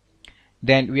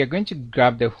 Then we are going to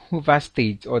grab the hover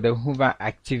state or the hover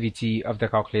activity of the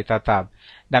calculator tab.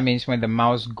 That means when the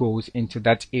mouse goes into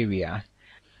that area.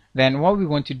 Then what we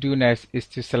want to do next is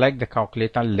to select the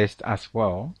calculator list as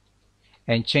well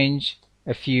and change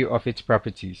a few of its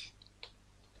properties.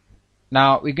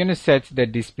 Now we're going to set the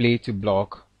display to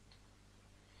block,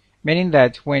 meaning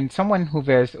that when someone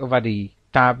hovers over the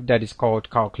tab that is called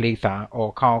calculator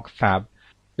or calc tab,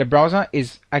 the browser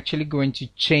is actually going to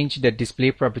change the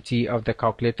display property of the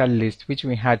calculator list, which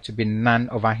we had to be none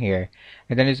over here,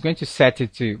 and then it's going to set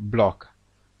it to block.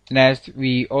 Next,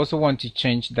 we also want to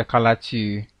change the color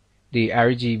to the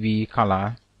RGB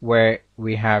color, where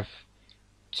we have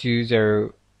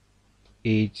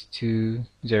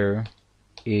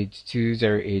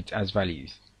 208208 as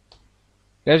values.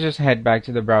 Let's just head back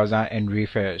to the browser and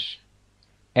refresh.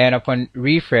 And upon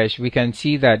refresh, we can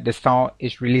see that the style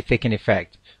is really taking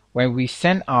effect. When we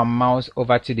send our mouse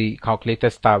over to the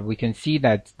calculators tab, we can see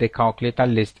that the calculator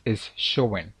list is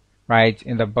showing right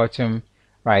in the bottom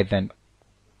right then.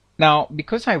 Now,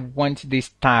 because I want these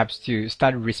tabs to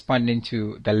start responding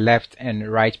to the left and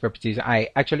right properties, I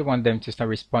actually want them to start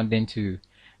responding to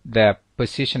the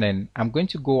positioning. I'm going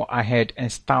to go ahead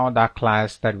and style that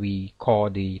class that we call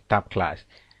the tab class.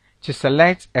 To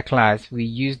select a class, we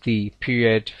use the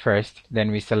period first,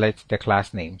 then we select the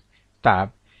class name,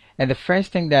 tab. And the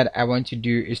first thing that I want to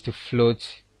do is to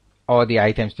float all the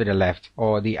items to the left,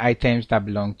 or the items that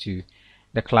belong to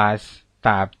the class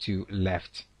tab to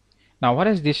left. Now, what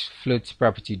does this float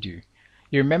property do?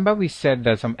 You remember we said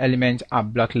that some elements are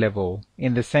block level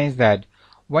in the sense that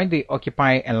when they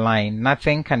occupy a line,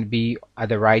 nothing can be at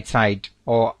the right side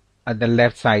or at the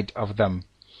left side of them.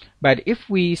 But if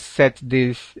we set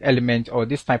this element or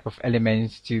this type of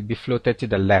elements to be floated to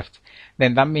the left,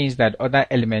 then that means that other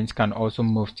elements can also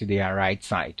move to their right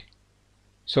side.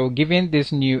 So given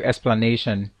this new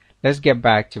explanation, let's get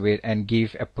back to it and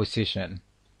give a position.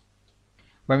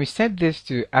 When we set this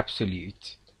to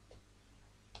absolute,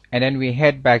 and then we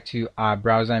head back to our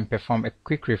browser and perform a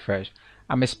quick refresh,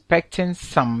 I'm expecting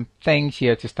some things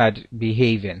here to start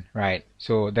behaving, right?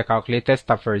 So the calculator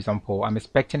tab, for example, I'm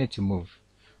expecting it to move.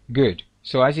 Good.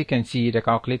 So as you can see, the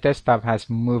calculator tab has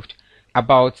moved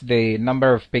about the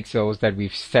number of pixels that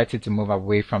we've set it to move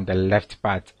away from the left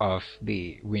part of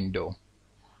the window.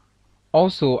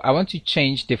 Also, I want to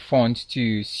change the font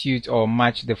to suit or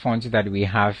match the font that we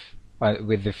have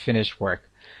with the finished work.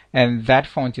 And that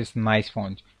font is nice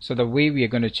font. So the way we are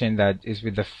going to change that is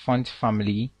with the font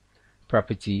family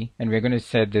property, and we're going to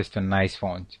set this to nice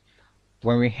font.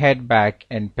 When we head back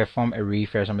and perform a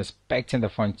refresh, I'm expecting the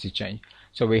font to change.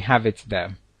 So we have it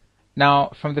there.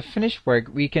 Now, from the finished work,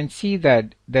 we can see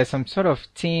that there's some sort of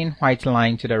thin white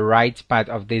line to the right part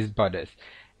of these borders,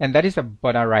 and that is a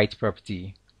border right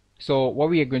property. So what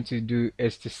we are going to do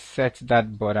is to set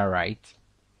that border right,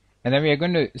 and then we are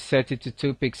going to set it to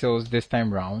 2 pixels this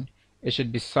time round. It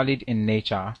should be solid in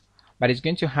nature, but it's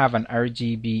going to have an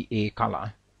RGBA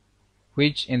color,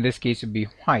 which in this case will be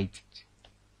white,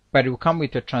 but it will come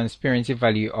with a transparency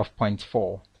value of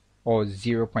 0.4 or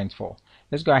 0.4.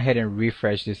 Let's go ahead and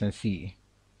refresh this and see.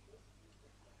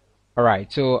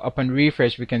 Alright, so upon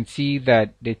refresh, we can see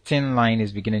that the thin line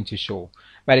is beginning to show,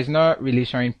 but it's not really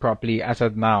showing properly as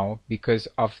of now because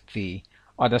of the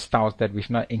other styles that we've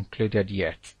not included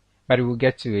yet, but we will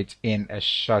get to it in a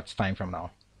short time from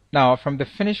now. Now, from the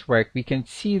finished work, we can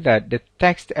see that the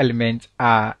text elements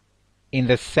are in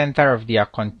the center of their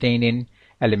containing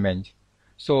element.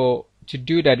 So to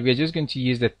do that, we're just going to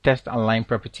use the text align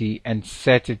property and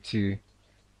set it to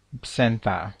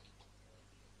center.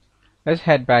 Let's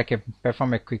head back and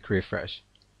perform a quick refresh.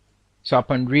 So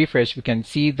upon refresh, we can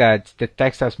see that the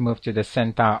text has moved to the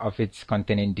center of its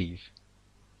containing div.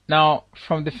 Now,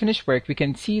 from the finished work, we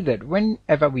can see that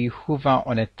whenever we hover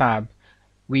on a tab,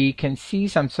 we can see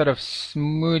some sort of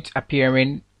smooth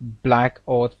appearing black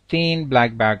or thin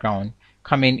black background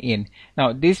coming in.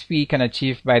 Now, this we can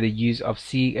achieve by the use of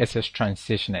CSS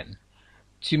transitioning.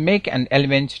 To make an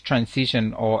element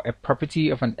transition or a property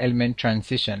of an element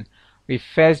transition, we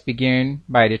first begin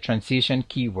by the transition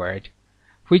keyword,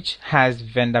 which has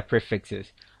vendor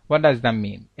prefixes. What does that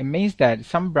mean? It means that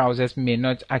some browsers may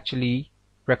not actually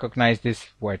recognize this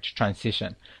word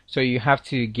transition, so you have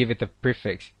to give it a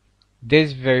prefix.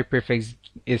 This very prefix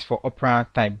is for Opera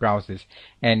type browsers,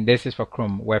 and this is for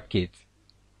Chrome WebKit.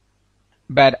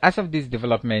 But as of this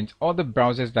development, all the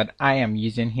browsers that I am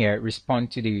using here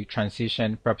respond to the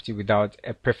transition property without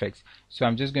a prefix. So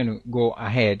I'm just going to go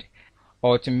ahead,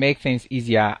 or to make things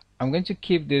easier, I'm going to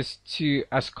keep this 2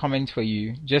 as comment for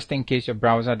you, just in case your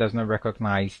browser does not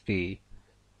recognize the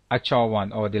actual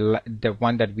one or the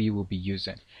one that we will be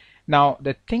using. Now,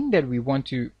 the thing that we want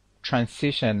to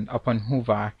transition upon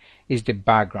hover is the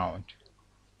background.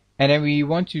 And then we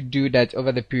want to do that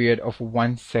over the period of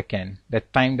 1 second, the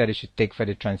time that it should take for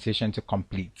the transition to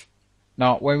complete.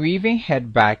 Now, when we even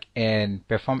head back and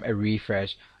perform a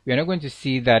refresh, we are not going to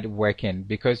see that working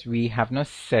because we have not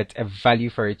set a value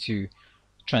for it to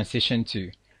transition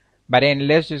to. But then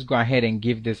let's just go ahead and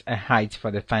give this a height for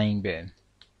the time being,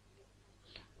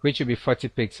 which will be 40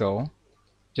 pixels,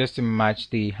 just to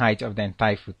match the height of the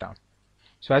entire footer.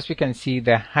 So as we can see,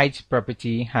 the height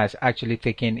property has actually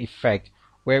taken effect,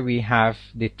 where we have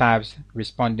the tabs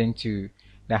responding to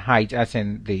the height as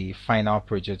in the final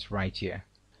project right here.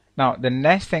 Now, the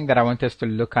next thing that I want us to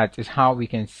look at is how we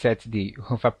can set the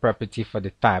hover property for the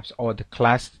tabs or the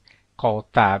class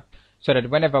called tab, so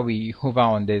that whenever we hover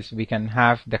on this, we can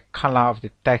have the color of the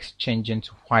text changing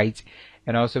to white,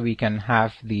 and also we can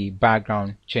have the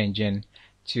background changing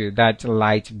to that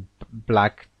light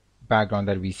black background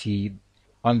that we see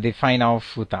on the final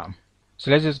footer.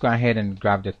 So let's just go ahead and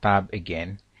grab the tab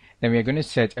again. Then we're going to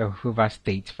set a hover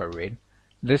state for it.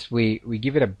 This way we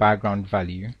give it a background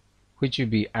value, which will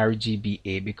be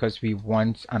RGBA because we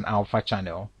want an alpha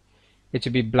channel. It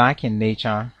will be black in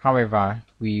nature, however,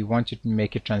 we want to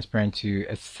make it transparent to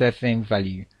a certain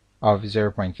value of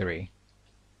 0.3.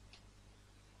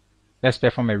 Let's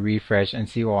perform a refresh and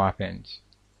see what happens.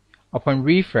 Upon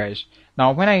refresh,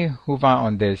 now when I hover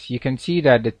on this, you can see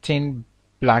that the thin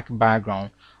black background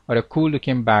or the cool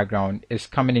looking background is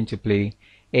coming into play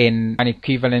in an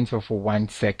equivalent of 1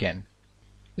 second.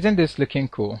 Isn't this looking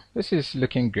cool? This is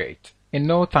looking great. In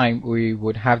no time we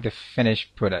would have the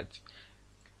finished product.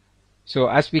 So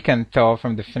as we can tell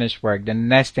from the finished work, the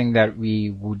next thing that we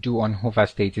will do on hover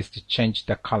state is to change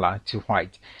the color to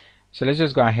white. So let's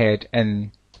just go ahead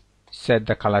and set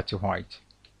the color to white.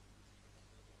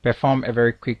 Perform a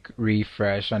very quick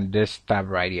refresh on this tab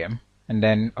right here, and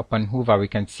then upon hover we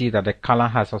can see that the color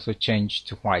has also changed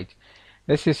to white.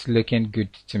 This is looking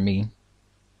good to me,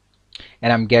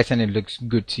 and I'm guessing it looks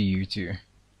good to you too.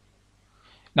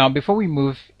 Now before we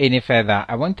move any further,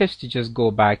 I want us to just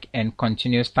go back and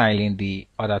continue styling the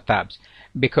other tabs,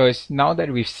 because now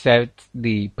that we've set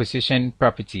the position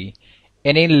property,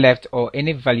 any left or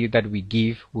any value that we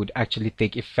give would actually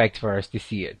take effect for us to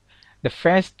see it. The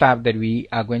first tab that we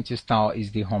are going to style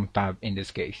is the home tab in this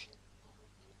case.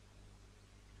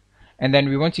 And then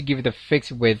we want to give it a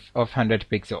fixed width of 100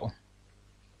 pixels.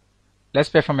 Let's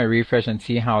perform a refresh and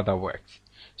see how that works.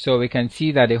 So we can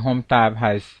see that the home tab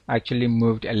has actually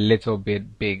moved a little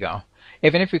bit bigger.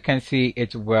 Even if we can see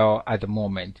it well at the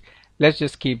moment, let's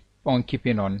just keep on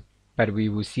keeping on, but we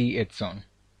will see it soon.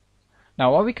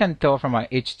 Now what we can tell from our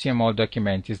HTML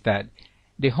document is that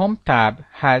the home tab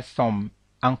has some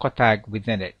anchor tag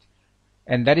within it,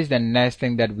 and that is the next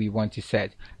thing that we want to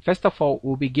set. First of all,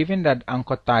 we'll be giving that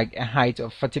anchor tag a height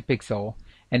of 40 pixels,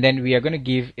 and then we are going to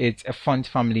give it a font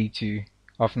family too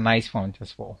of nice font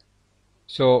as well.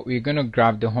 So we're going to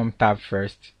grab the home tab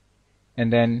first,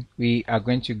 and then we are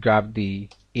going to grab the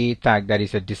A tag that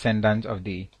is a descendant of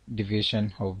the division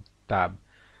home tab.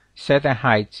 Set a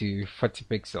height to 40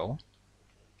 pixels.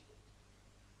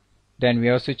 Then we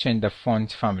also change the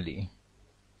font family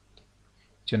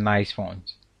to nice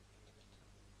font.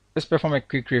 Let's perform a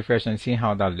quick refresh and see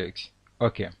how that looks.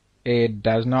 Okay, it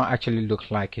does not actually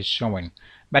look like it's showing,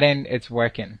 but then it's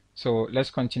working. So let's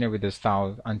continue with the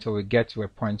style until we get to a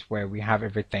point where we have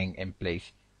everything in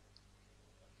place.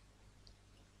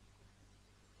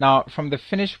 Now from the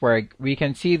finished work, we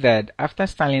can see that after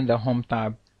styling the home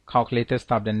tab, calculators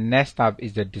tab, the next tab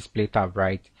is the display tab,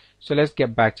 right? So let's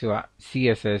get back to our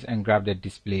CSS and grab the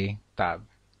display tab.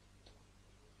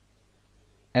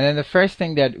 And then the first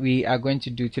thing that we are going to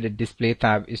do to the display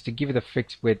tab is to give it a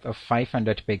fixed width of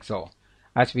 500 pixels.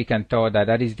 As we can tell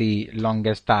that is the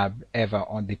longest tab ever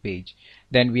on the page.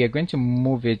 Then we are going to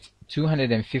move it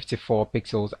 254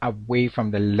 pixels away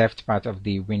from the left part of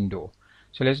the window.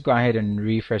 So let's go ahead and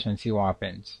refresh and see what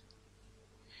happens.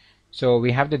 So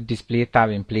we have the display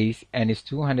tab in place, and it's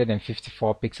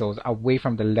 254 pixels away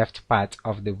from the left part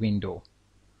of the window.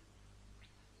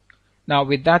 Now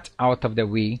with that out of the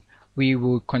way, we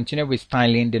will continue with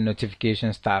styling the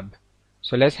notifications tab.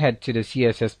 So let's head to the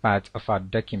CSS part of our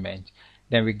document.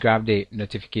 Then we grab the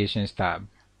notifications tab.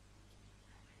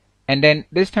 And then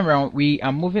this time around, we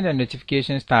are moving the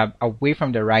notifications tab away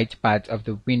from the right part of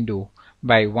the window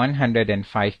by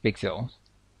 105 pixels.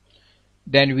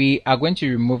 Then we are going to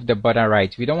remove the border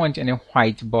right. We don't want any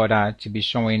white border to be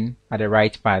showing at the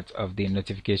right part of the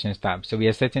notifications tab. So we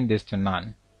are setting this to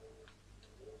none.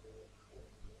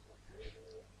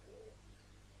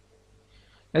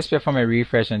 Let's perform a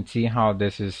refresh and see how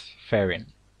this is faring.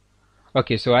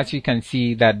 Okay, so as you can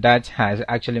see that has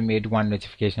actually made one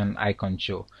notification icon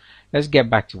show. Let's get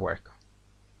back to work.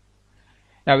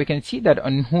 Now we can see that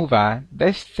on hover,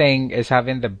 this thing is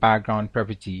having the background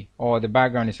property, or the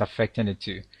background is affecting it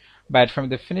too. But from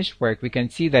the finished work, we can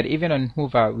see that even on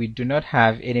hover, we do not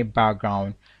have any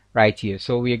background right here.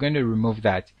 So we are going to remove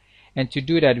that. And to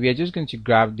do that, we are just going to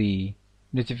grab the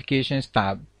notifications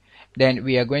tab. Then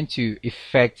we are going to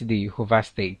effect the hover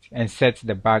state and set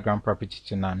the background property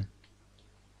to none.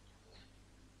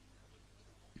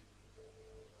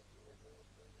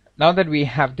 Now that we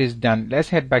have this done, let's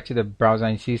head back to the browser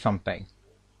and see something.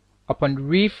 Upon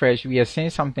refresh, we are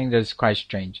seeing something that is quite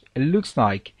strange. It looks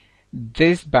like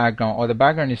this background, or the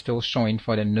background, is still showing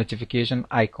for the notification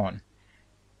icon,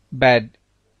 but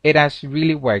it has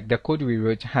really worked. The code we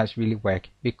wrote has really worked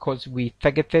because we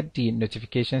targeted the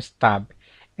notifications tab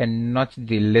and not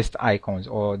the list icons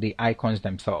or the icons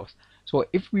themselves. So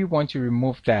if we want to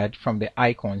remove that from the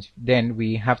icons, then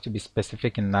we have to be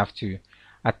specific enough to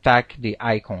attack the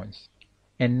icons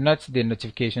and not the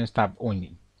notifications tab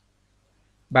only.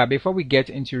 But before we get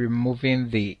into removing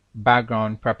the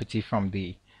background property from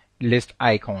the list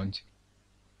icons,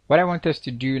 what I want us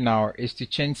to do now is to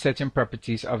change certain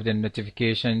properties of the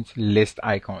notifications list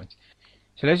icons.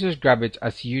 So let's just grab it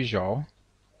as usual.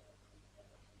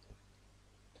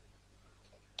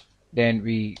 Then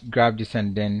we grab this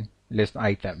and then list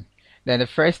item. Then the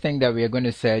first thing that we are going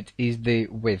to set is the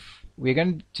width. We're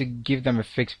going to give them a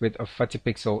fixed width of 40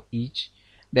 pixels each.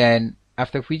 Then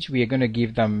after which we are going to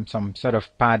give them some sort of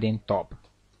padding top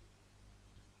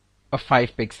of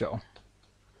 5 pixels.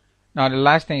 Now the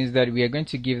last thing is that we are going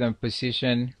to give them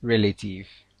position relative.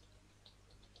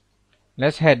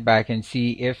 Let's head back and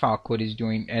see if our code is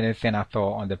doing anything at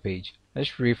all on the page.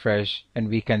 Let's refresh and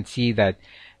we can see that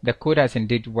the code has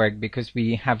indeed worked because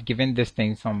we have given this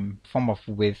thing some form of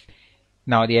width.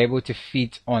 Now they're able to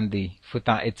fit on the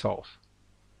footer itself.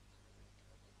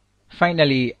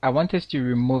 Finally, I want us to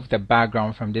remove the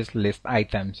background from this list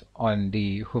items on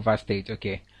the hover state.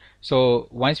 Okay, so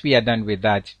once we are done with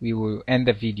that, we will end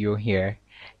the video here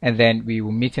and then we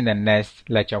will meet in the next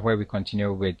lecture where we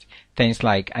continue with things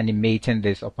like animating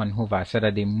this upon hover so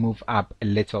that they move up a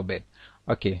little bit.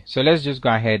 Okay, so let's just go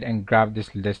ahead and grab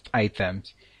this list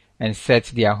items and set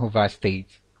their hover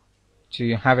state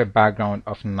to have a background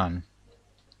of none.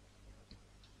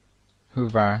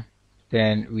 Hover,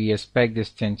 then we expect this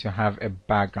thing to have a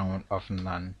background of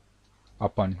none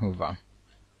upon hover.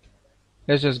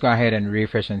 Let's just go ahead and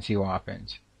refresh and see what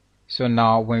happens. So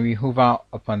now when we hover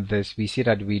upon this, we see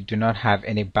that we do not have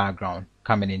any background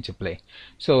coming into play.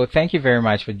 So thank you very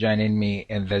much for joining me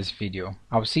in this video.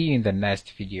 I'll see you in the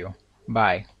next video.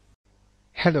 Bye.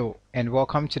 Hello and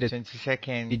welcome to the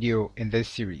 22nd video in this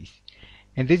series.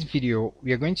 In this video,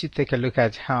 we are going to take a look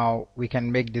at how we can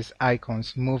make these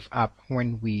icons move up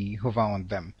when we hover on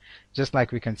them, just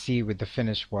like we can see with the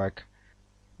finished work,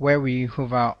 where we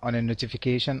hover on a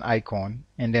notification icon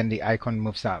and then the icon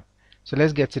moves up. So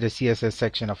let's get to the CSS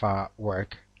section of our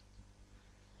work.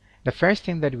 The first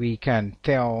thing that we can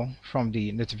tell from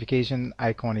the notification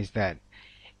icon is that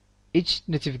each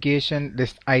notification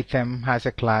list item has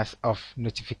a class of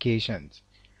notifications.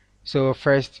 So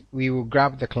first we will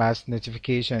grab the class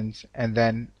notifications and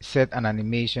then set an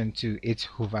animation to its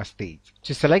hover state.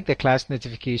 To select the class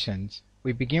notifications,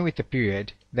 we begin with the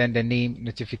period, then the name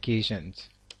notifications.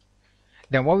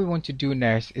 Then what we want to do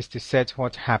next is to set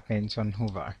what happens on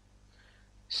hover.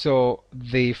 So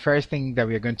the first thing that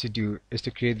we are going to do is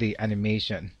to create the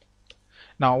animation.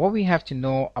 Now what we have to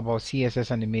know about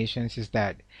CSS animations is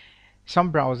that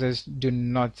some browsers do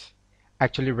not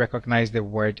actually recognize the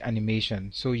word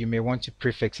animation, so you may want to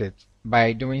prefix it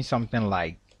by doing something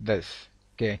like this.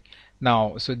 Okay,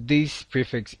 now so this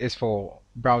prefix is for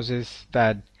browsers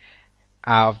that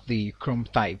have the Chrome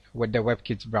type with the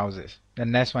WebKit browsers. The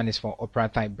next one is for Opera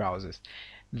type browsers.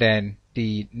 Then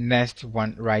the next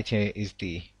one right here is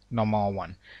the normal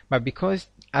one. But because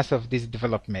as of this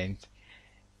development,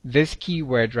 this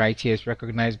keyword right here is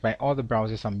recognized by all the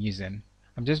browsers I'm using,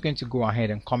 I'm just going to go ahead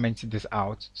and comment this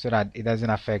out so that it doesn't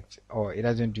affect or it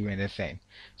doesn't do anything.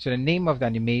 So the name of the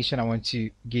animation I want to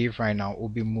give right now will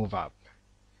be move up.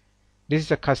 This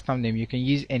is a custom name. You can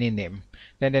use any name.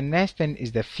 Then the next thing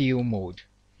is the fill mode.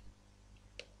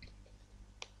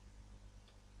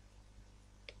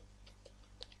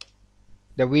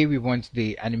 The way we want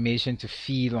the animation to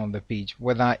feel on the page,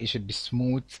 whether it should be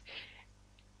smooth,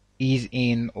 ease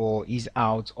in or ease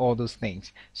out, all those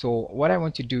things. So what I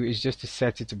want to do is just to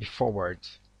set it to be forward.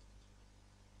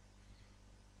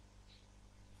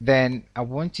 Then I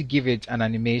want to give it an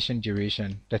animation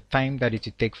duration, the time that it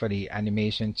will take for the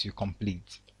animation to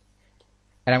complete.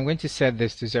 And I'm going to set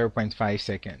this to 0.5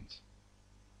 seconds.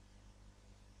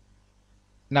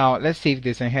 Now let's save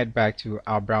this and head back to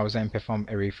our browser and perform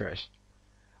a refresh.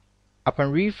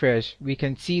 Upon refresh, we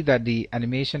can see that the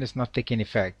animation is not taking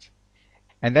effect.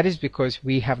 And that is because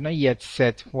we have not yet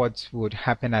set what would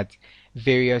happen at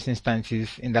various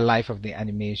instances in the life of the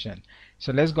animation.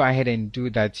 So let's go ahead and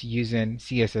do that using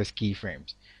CSS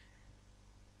keyframes.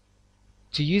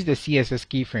 To use the CSS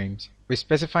keyframes, we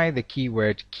specify the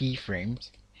keyword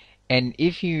keyframes. And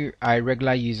if you are a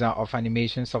regular user of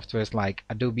animation softwares like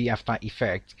Adobe After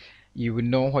Effects, you will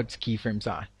know what keyframes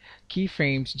are.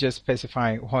 Keyframes just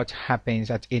specify what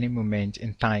happens at any moment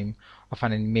in time of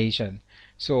an animation.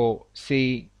 So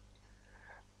say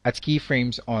at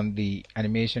keyframes on the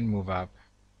animation move up,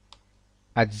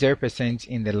 at 0%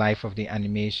 in the life of the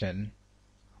animation,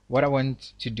 what I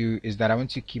want to do is that I want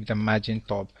to keep the margin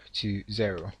top to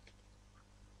 0.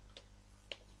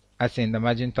 As in the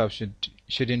margin top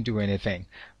shouldn't do anything.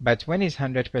 But when it's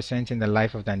 100% in the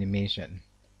life of the animation,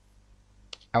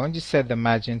 I want to set the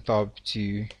margin top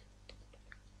to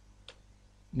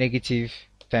negative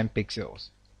 10 pixels.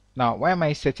 Now, why am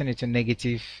I setting it to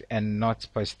negative and not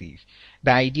positive?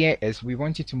 The idea is we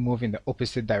want it to move in the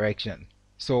opposite direction.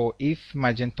 So if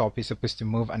margin top is supposed to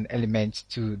move an element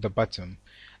to the bottom,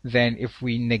 then if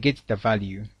we negate the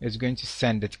value, it's going to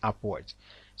send it upwards.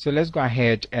 So let's go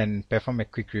ahead and perform a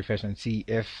quick refresh and see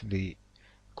if the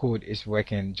code is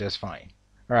working just fine.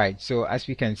 Alright, so as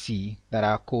we can see that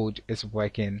our code is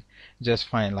working just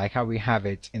fine, like how we have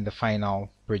it in the final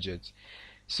project.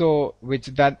 So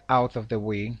with that out of the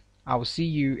way, I'll see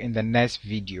you in the next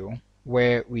video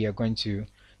where we are going to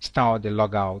start the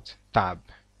logout tab.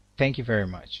 Thank you very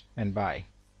much and bye.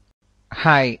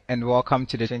 Hi and welcome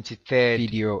to the 23rd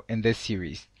video in this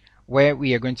series where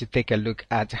we are going to take a look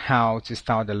at how to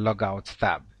start the logout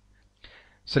tab.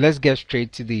 So let's get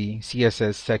straight to the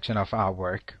CSS section of our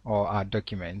work or our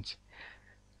document.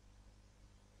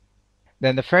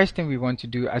 Then the first thing we want to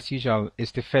do as usual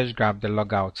is to first grab the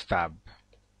logout tab.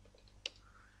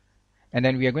 And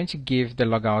then we are going to give the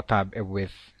logout tab a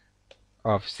width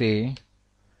of say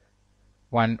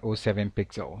 107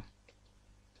 pixel.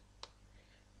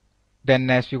 Then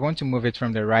next we want to move it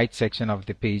from the right section of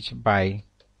the page by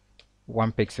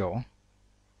 1 pixel.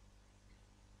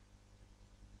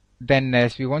 Then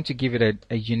next we want to give it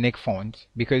a unique font,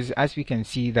 because as we can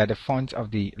see that the font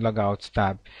of the logout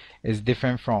tab is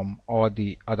different from all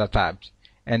the other tabs,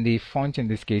 and the font in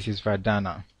this case is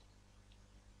Verdana.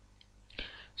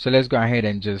 So let's go ahead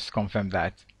and just confirm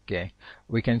that. Okay,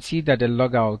 we can see that the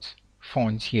logout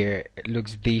font here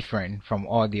looks different from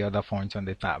all the other fonts on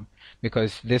the tab,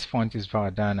 because this font is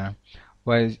Verdana,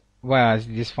 whereas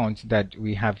this font that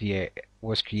we have here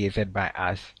was created by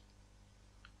us.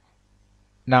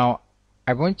 Now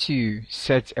I want to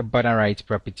set a border right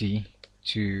property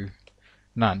to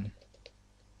none.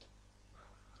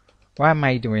 Why am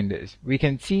I doing this? We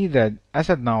can see that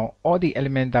as of now all the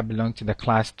elements that belong to the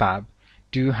class tab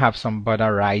do have some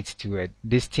border right to it,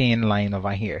 this thin line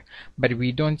over here, but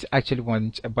we don't actually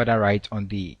want a border right on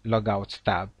the logout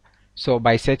tab. So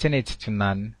by setting it to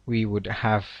none, we would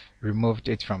have removed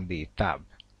it from the tab.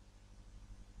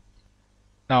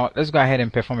 Now let's go ahead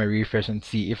and perform a refresh and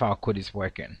see if our code is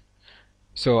working.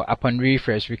 So upon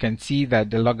refresh, we can see that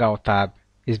the logout tab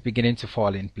is beginning to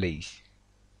fall in place.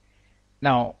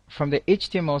 Now from the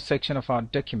HTML section of our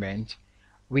document,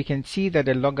 we can see that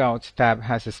the logout tab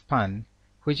has a span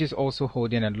which is also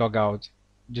holding a logout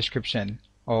description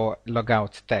or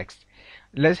logout text.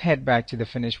 Let's head back to the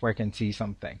finished work and see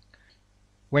something.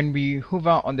 When we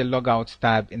hover on the logout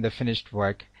tab in the finished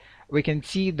work, we can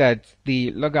see that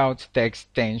the logout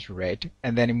text turns red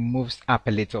and then it moves up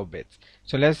a little bit.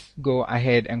 So let's go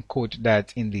ahead and code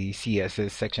that in the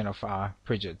CSS section of our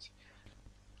project.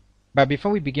 But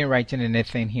before we begin writing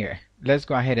anything here, let's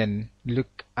go ahead and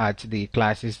look at the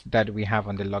classes that we have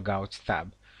on the logout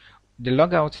tab. The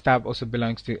logout tab also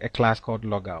belongs to a class called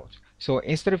logout. So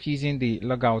instead of using the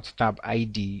logout tab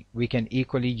ID, we can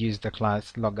equally use the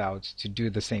class logout to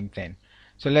do the same thing.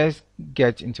 So let's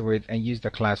get into it and use the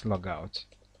class logout.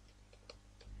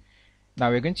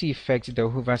 Now we're going to effect the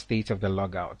hover state of the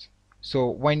logout. So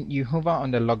when you hover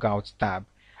on the logout tab,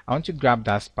 I want to grab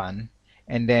that span,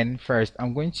 and then first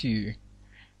I'm going to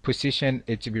position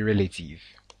it to be relative.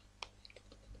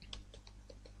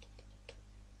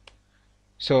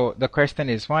 So the question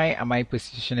is, why am I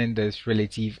positioning this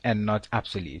relative and not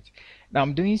absolute? Now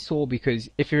I'm doing so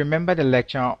because if you remember the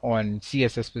lecture on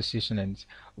CSS positionings,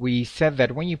 we said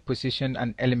that when you position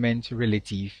an element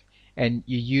relative and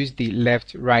you use the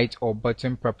left, right, or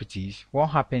bottom properties,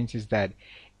 what happens is that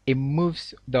it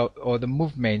moves the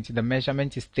movement, the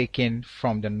measurement is taken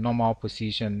from the normal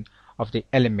position of the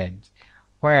element.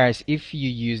 Whereas if you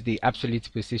use the absolute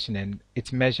positioning,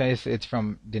 it measures it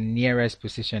from the nearest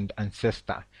positioned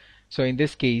ancestor. So in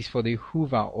this case, for the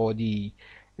hover or the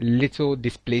little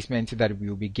displacement that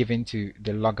will be given to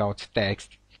the logout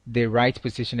text, the right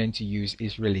positioning to use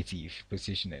is relative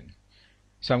positioning.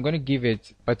 So I'm going to give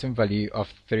it bottom value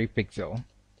of 3 pixel.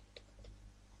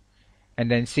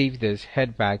 And then save this,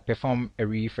 head back, perform a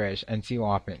refresh and see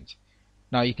what happens.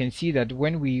 Now you can see that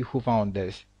when we hover on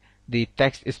this, the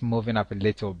text is moving up a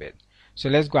little bit. So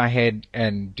let's go ahead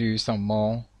and do some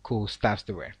more cool stuff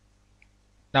to it.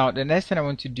 Now the next thing I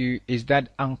want to do is that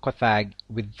anchor tag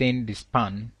within the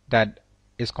span that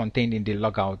is contained in the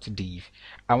logout div.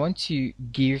 I want to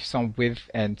give some width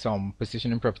and some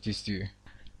positioning properties to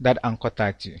that anchor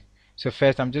tag too. So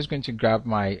first I'm just going to grab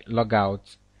my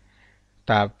logout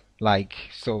tab like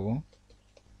so.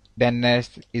 Then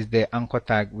next is the anchor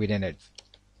tag within it.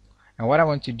 And what I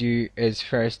want to do is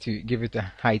first to give it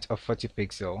a height of 40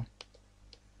 pixel.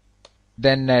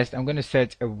 Then next I'm going to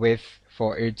set a width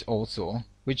for it also,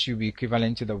 which will be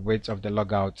equivalent to the width of the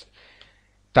logout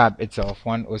tab itself,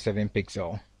 107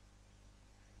 pixel.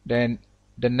 Then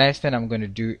the next thing I'm going to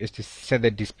do is to set the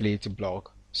display to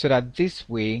block, so that this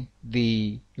way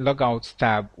the logout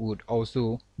tab would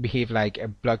also behave like a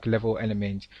block level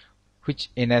element, which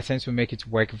in essence will make it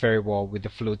work very well with the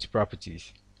float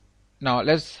properties. Now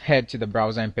let's head to the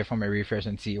browser and perform a refresh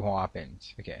and see what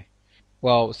happens. Okay.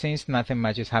 Well, since nothing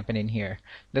much is happening here,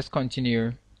 let's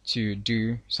continue to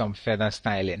do some further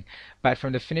styling. But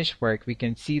from the finished work, we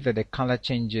can see that the color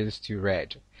changes to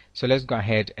red. So let's go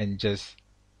ahead and just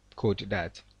code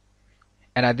that.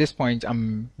 And at this point,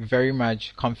 I'm very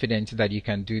much confident that you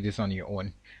can do this on your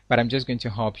own, but I'm just going to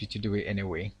help you to do it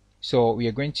anyway. So we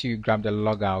are going to grab the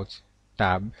logout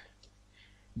tab.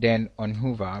 Then on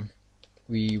hover,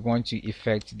 we want to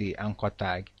effect the anchor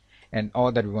tag, and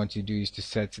all that we want to do is to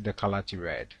set the color to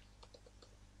red.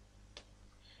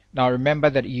 Now remember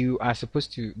that you are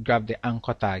supposed to grab the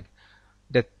anchor tag.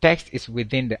 The text is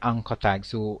within the anchor tag,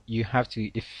 so you have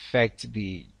to effect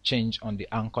the change on the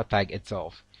anchor tag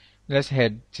itself. Let's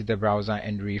head to the browser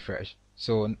and refresh.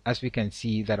 So as we can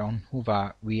see that on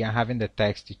hover, we are having the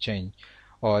text to change,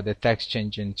 or the text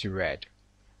changing to red.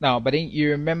 Now, but then you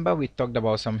remember we talked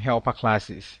about some helper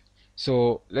classes.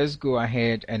 So let's go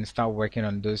ahead and start working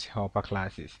on those helper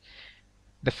classes.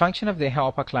 The function of the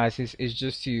helper classes is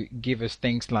just to give us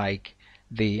things like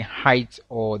the height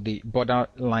or the border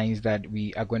lines that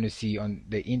we are going to see on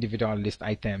the individual list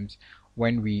items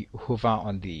when we hover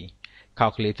on the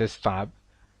calculators tab.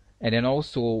 And then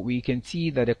also we can see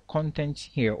that the content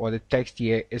here, or the text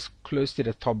here, is close to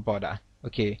the top border.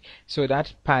 Okay, so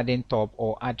that padding top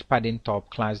or add padding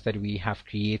top class that we have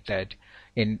created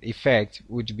in effect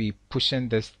would be pushing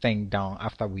this thing down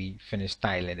after we finish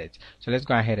styling it. So let's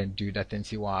go ahead and do that and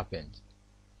see what happens.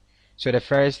 So the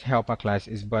first helper class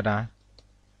is border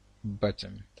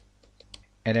bottom,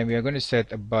 and then we are going to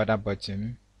set a border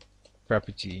bottom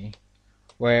property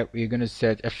where we're going to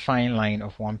set a fine line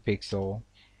of 1 pixel,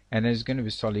 and it's going to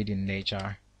be solid in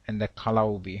nature, and the color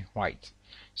will be white.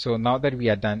 So now that we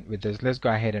are done with this, let's go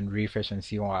ahead and refresh and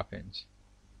see what happens.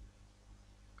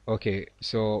 Okay,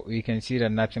 so we can see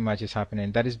that nothing much is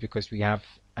happening. That is because we have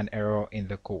an error in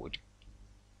the code.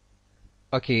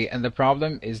 Okay, and the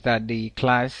problem is that the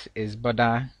class is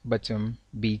border bottom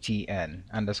btn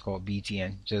underscore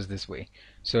btn, just this way.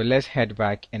 So let's head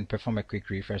back and perform a quick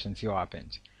refresh and see what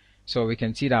happens. So we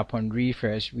can see that upon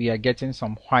refresh, we are getting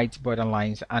some white border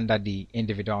lines under the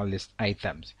individual list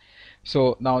items.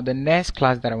 So now the next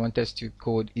class that I want us to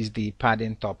code is the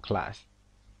padding top class.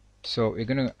 So we're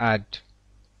going to add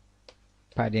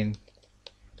padding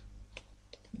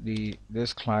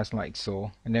this class like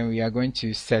so, and then we are going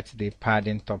to set the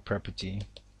padding top property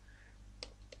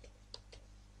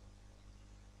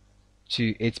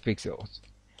to 8 pixels.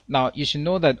 Now you should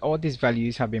know that all these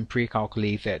values have been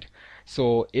pre-calculated.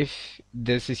 So if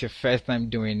this is your first time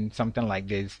doing something like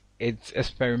this, it's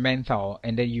experimental,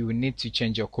 and then you will need to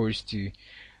change your course to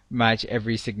match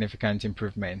every significant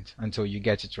improvement until you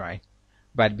get it right.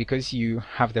 But because you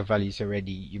have the values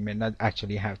already, you may not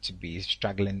actually have to be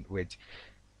struggling with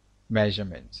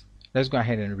measurements. Let's go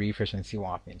ahead and refresh and see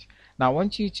what happens. Now I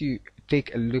want you to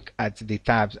take a look at the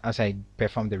tabs as I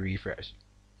perform the refresh.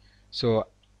 So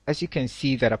as you can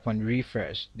see that upon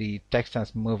refresh, the text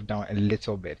has moved down a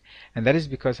little bit, and that is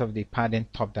because of the padding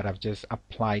top that I've just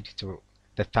applied to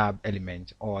the tab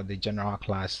element, or the general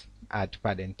class add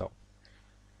padding top.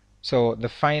 So the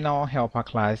final helper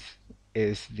class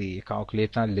is the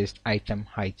calculator list item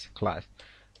height class,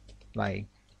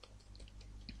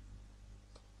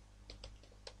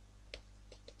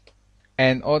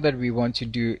 and all that we want to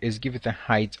do is give it a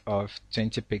height of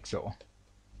 20 pixel.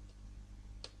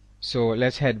 So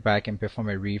let's head back and perform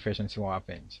a refresh and see what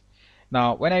happens.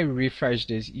 Now when I refresh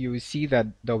this, you will see that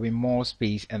there will be more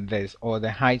space in this, or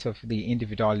the height of the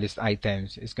individual list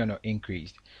items is going to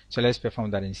increase. So let's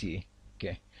perform that and see.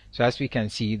 Okay, so as we can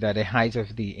see that the height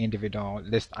of the individual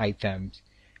list items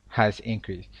has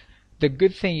increased. The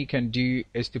good thing you can do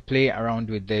is to play around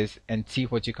with this and see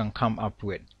what you can come up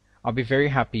with. I'll be very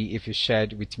happy if you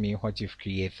shared with me what you've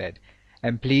created.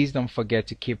 And please don't forget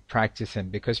to keep practicing,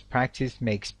 because practice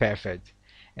makes perfect.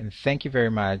 And thank you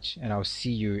very much, and I'll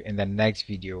see you in the next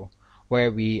video where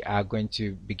we are going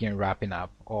to begin wrapping up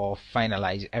or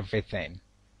finalize everything.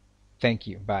 Thank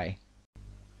you. Bye.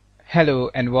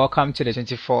 Hello and welcome to the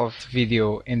 24th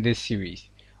video in this series,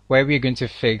 where we're going to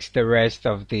fix the rest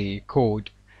of the code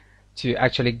to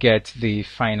actually get the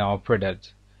final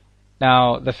product.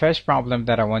 Now, the first problem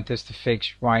that I want us to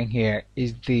fix right here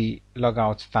is the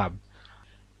logout tab.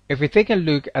 If we take a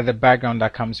look at the background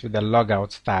that comes with the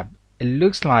logout tab, it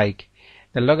looks like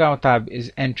the logout tab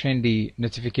is entering the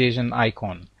notification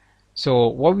icon. So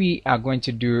what we are going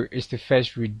to do is to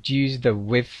first reduce the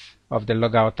width of the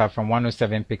logout tab from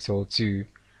 107 pixel to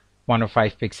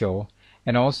 105 pixel,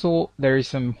 and also there is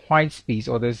some white space,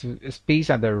 or there's a space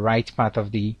at the right part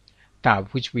of the tab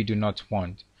which we do not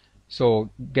want.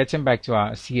 So getting back to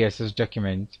our CSS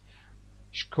document,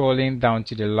 scrolling down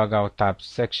to the logout tab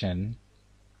section,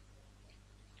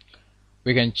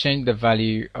 we can change the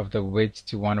value of the width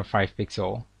to 105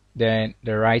 pixel. Then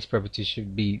the right property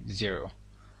should be 0.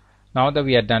 Now that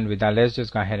we are done with that, let's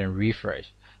just go ahead and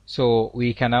refresh. So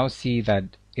we can now see that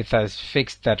it has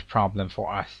fixed that problem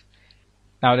for us.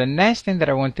 Now the next thing that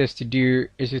I want us to do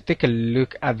is to take a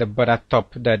look at the border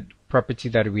top, that property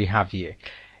that we have here.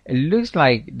 It looks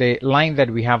like the line that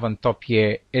we have on top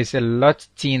here is a lot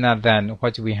thinner than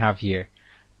what we have here,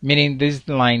 meaning this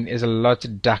line is a lot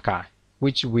darker,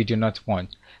 which we do not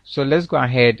want. So let's go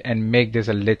ahead and make this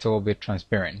a little bit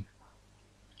transparent.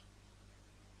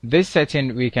 This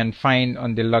setting we can find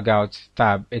on the logout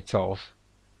tab itself,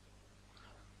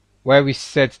 where we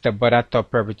set the border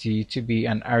top property to be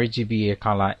an RGBA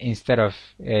color instead of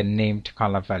a named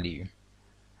color value.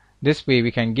 This way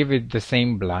we can give it the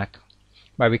same black,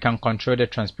 but we can control the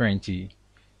transparency.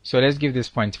 So let's give this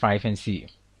 0.5 and see.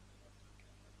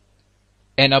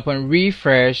 And upon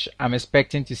refresh, I'm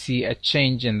expecting to see a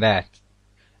change in that.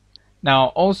 Now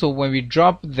also, when we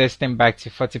drop this thing back to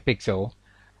 40 pixel,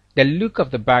 the look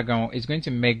of the background is going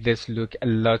to make this look a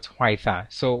lot whiter.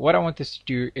 So what I want us to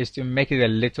do is to make it a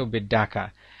little bit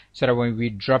darker, so that when we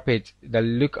drop it, the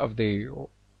look of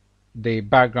the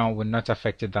background will not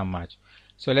affect it that much.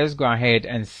 So let's go ahead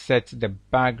and set the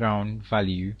background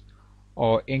value,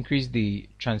 or increase the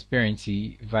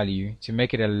transparency value to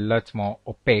make it a lot more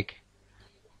opaque.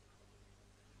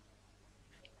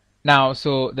 Now,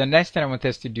 so the next thing I want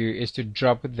us to do is to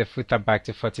drop the footer back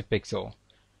to 40 pixel.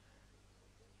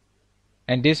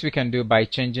 And this we can do by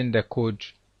changing the code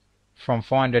from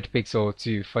 400 pixel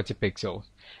to 40 pixels.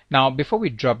 Now, before we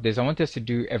drop this, I want us to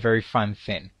do a very fun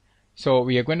thing. So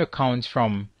we are going to count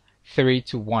from 3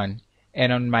 to 1.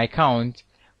 And on my count,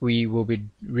 we will be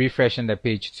refreshing the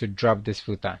page to drop this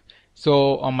footer.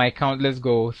 So on my count, let's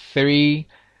go 3,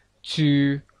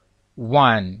 2,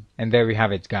 1. And there we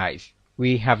have it, guys.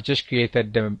 We have just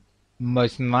created the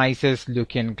most nicest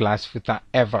looking glass footer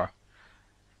ever.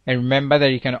 And remember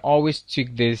that you can always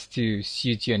tweak this to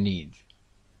suit your needs.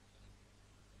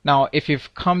 Now, if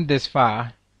you've come this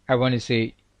far, I want to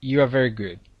say you are very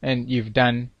good and you've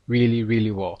done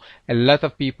really well. A lot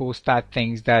of people start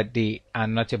things that they are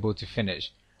not able to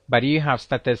finish, but you have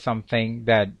started something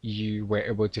that you were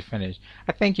able to finish.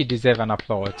 I think you deserve an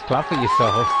applause. Clap for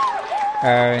yourself.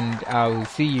 And I will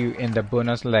see you in the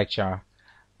bonus lecture,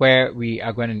 where we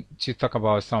are going to talk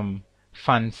about some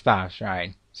fun stuff,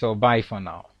 right? So bye for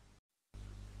now.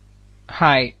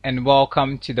 Hi and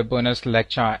welcome to the bonus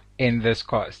lecture in this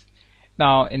course.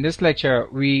 Now in this lecture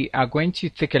we are going to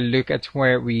take a look at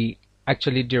where we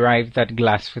actually derive that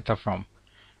glass footer from.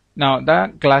 Now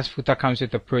that glass footer comes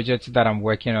with a project that I'm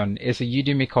working on. It's a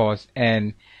Udemy course,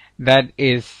 and that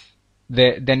is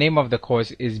the name of the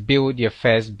course is Build Your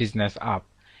First Business App.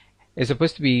 It's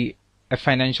supposed to be a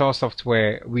financial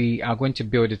software. We are going to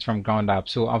build it from ground up.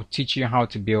 So I'll teach you how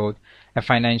to build a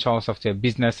financial software,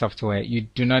 business software. You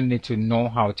do not need to know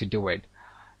how to do it.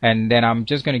 And then I'm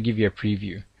just going to give you a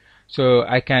preview. So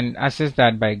I can access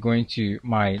that by going to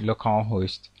my local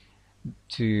host,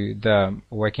 to the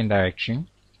working directory.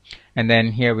 And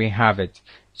then here we have it.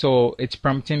 So it's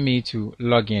prompting me to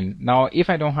log in. Now, if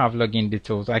I don't have login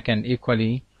details, I can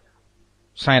equally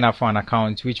sign up for an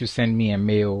account, which will send me a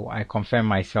mail. I confirm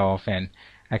myself and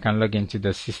I can log into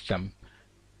the system.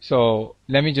 So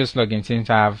let me just log in since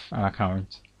I have an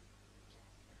account.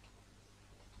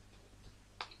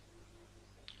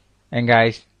 And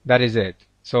guys, that is it.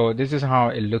 So this is how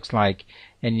it looks like,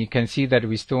 and you can see that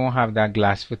we still have that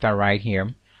glass footer right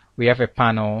here. We have a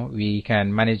panel. We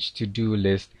can manage to-do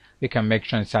list. We can make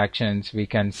transactions. We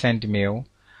can send mail.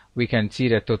 We can see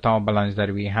the total balance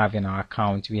that we have in our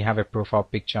account. We have a profile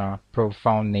picture,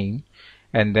 profile name,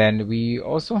 and then we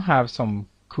also have some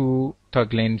cool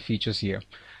toggling features here.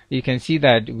 You can see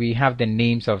that we have the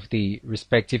names of the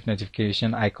respective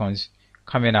notification icons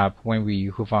coming up when we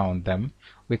hover on them.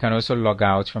 We can also log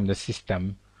out from the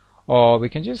system, or we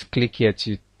can just click here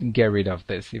to get rid of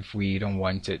this if we don't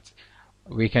want it.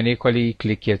 We can equally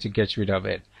click here to get rid of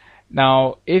it.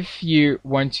 Now, if you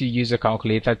want to use a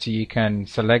calculator too, you can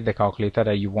select the calculator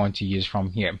that you want to use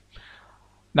from here.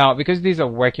 Now, because these are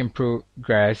work in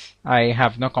progress, I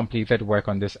have not completed work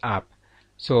on this app,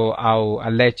 so I'll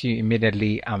alert you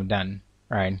immediately I'm done,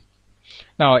 right?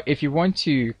 Now, if you want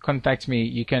to contact me,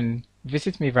 you can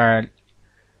visit me via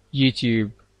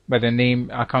YouTube by the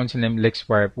account name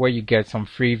LexWeb, where you get some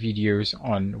free videos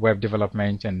on web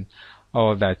development and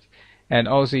all that. And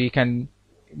also you can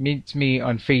meet me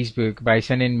on Facebook by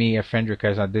sending me a friend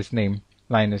request at this name,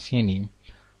 Linus Heaney.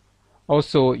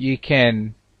 Also, you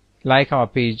can like our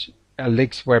page,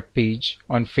 LexWeb page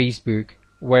on Facebook,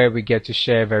 where we get to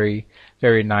share very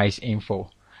nice info.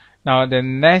 Now the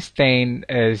next thing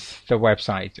is the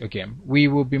website. Okay, we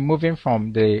will be moving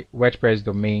from the WordPress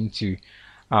domain to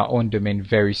our own domain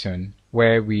very soon,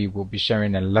 where we will be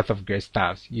sharing a lot of great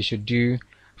stuff. You should do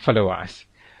follow us.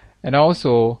 And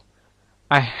also,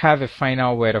 I have a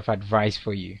final word of advice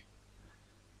for you,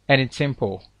 and it's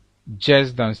simple.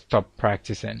 Just don't stop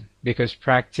practicing, because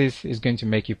practice is going to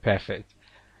make you perfect.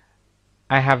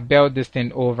 I have built this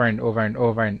thing over and over and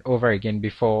over and over again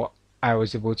before I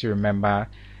was able to remember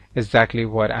exactly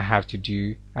what I have to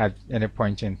do at any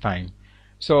point in time.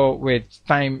 So with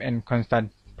time and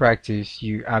constant practice,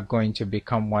 you are going to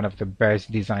become one of the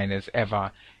best designers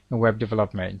ever in web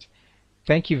development.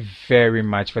 Thank you very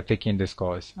much for taking this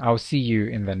course. I'll see you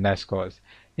in the next course.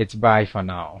 It's bye for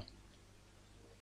now.